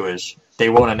they do, is they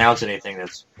won't announce anything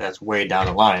that's way down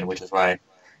the line, which is why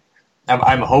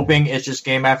I'm hoping it's just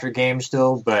game after game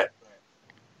still, but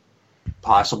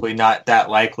possibly not that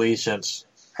likely, since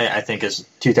I think it's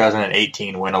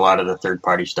 2018 when a lot of the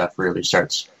third-party stuff really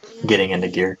starts getting into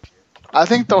gear. I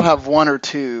think they'll have one or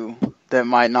two that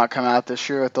might not come out this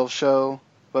year that they'll show,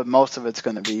 but most of it's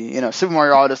going to be, Super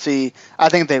Mario Odyssey. I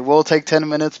think they will take 10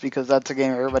 minutes because that's a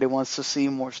game everybody wants to see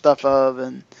more stuff of,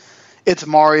 and it's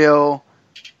Mario.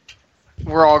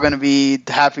 We're all going to be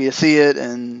happy to see it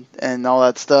and all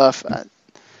that stuff.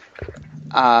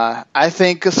 I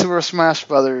think a Super Smash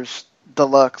Brothers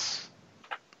Deluxe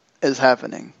is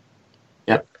happening.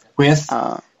 Yep, with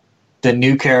the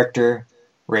new character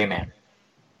Rayman.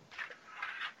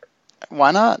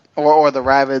 Why not? Or the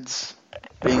Rabbids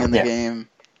being in the game.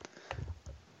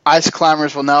 Ice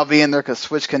Climbers will now be in there because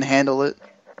Switch can handle it.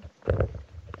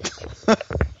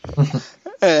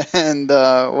 And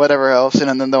whatever else,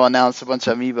 and then they'll announce a bunch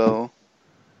of amiibo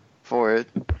for it.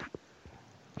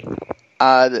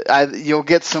 You'll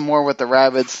get some more with the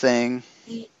Rabbids thing.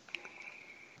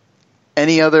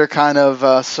 Any other kind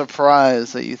of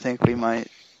surprise that you think we might?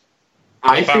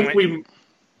 Go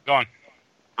on.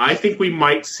 I think we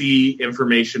might see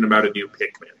information about a new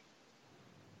Pikmin.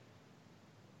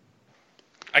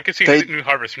 I could see the new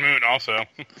Harvest Moon also.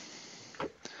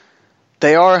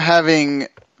 They are having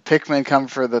Pikmin come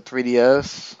for the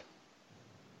 3DS,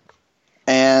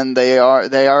 and they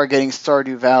are getting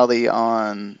Stardew Valley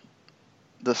on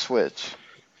the Switch.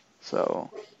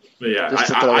 So yeah, just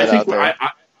to throw it out there.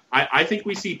 I think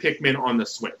we see Pikmin on the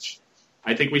Switch.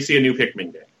 I think we see a new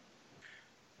Pikmin game.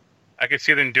 I could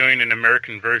see them doing an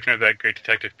American version of that Great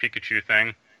Detective Pikachu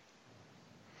thing.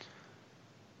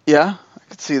 Yeah, I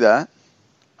could see that.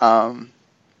 And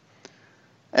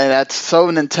that's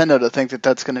so Nintendo to think that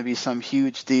that's going to be some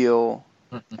huge deal,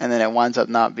 and then it winds up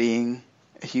not being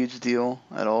a huge deal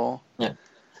at all. Yeah,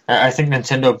 I think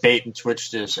Nintendo bait and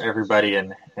switched this everybody,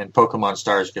 and Pokemon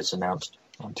Stars gets announced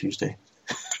on Tuesday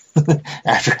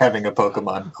after having a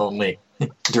Pokemon only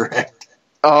direct.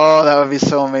 Oh, that would be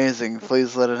so amazing!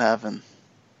 Please let it happen.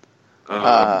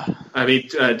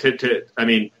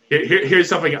 Here's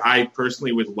something I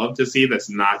personally would love to see that's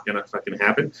not going to fucking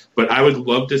happen, but I would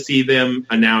love to see them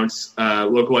announce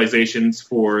localizations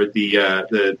for the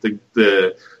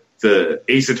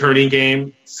Ace Attorney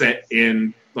game set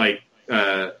in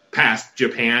past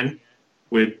Japan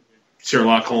with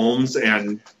Sherlock Holmes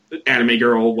and anime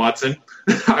girl Watson.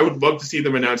 I would love to see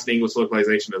them announce the English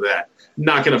localization of that.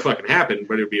 Not going to fucking happen,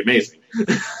 but it would be amazing.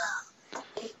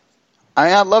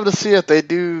 I'd love to see it. They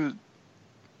do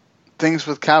things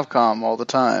with Capcom all the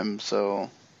time, so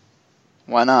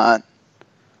why not?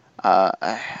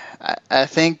 I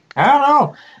think... I don't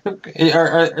know.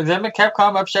 Are them and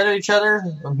Capcom upset at each other?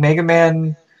 Mega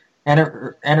Man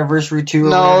Anniversary 2?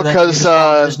 No, because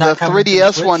the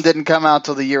 3DS one didn't come out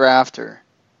till the year after.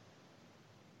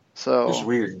 So it's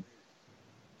weird.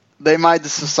 They might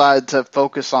just decide to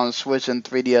focus on Switch and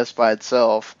 3DS by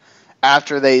itself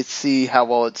after they see how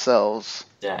well it sells.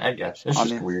 Yeah, I guess. It's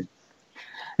just weird.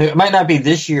 It might not be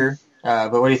this year,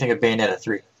 but what do you think of Bayonetta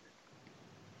 3?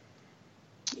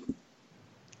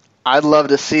 I'd love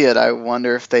to see it. I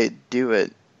wonder if they do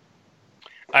it.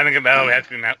 I think that would have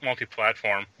to be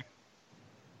multi-platform.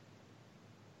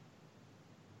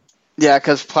 Yeah,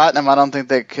 because Platinum, I don't think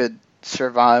they could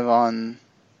survive on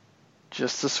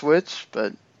just the Switch,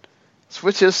 but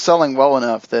Switch is selling well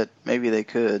enough that maybe they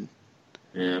could.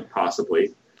 Yeah,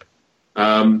 possibly.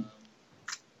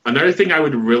 Another thing I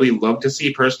would really love to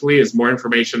see personally is more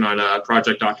information on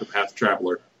Project Octopath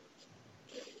Traveler.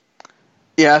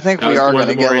 Yeah, I think we are going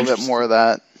to get a little bit more of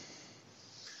that.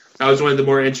 That was one of the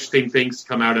more interesting things to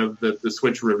come out of the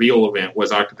Switch reveal event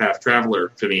was Octopath Traveler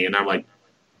to me, and I'm like,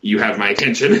 you have my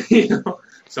attention.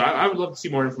 So I would love to see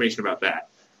more information about that.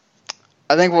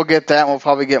 I think we'll get that, and we'll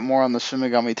probably get more on the Shin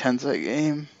Megami Tensei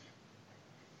game.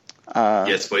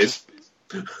 Yes, please.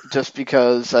 Just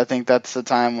because I think that's the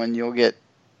time when you'll get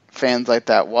fans like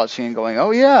that watching and going,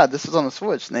 oh yeah, this is on the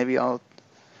Switch. Maybe I'll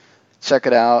check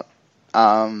it out.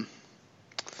 I'm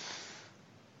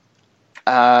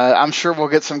sure we'll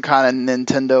get some kind of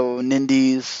Nintendo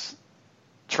Nindies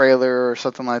trailer or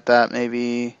something like that,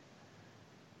 maybe.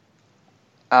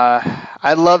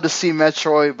 I'd love to see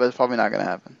Metroid, but it's probably not going to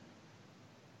happen.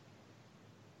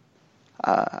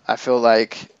 I feel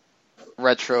like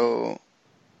Retro...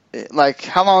 Like,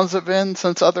 how long has it been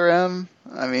since Other M?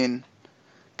 I mean,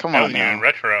 come on now.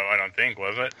 Retro, I don't think,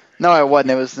 was it? No, it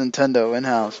wasn't. It was Nintendo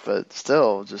in-house, but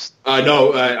still, just...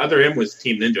 No, Other M was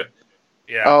Team Ninja.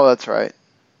 Yeah. Oh, that's right.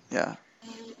 Yeah.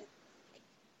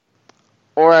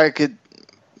 Or I could...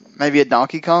 Maybe a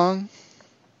Donkey Kong?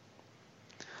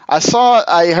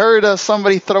 I heard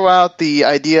somebody throw out the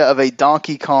idea of a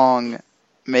Donkey Kong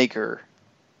maker.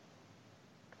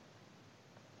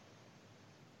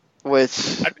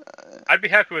 Which... I'd be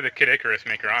happy with a Kid Icarus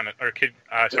maker on it, or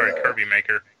Kirby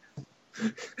maker.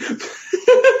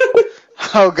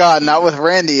 Oh God, not with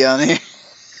Randy on it.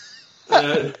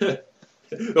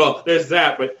 Well, there's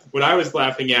that, but what I was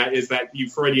laughing at is that you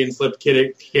Freudian slipped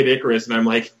Kid Icarus, and I'm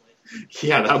like,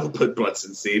 yeah, that will put butts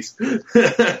in seats. Kid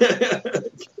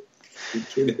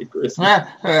Icarus.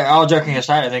 All joking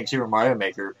aside, I think Super Mario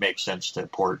Maker makes sense to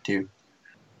port too.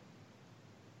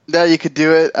 Yeah, you could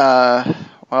do it.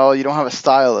 Well, you don't have a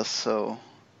stylus, so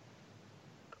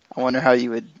I wonder how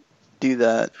you would do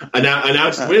that.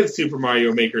 Announced with Super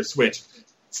Mario Maker Switch.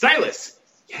 Stylus!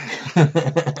 Yeah.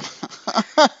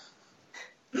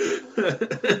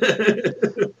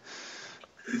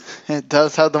 It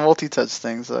does have the multi-touch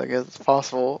thing, so I guess it's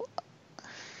possible.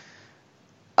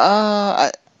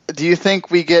 Do you think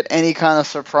we get any kind of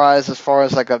surprise as far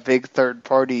as like a big third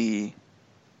party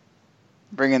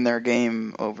bringing their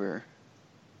game over?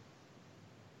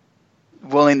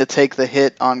 Willing to take the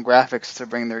hit on graphics to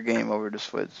bring their game over to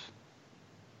Switch?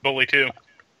 Bully 2.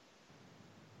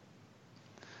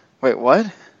 Wait, what?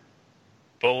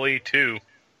 Bully 2.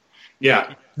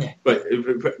 Yeah. But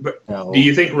No. Do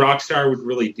you think Rockstar would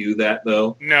really do that,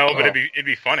 though? No, but it'd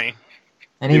be funny.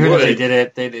 And even if they did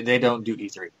it, they don't do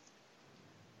E3.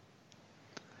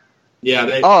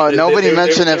 Yeah. Nobody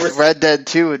mentioned if Red Dead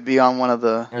 2 would be on one of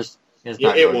the...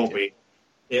 It won't be.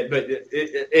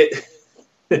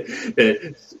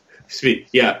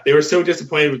 Yeah, they were so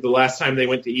disappointed with the last time they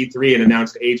went to E3 and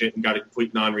announced Agent and got a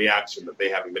complete non-reaction that they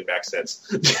haven't been back since.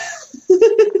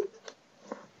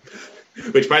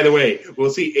 Which, by the way,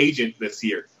 we'll see Agent this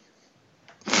year.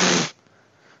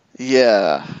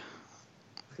 Yeah.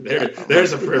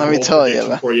 There's a Let me tell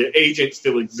you for you. Agent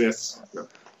still exists.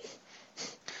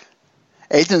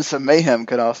 Agents of Mayhem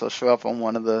could also show up on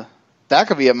one of the... That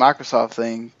could be a Microsoft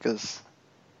thing, because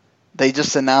they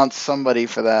just announced somebody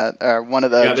for that, or one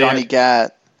of the Johnny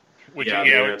Gat. Which,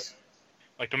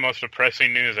 like the most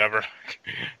depressing news ever.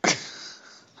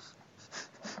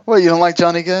 What, you don't like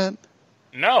Johnny Gat?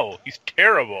 No, he's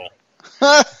terrible.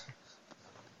 Yeah,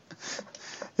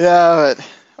 but...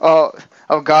 Oh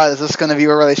God, is this going to be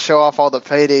where they show off all the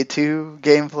Payday 2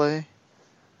 gameplay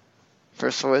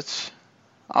for Switch?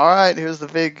 Alright, here's the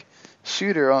big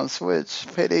shooter on Switch,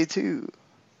 Payday 2.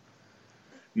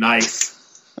 Nice.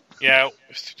 Yeah,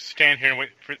 stand here and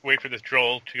wait for this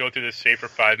troll to go through this save for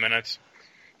 5 minutes.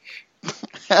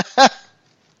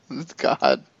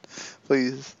 God,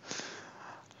 please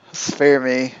spare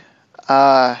me.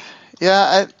 I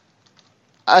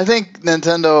think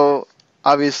Nintendo,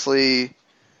 obviously,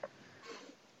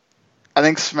 I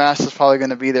think Smash is probably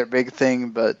going to be their big thing,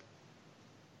 but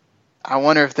I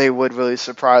wonder if they would really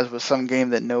surprise with some game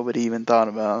that nobody even thought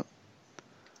about.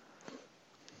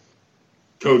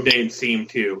 Codename Steam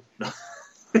 2.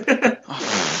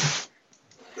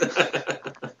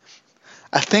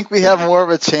 I think we have more of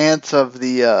a chance of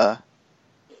the...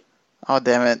 oh,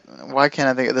 damn it. Why can't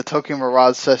I think of the Tokyo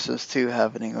Mirage Sessions 2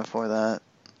 happening before that?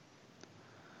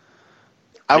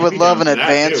 I would love an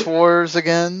Advance Wars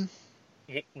again.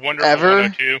 Wonder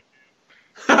Ever?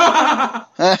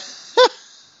 102.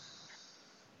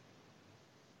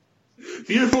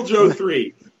 Beautiful Joe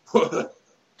 3.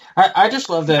 I just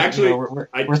love that. Actually,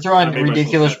 we're throwing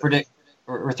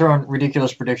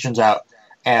ridiculous predictions out,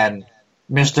 and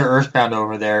Mr. Earthbound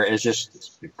over there is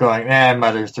just going,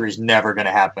 Mother 3 is never going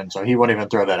to happen, so he won't even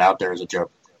throw that out there as a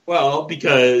joke. Well,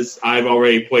 because I've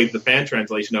already played the fan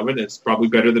translation of it, and it's probably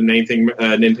better than anything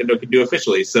Nintendo could do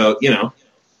officially. So,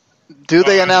 Do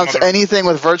they announce anything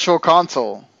with Virtual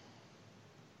Console?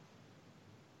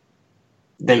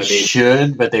 They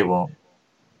should, but they won't.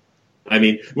 I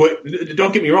mean,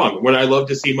 don't get me wrong. Would I love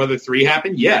to see Mother 3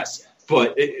 happen? Yes.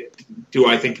 But do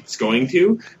I think it's going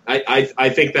to? I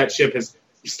think that ship has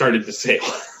started to sail.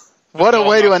 What a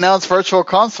way to announce Virtual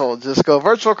Console. Just go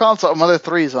Virtual Console, Mother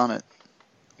 3's on it.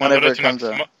 Whenever it comes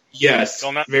out. Yes.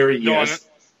 Yes.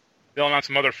 They'll announce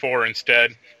Mother 4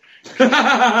 instead. They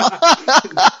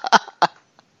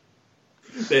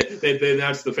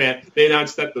announced They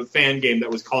announced that the fan game that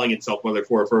was calling itself Mother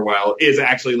 4 for a while is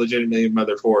actually legitimately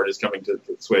Mother 4 and is coming to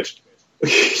the Switch.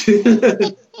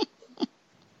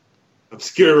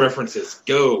 Obscure references.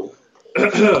 Go.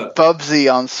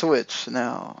 Bubsy on Switch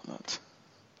now.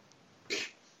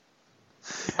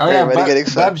 Oh yeah,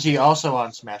 Bubsy also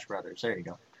on Smash Brothers. There you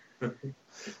go.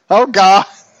 Oh God.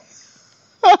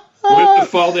 With the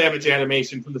fall damage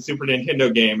animation from the Super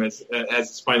Nintendo game as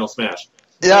its final Smash.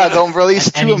 Yeah, they'll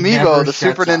release two amiibo, the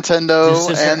Super Nintendo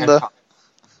and the...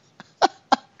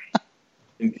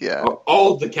 Yeah.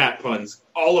 All the cat puns.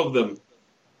 All of them.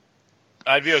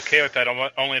 I'd be okay with that,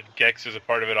 only if Gex is a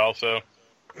part of it also.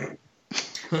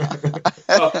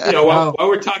 While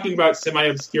we're talking about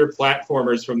semi-obscure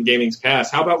platformers from gaming's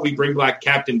past, how about we bring back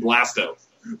Captain Blasto?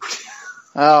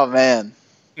 Oh, man.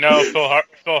 No,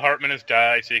 Phil Hartman has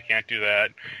died, so you can't do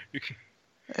that.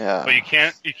 Yeah. But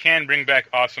you can bring back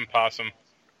Awesome Possum.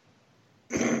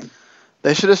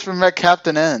 They should just bring back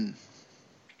Captain N.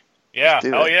 Yeah,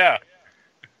 hell yeah.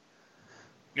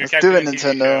 Let's do it,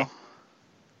 Nintendo.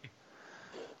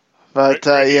 But,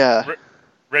 yeah.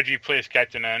 Reggie plays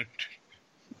Captain N.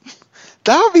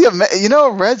 That would be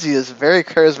Reggie is a very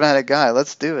charismatic guy.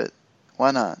 Let's do it.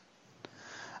 Why not?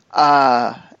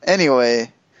 Anyway,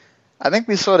 I think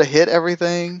we sort of hit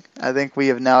everything. I think we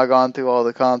have now gone through all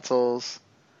the consoles,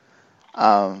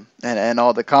 and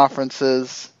all the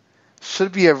conferences.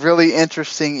 Should be a really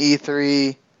interesting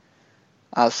E3.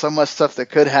 So much stuff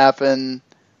that could happen.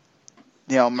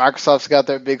 Microsoft's got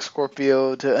their big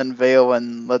Scorpio to unveil,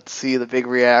 and let's see the big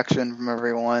reaction from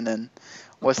everyone. And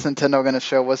what's Nintendo going to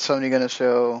show? What's Sony going to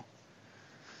show?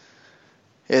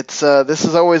 It's this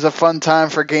is always a fun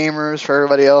time for gamers, for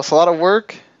everybody else. A lot of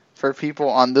work for people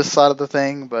on this side of the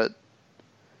thing, but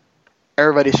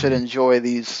everybody should enjoy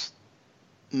these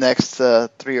next 3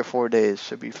 or 4 days.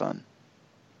 Should be fun.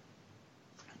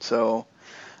 So,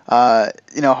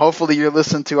 hopefully you're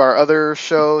listening to our other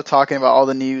show talking about all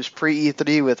the news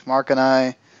pre-E3 with Mark and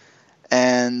I.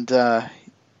 And,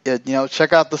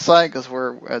 check out the site because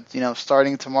we're,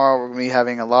 starting tomorrow, we're going to be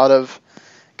having a lot of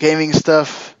gaming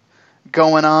stuff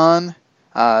going on,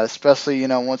 especially,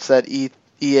 once that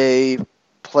EA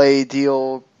Play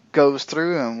deal goes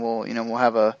through, and we'll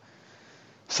have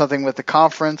something with the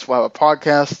conference. We'll have a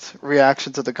podcast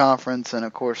reaction to the conference, and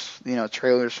of course,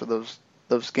 trailers for those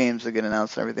games that get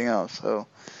announced and everything else. So,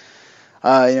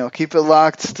 keep it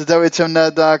locked to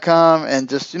WHMNet.com, and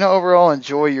just, overall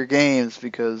enjoy your games,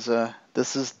 because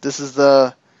this is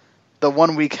the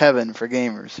 1 week heaven for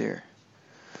gamers here.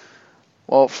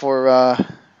 Well, for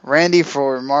Randy,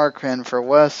 for Mark, and for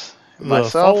Wes, myself,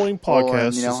 the following podcast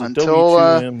is a until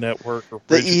WQM network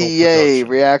the EA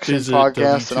reaction Visit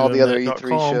podcast and all the other E3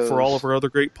 shows. for all of our other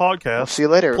great podcasts. We'll see you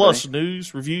later, plus everybody.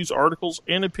 news, reviews, articles,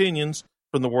 and opinions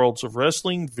from the worlds of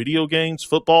wrestling, video games,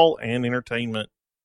 football, and entertainment.